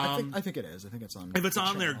 I think it is. I think it's on. If it's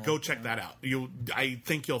on there, channel. go check that out. I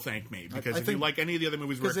think you'll thank me because if you like any of the other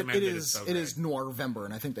movies Because recommended, it is so it great. is Noirvember,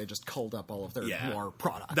 and I think they just culled up all of their noir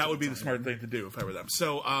products. That would be the smart thing to do if I were them.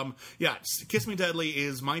 So, Kiss Me Deadly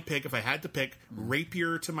is my pick. If I had to pick,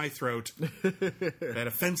 rapier to my throat, if I had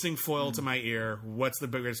a fencing foil to my ear, what's the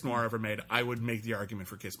biggest noir ever made? I would make the argument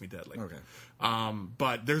for Kiss Me Deadly. Okay.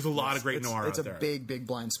 But there's a lot of great noir out there. It's a big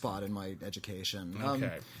blind spot in my education.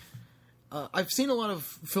 Okay. I've seen a lot of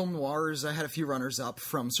film noirs. I had a few runners-up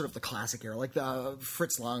from sort of the classic era, like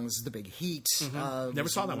Fritz Lang's The Big Heat. Never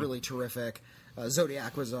saw that one. Really terrific.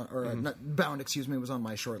 Zodiac was on, or not, Bound, excuse me, was on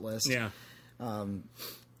my short list. Yeah.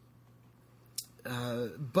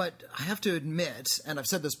 But I have to admit, and I've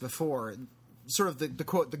said this before, sort of the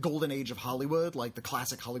quote, the golden age of Hollywood, like the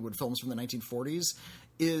classic Hollywood films from the 1940s,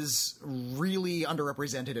 is really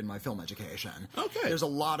underrepresented in my film education. Okay. There's a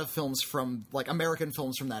lot of films from, like, American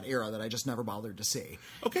films from that era that I just never bothered to see.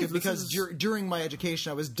 Okay, Because during my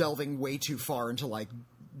education, I was delving way too far into, like,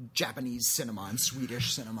 Japanese cinema and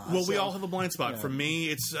Swedish cinema. Well, we all have a blind spot. For me,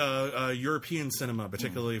 it's European cinema,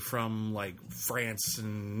 particularly from, like, France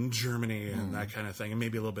and Germany and that kind of thing, and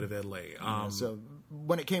maybe a little bit of Italy. So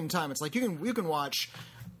when it came time, it's like you can watch,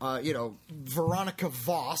 Veronica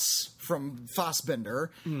Voss from Fassbinder,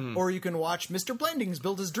 or you can watch Mr. Blendings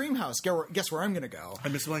build his dream house. Guess where I'm going to go?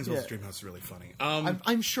 And Mr. Lang's Dream House is really funny.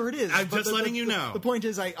 I'm sure it is. I'm but just letting you know. The point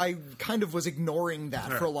is, I kind of was ignoring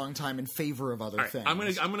that for a long time in favor of other All right,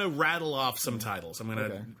 things. I'm gonna rattle off some titles. I'm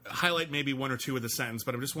gonna highlight maybe one or two of the sentence,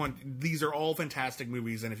 but these are all fantastic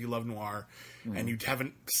movies, and if you love noir and you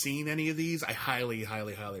haven't seen any of these, I highly,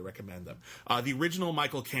 highly, highly recommend them. The original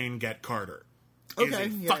Michael Caine Get Carter is a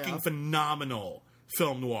fucking phenomenal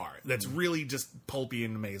film noir that's really just pulpy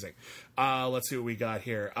and amazing. Let's see what we got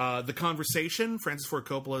here. The Conversation, Francis Ford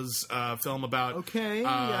Coppola's film about...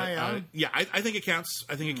 I think it counts.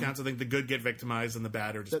 I think it counts. I think the good get victimized and the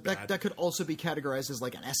bad are just bad. That could also be categorized as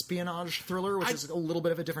like an espionage thriller, which is a little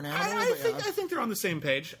bit of a different animal. I think they're on the same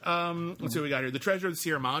page. Let's see what we got here. The Treasure of the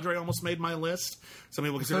Sierra Madre almost made my list. Some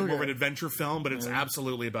people consider it more of an adventure film, but it's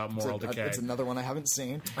absolutely about moral decay. It's another one I haven't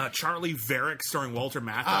seen. Charlie Varick, starring Walter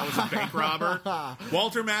Matthau as a bank robber.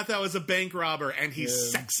 Walter Matthau is a bank robber, and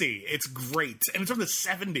he's sexy. It's great, and it's from the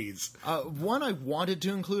 70s. One I wanted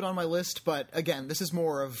to include on my list, but again, this is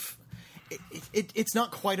more of... It's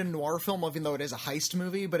not quite a noir film, even though it is a heist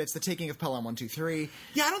movie, but it's The Taking of Pelham 123.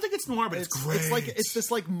 Yeah, I don't think it's noir, but it's great. It's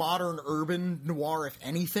this like modern urban noir, if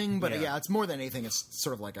anything. But it's more than anything. It's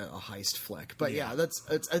sort of like a heist flick. But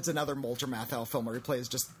it's another Walter Matthau film where he plays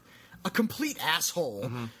just a complete asshole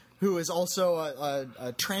who is also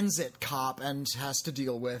a transit cop and has to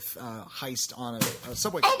deal with heist on a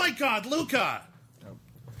subway. Oh my God, Luca!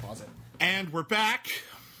 Pause it. And we're back.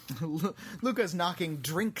 Luca's knocking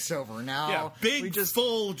drinks over now. Yeah,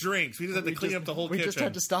 full drinks. We just had to clean up the whole kitchen. We just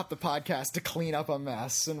had to stop the podcast to clean up a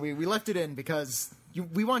mess, and we left it in because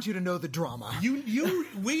we want you to know the drama.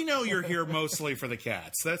 We know you're here mostly for the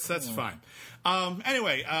cats. That's fine.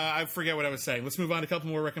 Anyway, I forget what I was saying. Let's move on to a couple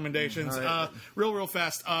more recommendations. Right. Real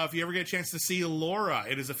fast. If you ever get a chance to see Laura,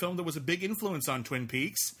 it is a film that was a big influence on Twin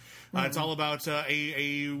Peaks. It's all about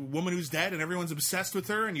a woman who's dead, and everyone's obsessed with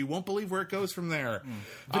her, and you won't believe where it goes from there.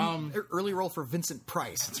 Early role for Vincent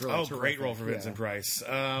Price. It's really terrific. Great role for Vincent Price.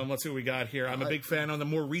 Let's see what we got here. I'm a big fan on the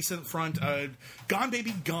more recent front. Gone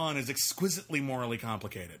Baby Gone is exquisitely morally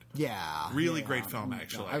complicated. Yeah. Really great film,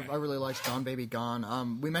 actually. I really liked Gone Baby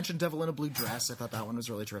Gone. We mentioned Devil in a Blue Dress. I thought that one was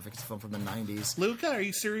really terrific. It's a film from the 90s. Luca, are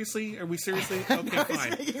we seriously? Okay,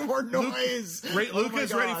 fine. He's making more noise.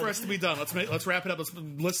 Luca's ready for us to be done. Let's wrap it up. Let's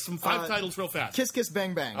list some 5 titles real fast. Kiss Kiss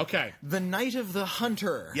Bang Bang. Okay. The Night of the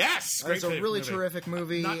Hunter. Yes, it's a really terrific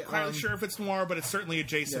movie. Not quite sure if it's noir, but it's certainly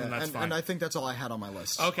adjacent, and that's fine. And I think that's all I had on my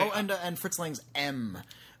list. Okay. Oh, and Fritz Lang's M.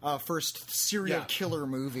 First serial killer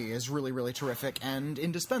movie is really, really terrific and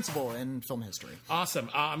indispensable in film history. Awesome.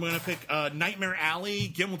 I'm going to pick Nightmare Alley.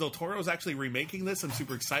 Guillermo del Toro is actually remaking this. I'm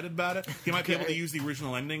super excited about it. He might be able to use the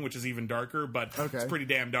original ending, which is even darker, but it's pretty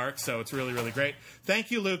damn dark, so it's really, really great. Thank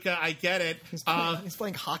you, Luca. I get it. He's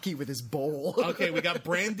playing hockey with his bowl. Okay, we got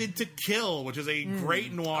Branded to Kill, which is a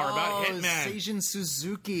great noir about Hitman. Seijun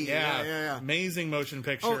Suzuki. Yeah. Amazing motion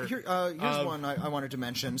picture. Oh, here's one I wanted to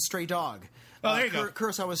mention. Stray Dog. Oh, there you go.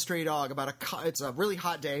 Kurosawa's Stray Dog. It's a really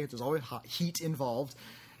hot day. There's always heat involved.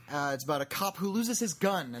 It's about a cop who loses his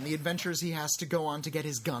gun and the adventures he has to go on to get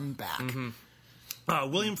his gun back.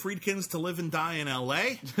 William Friedkin's To Live and Die in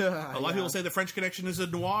L.A. A lot of people say The French Connection is a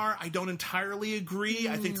noir. I don't entirely agree.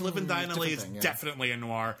 I think To Live and Die in L.A. is definitely a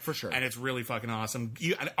noir. For sure. And it's really fucking awesome.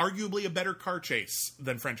 Arguably a better car chase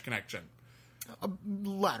than French Connection.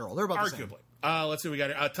 Lateral. They're about the same. Arguably. Let's see, we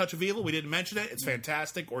got Touch of Evil. We didn't mention it. It's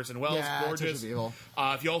fantastic. Orson Welles, gorgeous. Touch of Evil.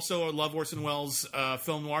 If you also love Orson Welles'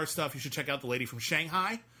 film noir stuff, you should check out The Lady from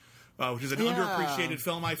Shanghai, which is an underappreciated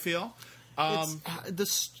film, I feel.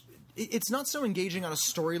 It's not so engaging on a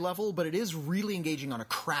story level, but it is really engaging on a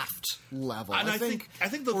craft level. And I think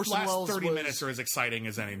the Orson last Welles 30 minutes are as exciting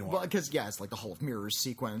as any noir. Well, because it's like the Hall of Mirrors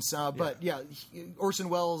sequence. But Orson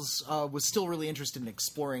Welles was still really interested in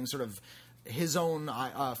exploring sort of his own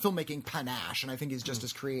filmmaking panache, and I think he's just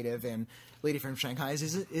as creative in Lady from Shanghai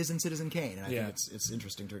is in Citizen Kane, and I think it's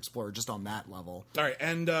interesting to explore just on that level. All right,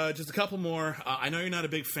 and just a couple more. I know you're not a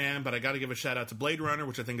big fan, but I got to give a shout out to Blade Runner,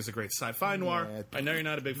 which I think is a great sci-fi noir. I know you're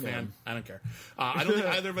not a big fan. I don't care. I don't think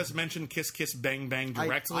either of us mentioned Kiss Kiss Bang Bang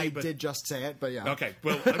directly. I did just say it, but yeah. Okay,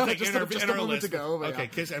 well, I'm taking just in our list. Ago, okay,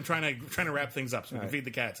 Kiss. I'm trying to wrap things up so we can feed the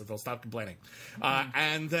cats so they'll stop complaining.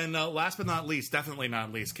 And then last but not least, definitely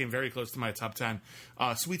not least, came very close to my top 10.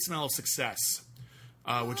 Sweet Smell of Success.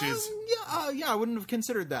 Which is I wouldn't have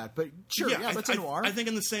considered that, but sure, that's a noir. I think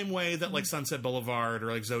in the same way that like Sunset Boulevard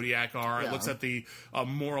or like Zodiac are, it looks at the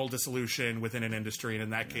moral dissolution within an industry, and in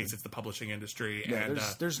that case, it's the publishing industry. Yeah, and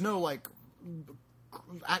there's no like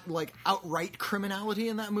outright criminality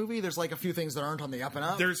in that movie. There's like a few things that aren't on the up and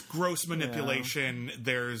up. There's gross manipulation.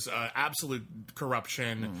 There's absolute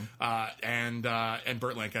corruption, and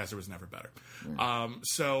Burt Lancaster was never better.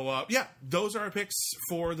 Those are our picks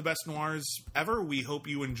for the best noirs ever. We hope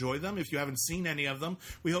you enjoy them. If you haven't seen any of them,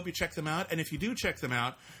 we hope you check them out. And if you do check them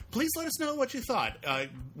out, please let us know what you thought.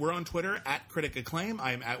 We're on Twitter at Critic Acclaim.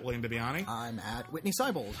 I'm at William Bibiani. I'm at Whitney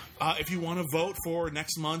Seibold. If you want to vote for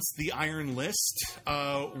next month's The Iron List,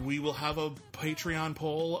 we will have a Patreon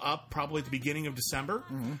poll up probably at the beginning of December.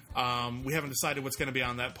 We haven't decided what's going to be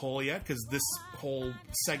on that poll yet because this whole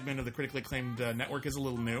segment of the Critically Acclaimed network is a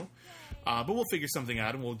little new. But we'll figure something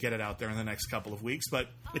out and we'll get it out there in the next couple of weeks. But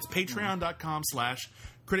it's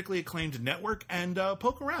patreon.com/critically acclaimed network, and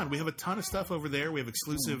poke around. We have a ton of stuff over there. We have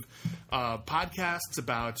exclusive podcasts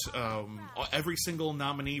about every single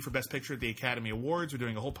nominee for Best Picture at the Academy Awards. We're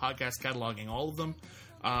doing a whole podcast cataloging all of them.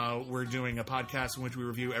 We're doing a podcast in which we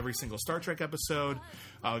review every single Star Trek episode.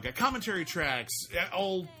 We've got commentary tracks,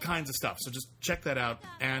 all kinds of stuff. So just check that out.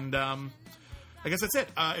 And I guess that's it.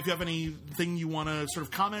 If you have anything you want to sort of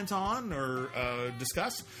comment on or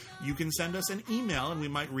discuss, you can send us an email, and we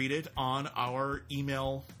might read it on our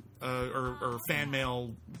email or fan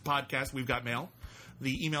mail podcast. We've got mail.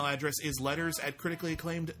 The email address is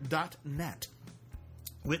letters@criticallyacclaimed.net.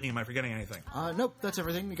 Whitney, am I forgetting anything? Nope, that's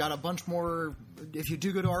everything. We got a bunch more. If you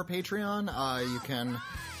do go to our Patreon, you can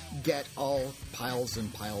get all piles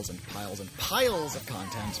and piles and piles and piles of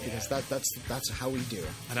content because that's how we do.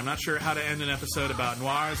 And I'm not sure how to end an episode about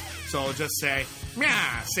noirs, so I'll just say,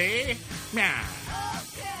 meow, see? Meow.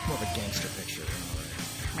 More of a gangster picture.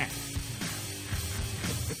 Meow.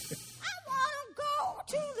 I want to go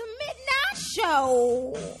to the midnight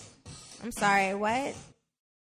show. I'm sorry, what?